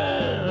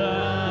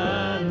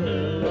I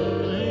knew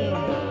him,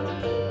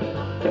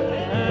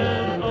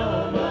 and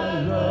all my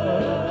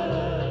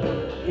love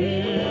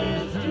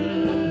is to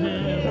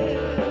him.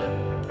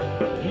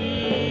 He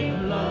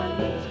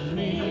plunged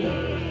me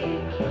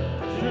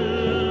to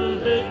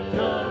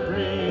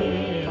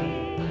victory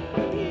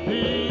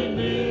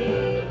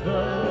beneath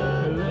the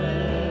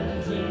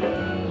cleansing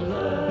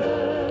blood.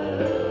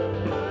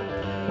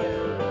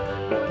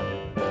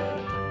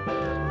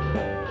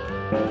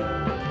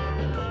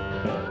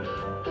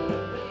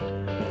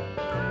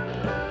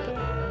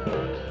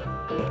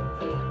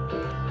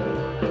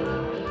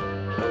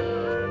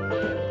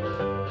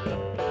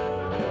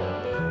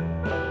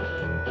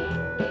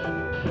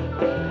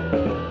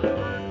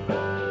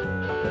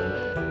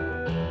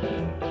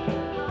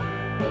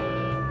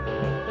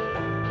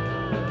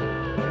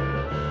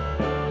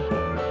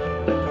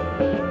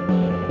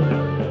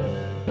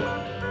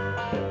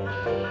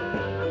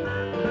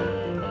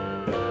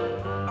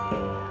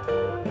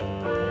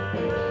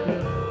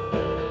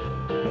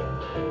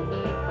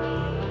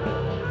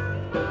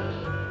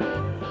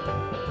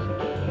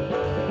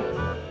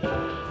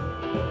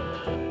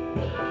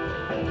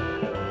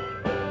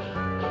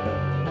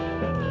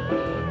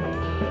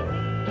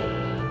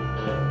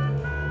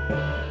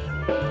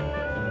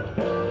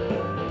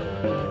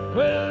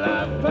 Well,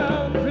 I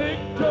found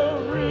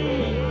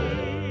victory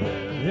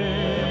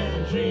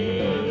in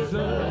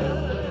Jesus,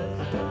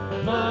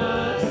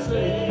 my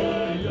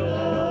Savior,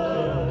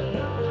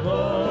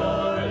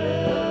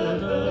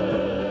 forever.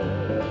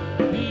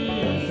 He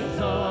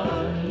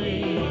sought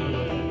me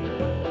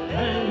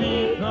and he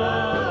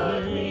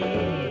called me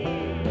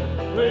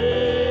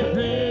with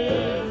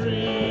his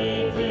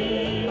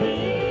redeeming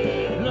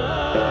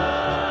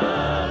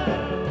love.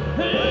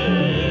 He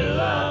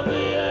loved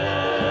the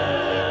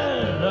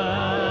air I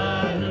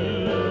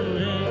knew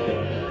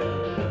him,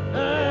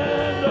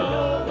 and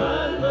all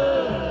my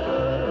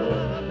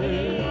love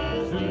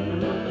is to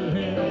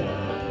him.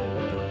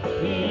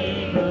 He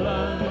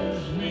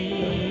plunged me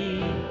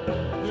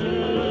to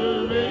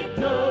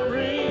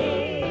victory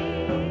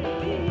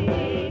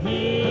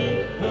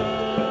beneath the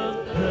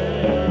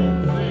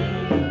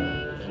cleansing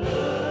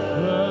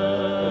blood.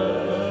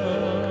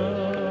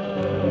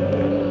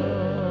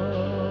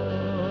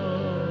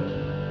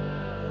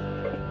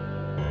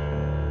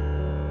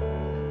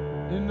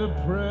 In the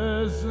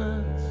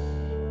presence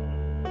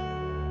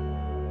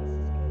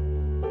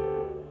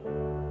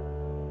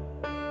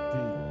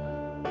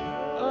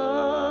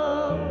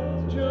of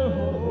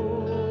Jehovah,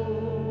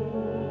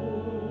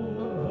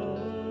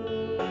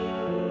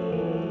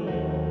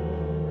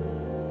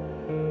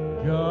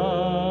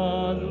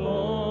 God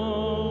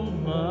Almighty,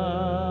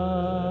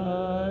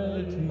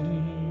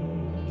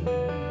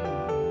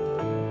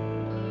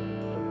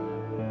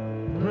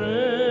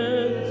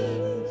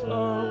 Prince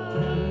of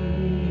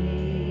Peace,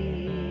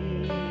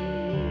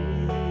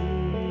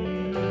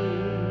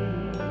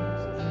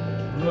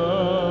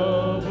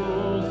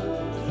 troubles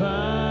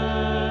vanish,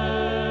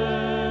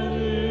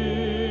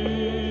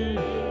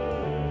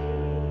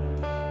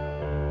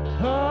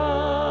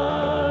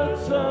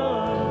 hearts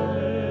are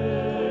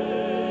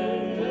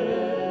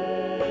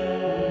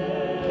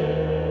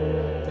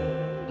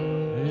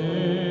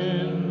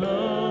in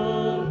the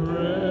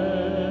presence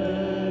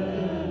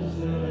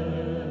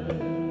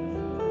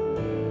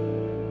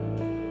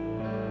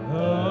of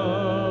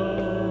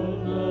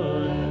the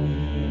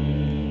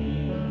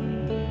King.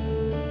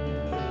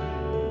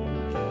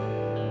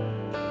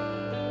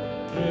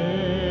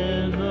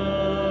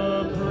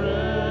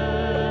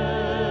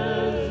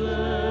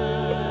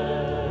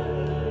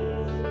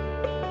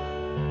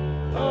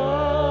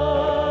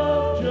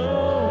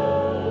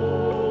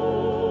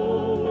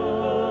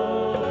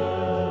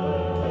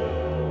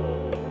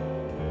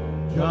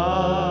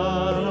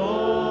 God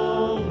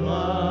Almighty,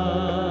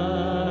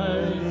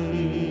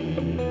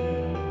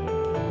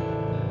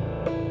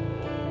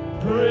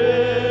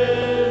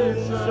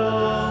 Prince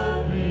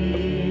of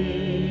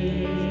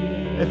Peace.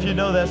 If you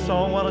know that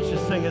song, why don't you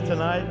sing it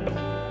tonight?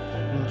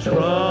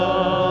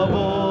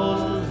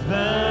 Troubles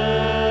vanish,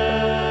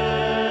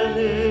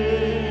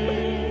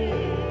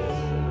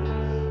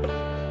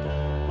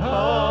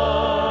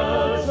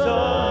 hearts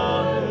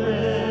are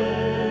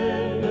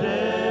mended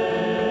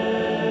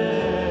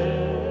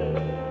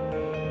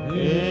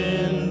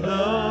in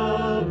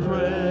the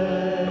presence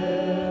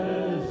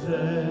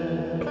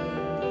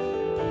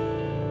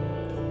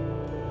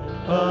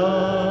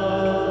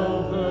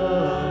of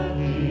the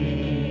King.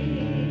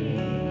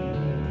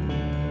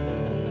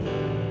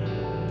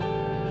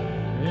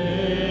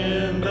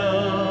 In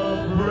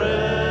the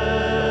presence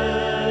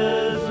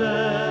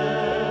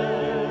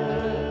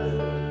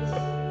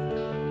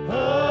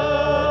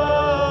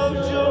of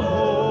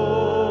Jehovah,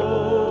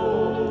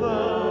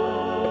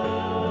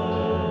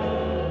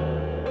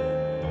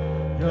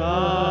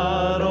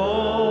 God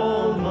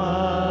Almighty,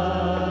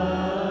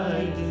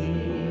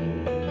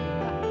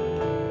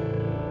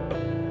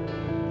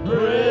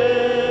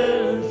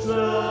 Prince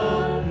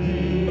of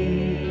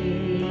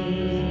Peace.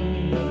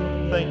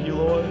 Thank you,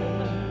 Lord.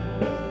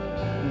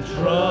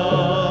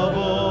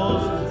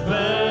 Troubles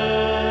vanish,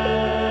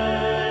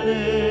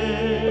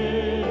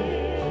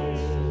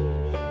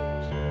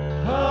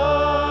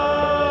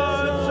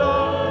 hearts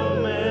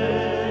are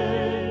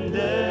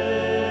mended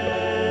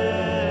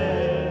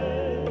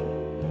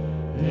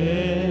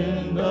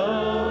in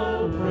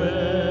the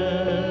presence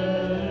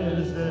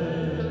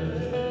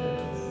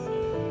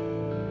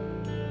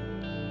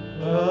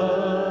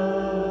of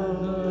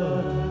the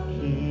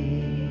King.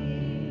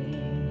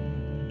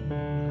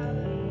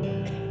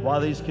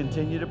 While these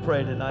continue to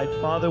pray tonight,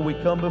 Father, we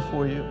come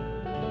before you.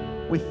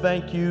 We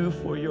thank you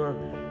for your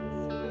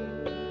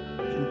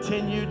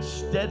continued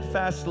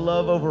steadfast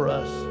love over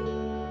us.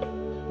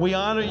 We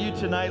honor you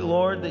tonight,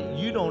 Lord, that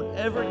you don't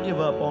ever give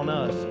up on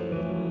us.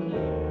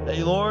 That,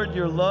 Lord,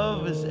 your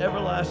love is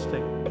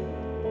everlasting.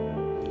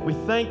 We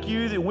thank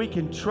you that we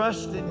can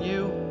trust in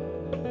you,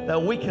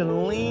 that we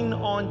can lean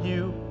on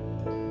you,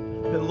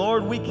 that,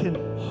 Lord, we can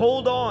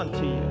hold on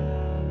to you,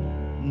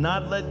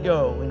 not let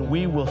go, and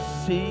we will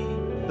see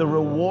the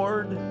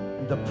reward,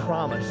 the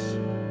promise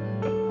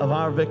of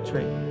our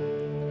victory.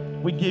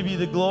 We give you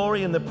the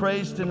glory and the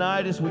praise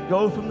tonight as we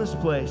go from this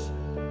place.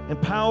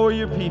 Empower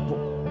your people.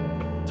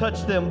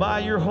 Touch them by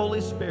your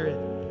Holy Spirit,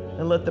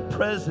 and let the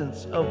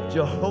presence of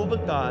Jehovah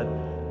God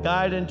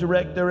guide and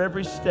direct their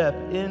every step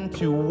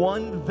into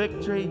one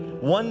victory,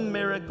 one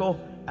miracle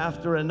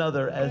after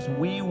another as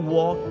we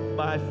walk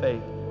by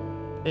faith.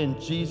 In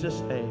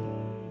Jesus' name,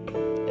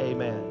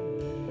 amen.